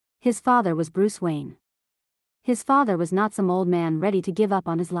 His father was Bruce Wayne. His father was not some old man ready to give up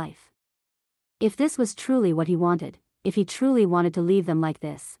on his life. If this was truly what he wanted, if he truly wanted to leave them like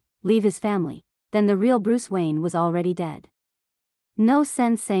this, leave his family, then the real Bruce Wayne was already dead. No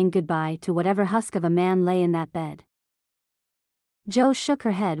sense saying goodbye to whatever husk of a man lay in that bed. Jo shook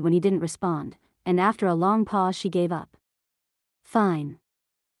her head when he didn't respond, and after a long pause she gave up. Fine.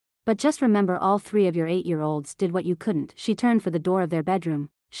 But just remember all 3 of your 8-year-olds did what you couldn't. She turned for the door of their bedroom,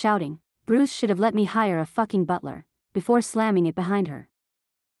 shouting, Bruce should have let me hire a fucking butler, before slamming it behind her.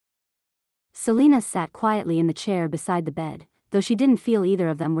 Selena sat quietly in the chair beside the bed, though she didn't feel either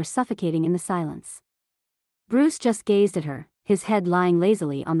of them were suffocating in the silence. Bruce just gazed at her, his head lying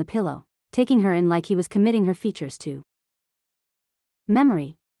lazily on the pillow, taking her in like he was committing her features to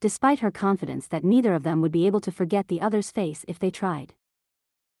memory, despite her confidence that neither of them would be able to forget the other's face if they tried.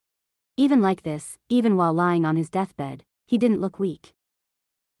 Even like this, even while lying on his deathbed, he didn't look weak.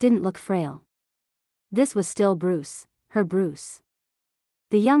 Didn't look frail. This was still Bruce, her Bruce.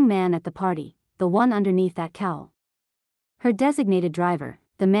 The young man at the party, the one underneath that cowl. Her designated driver,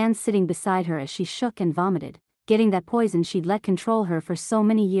 the man sitting beside her as she shook and vomited, getting that poison she'd let control her for so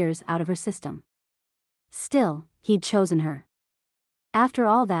many years out of her system. Still, he'd chosen her. After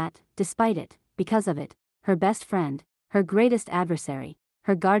all that, despite it, because of it, her best friend, her greatest adversary,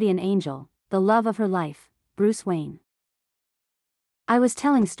 her guardian angel, the love of her life, Bruce Wayne. I was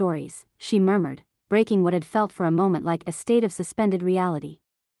telling stories, she murmured, breaking what had felt for a moment like a state of suspended reality.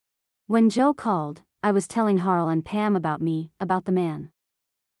 When Jo called, I was telling Harl and Pam about me, about the man.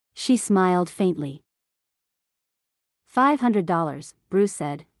 She smiled faintly. $500, Bruce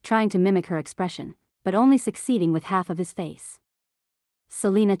said, trying to mimic her expression, but only succeeding with half of his face.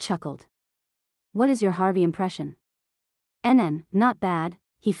 Selena chuckled. What is your Harvey impression? NN, not bad,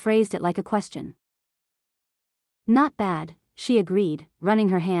 he phrased it like a question. Not bad, she agreed, running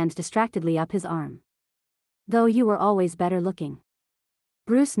her hand distractedly up his arm. Though you were always better looking.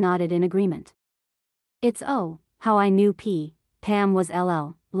 Bruce nodded in agreement. It's oh, how I knew Pam was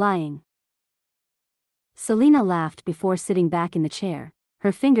LL, lying. Selena laughed before sitting back in the chair,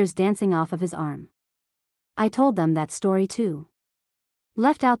 her fingers dancing off of his arm. I told them that story too.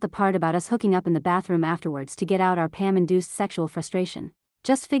 Left out the part about us hooking up in the bathroom afterwards to get out our Pam-induced sexual frustration.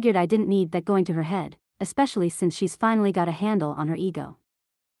 Just figured I didn't need that going to her head, especially since she's finally got a handle on her ego.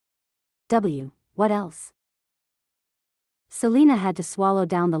 What else? Selena had to swallow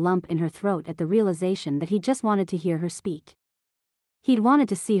down the lump in her throat at the realization that he just wanted to hear her speak. He'd wanted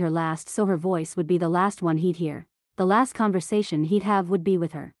to see her last so her voice would be the last one he'd hear, the last conversation he'd have would be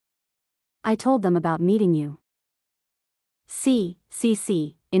with her. I told them about meeting you. See,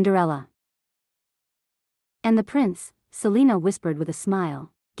 Cinderella. And the prince, Selena whispered with a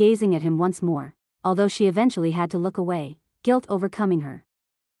smile, gazing at him once more, although she eventually had to look away, guilt overcoming her.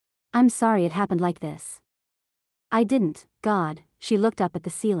 I'm sorry it happened like this. I didn't, God, she looked up at the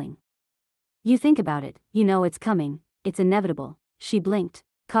ceiling. You think about it, you know it's coming, it's inevitable, she blinked,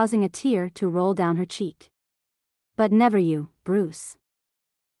 causing a tear to roll down her cheek. But never you, Bruce.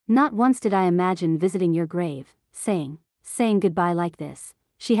 Not once did I imagine visiting your grave, saying goodbye like this.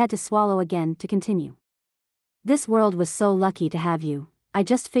 She had to swallow again to continue. This world was so lucky to have you, I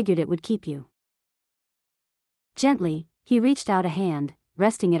just figured it would keep you. Gently, he reached out a hand,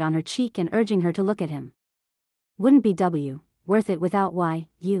 resting it on her cheek and urging her to look at him. Wouldn't be worth it without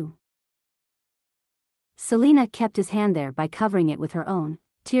you. Selena kept his hand there by covering it with her own,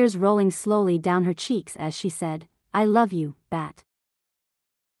 tears rolling slowly down her cheeks as she said, I love you, Bat.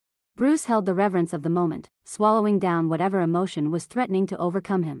 Bruce held the reverence of the moment, swallowing down whatever emotion was threatening to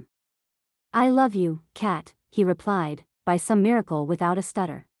overcome him. I love you, Cat, he replied, by some miracle without a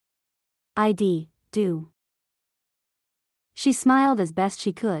stutter. I do. She smiled as best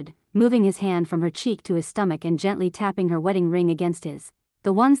she could, moving his hand from her cheek to his stomach and gently tapping her wedding ring against his,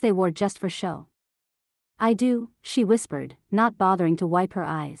 the ones they wore just for show. I do, she whispered, not bothering to wipe her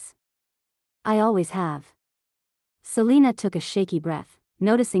eyes. I always have. Selena took a shaky breath,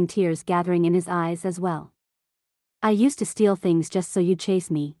 noticing tears gathering in his eyes as well. I used to steal things just so you'd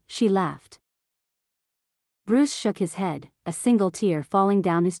chase me, she laughed. Bruce shook his head, a single tear falling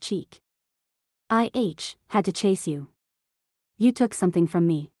down his cheek. I had to chase you. You took something from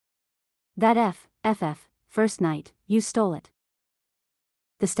me. That first night, you stole it.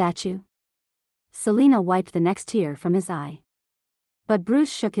 The statue? Selena wiped the next tear from his eye. But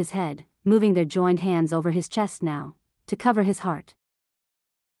Bruce shook his head, moving their joined hands over his chest now, to cover his heart.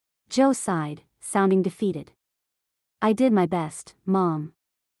 Joe sighed, sounding defeated. I did my best, Mom.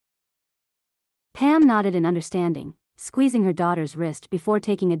 Pam nodded in understanding, squeezing her daughter's wrist before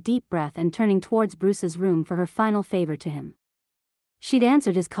taking a deep breath and turning towards Bruce's room for her final favor to him. She'd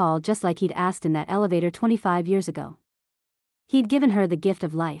answered his call just like he'd asked in that elevator 25 years ago. He'd given her the gift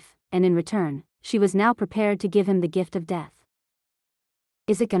of life, and in return, she was now prepared to give him the gift of death.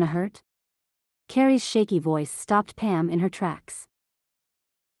 Is it gonna hurt? Carrie's shaky voice stopped Pam in her tracks.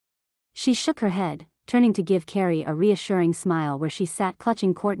 She shook her head, turning to give Carrie a reassuring smile where she sat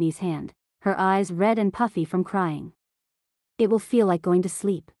clutching Courtney's hand, her eyes red and puffy from crying. It will feel like going to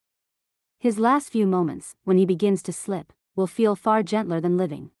sleep. His last few moments, when he begins to slip, will feel far gentler than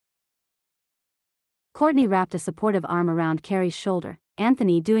living. Courtney wrapped a supportive arm around Carrie's shoulder,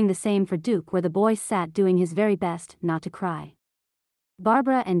 Anthony doing the same for Duke where the boy sat doing his very best not to cry.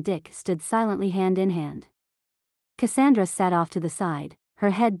 Barbara and Dick stood silently hand in hand. Cassandra sat off to the side,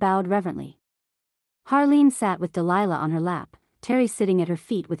 her head bowed reverently. Harleen sat with Delilah on her lap, Terry sitting at her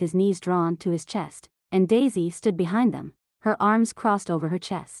feet with his knees drawn to his chest, and Daisy stood behind them, her arms crossed over her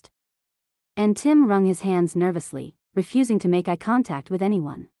chest. And Tim wrung his hands nervously, refusing to make eye contact with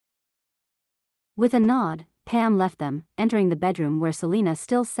anyone. With a nod, Pam left them, entering the bedroom where Selena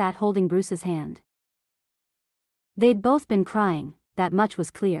still sat holding Bruce's hand. They'd both been crying, that much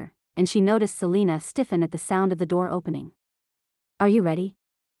was clear, and she noticed Selena stiffen at the sound of the door opening. Are you ready?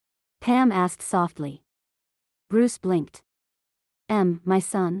 Pam asked softly. Bruce blinked. My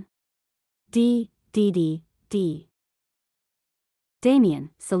son? D. Damien,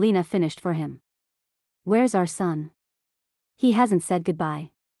 Selena finished for him. Where's our son? He hasn't said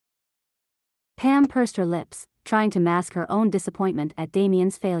goodbye. Pam pursed her lips, trying to mask her own disappointment at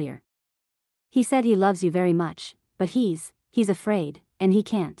Damien's failure. He said he loves you very much, but he's afraid, and he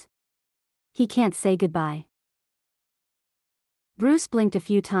can't. He can't say goodbye. Bruce blinked a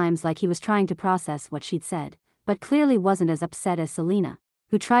few times like he was trying to process what she'd said, but clearly wasn't as upset as Selena,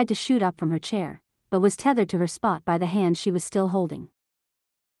 who tried to shoot up from her chair, but was tethered to her spot by the hand she was still holding.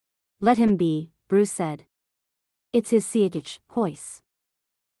 Let him be, Bruce said. It's his choice.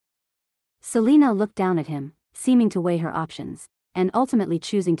 Selena looked down at him, seeming to weigh her options, and ultimately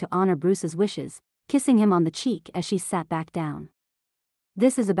choosing to honor Bruce's wishes, kissing him on the cheek as she sat back down.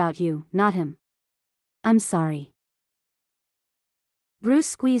 This is about you, not him. I'm sorry. Bruce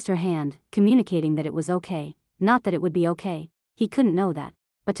squeezed her hand, communicating that it was okay, not that it would be okay, he couldn't know that,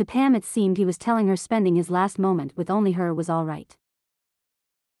 but to Pam it seemed he was telling her spending his last moment with only her was all right.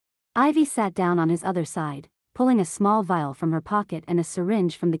 Ivy sat down on his other side, pulling a small vial from her pocket and a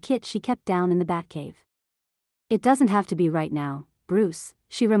syringe from the kit she kept down in the Batcave. It doesn't have to be right now, Bruce,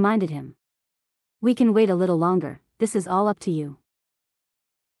 she reminded him. We can wait a little longer, this is all up to you.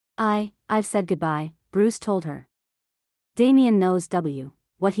 I've said goodbye, Bruce told her. Damien knows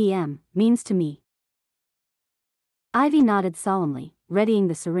what he means to me. Ivy nodded solemnly, readying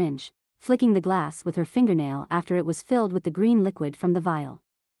the syringe, flicking the glass with her fingernail after it was filled with the green liquid from the vial.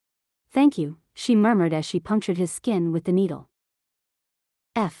 Thank you, she murmured as she punctured his skin with the needle.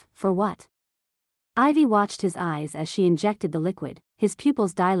 For what? Ivy watched his eyes as she injected the liquid, his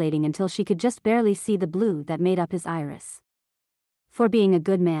pupils dilating until she could just barely see the blue that made up his iris. For being a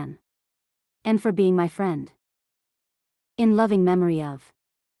good man. And for being my friend. In loving memory of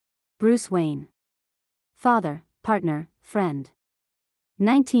Bruce Wayne. Father, partner, friend.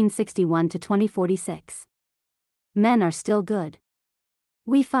 1961 to 2046. Men are still good.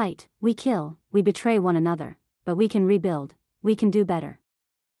 We fight, we kill, we betray one another, but we can rebuild, we can do better.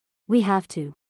 We have to.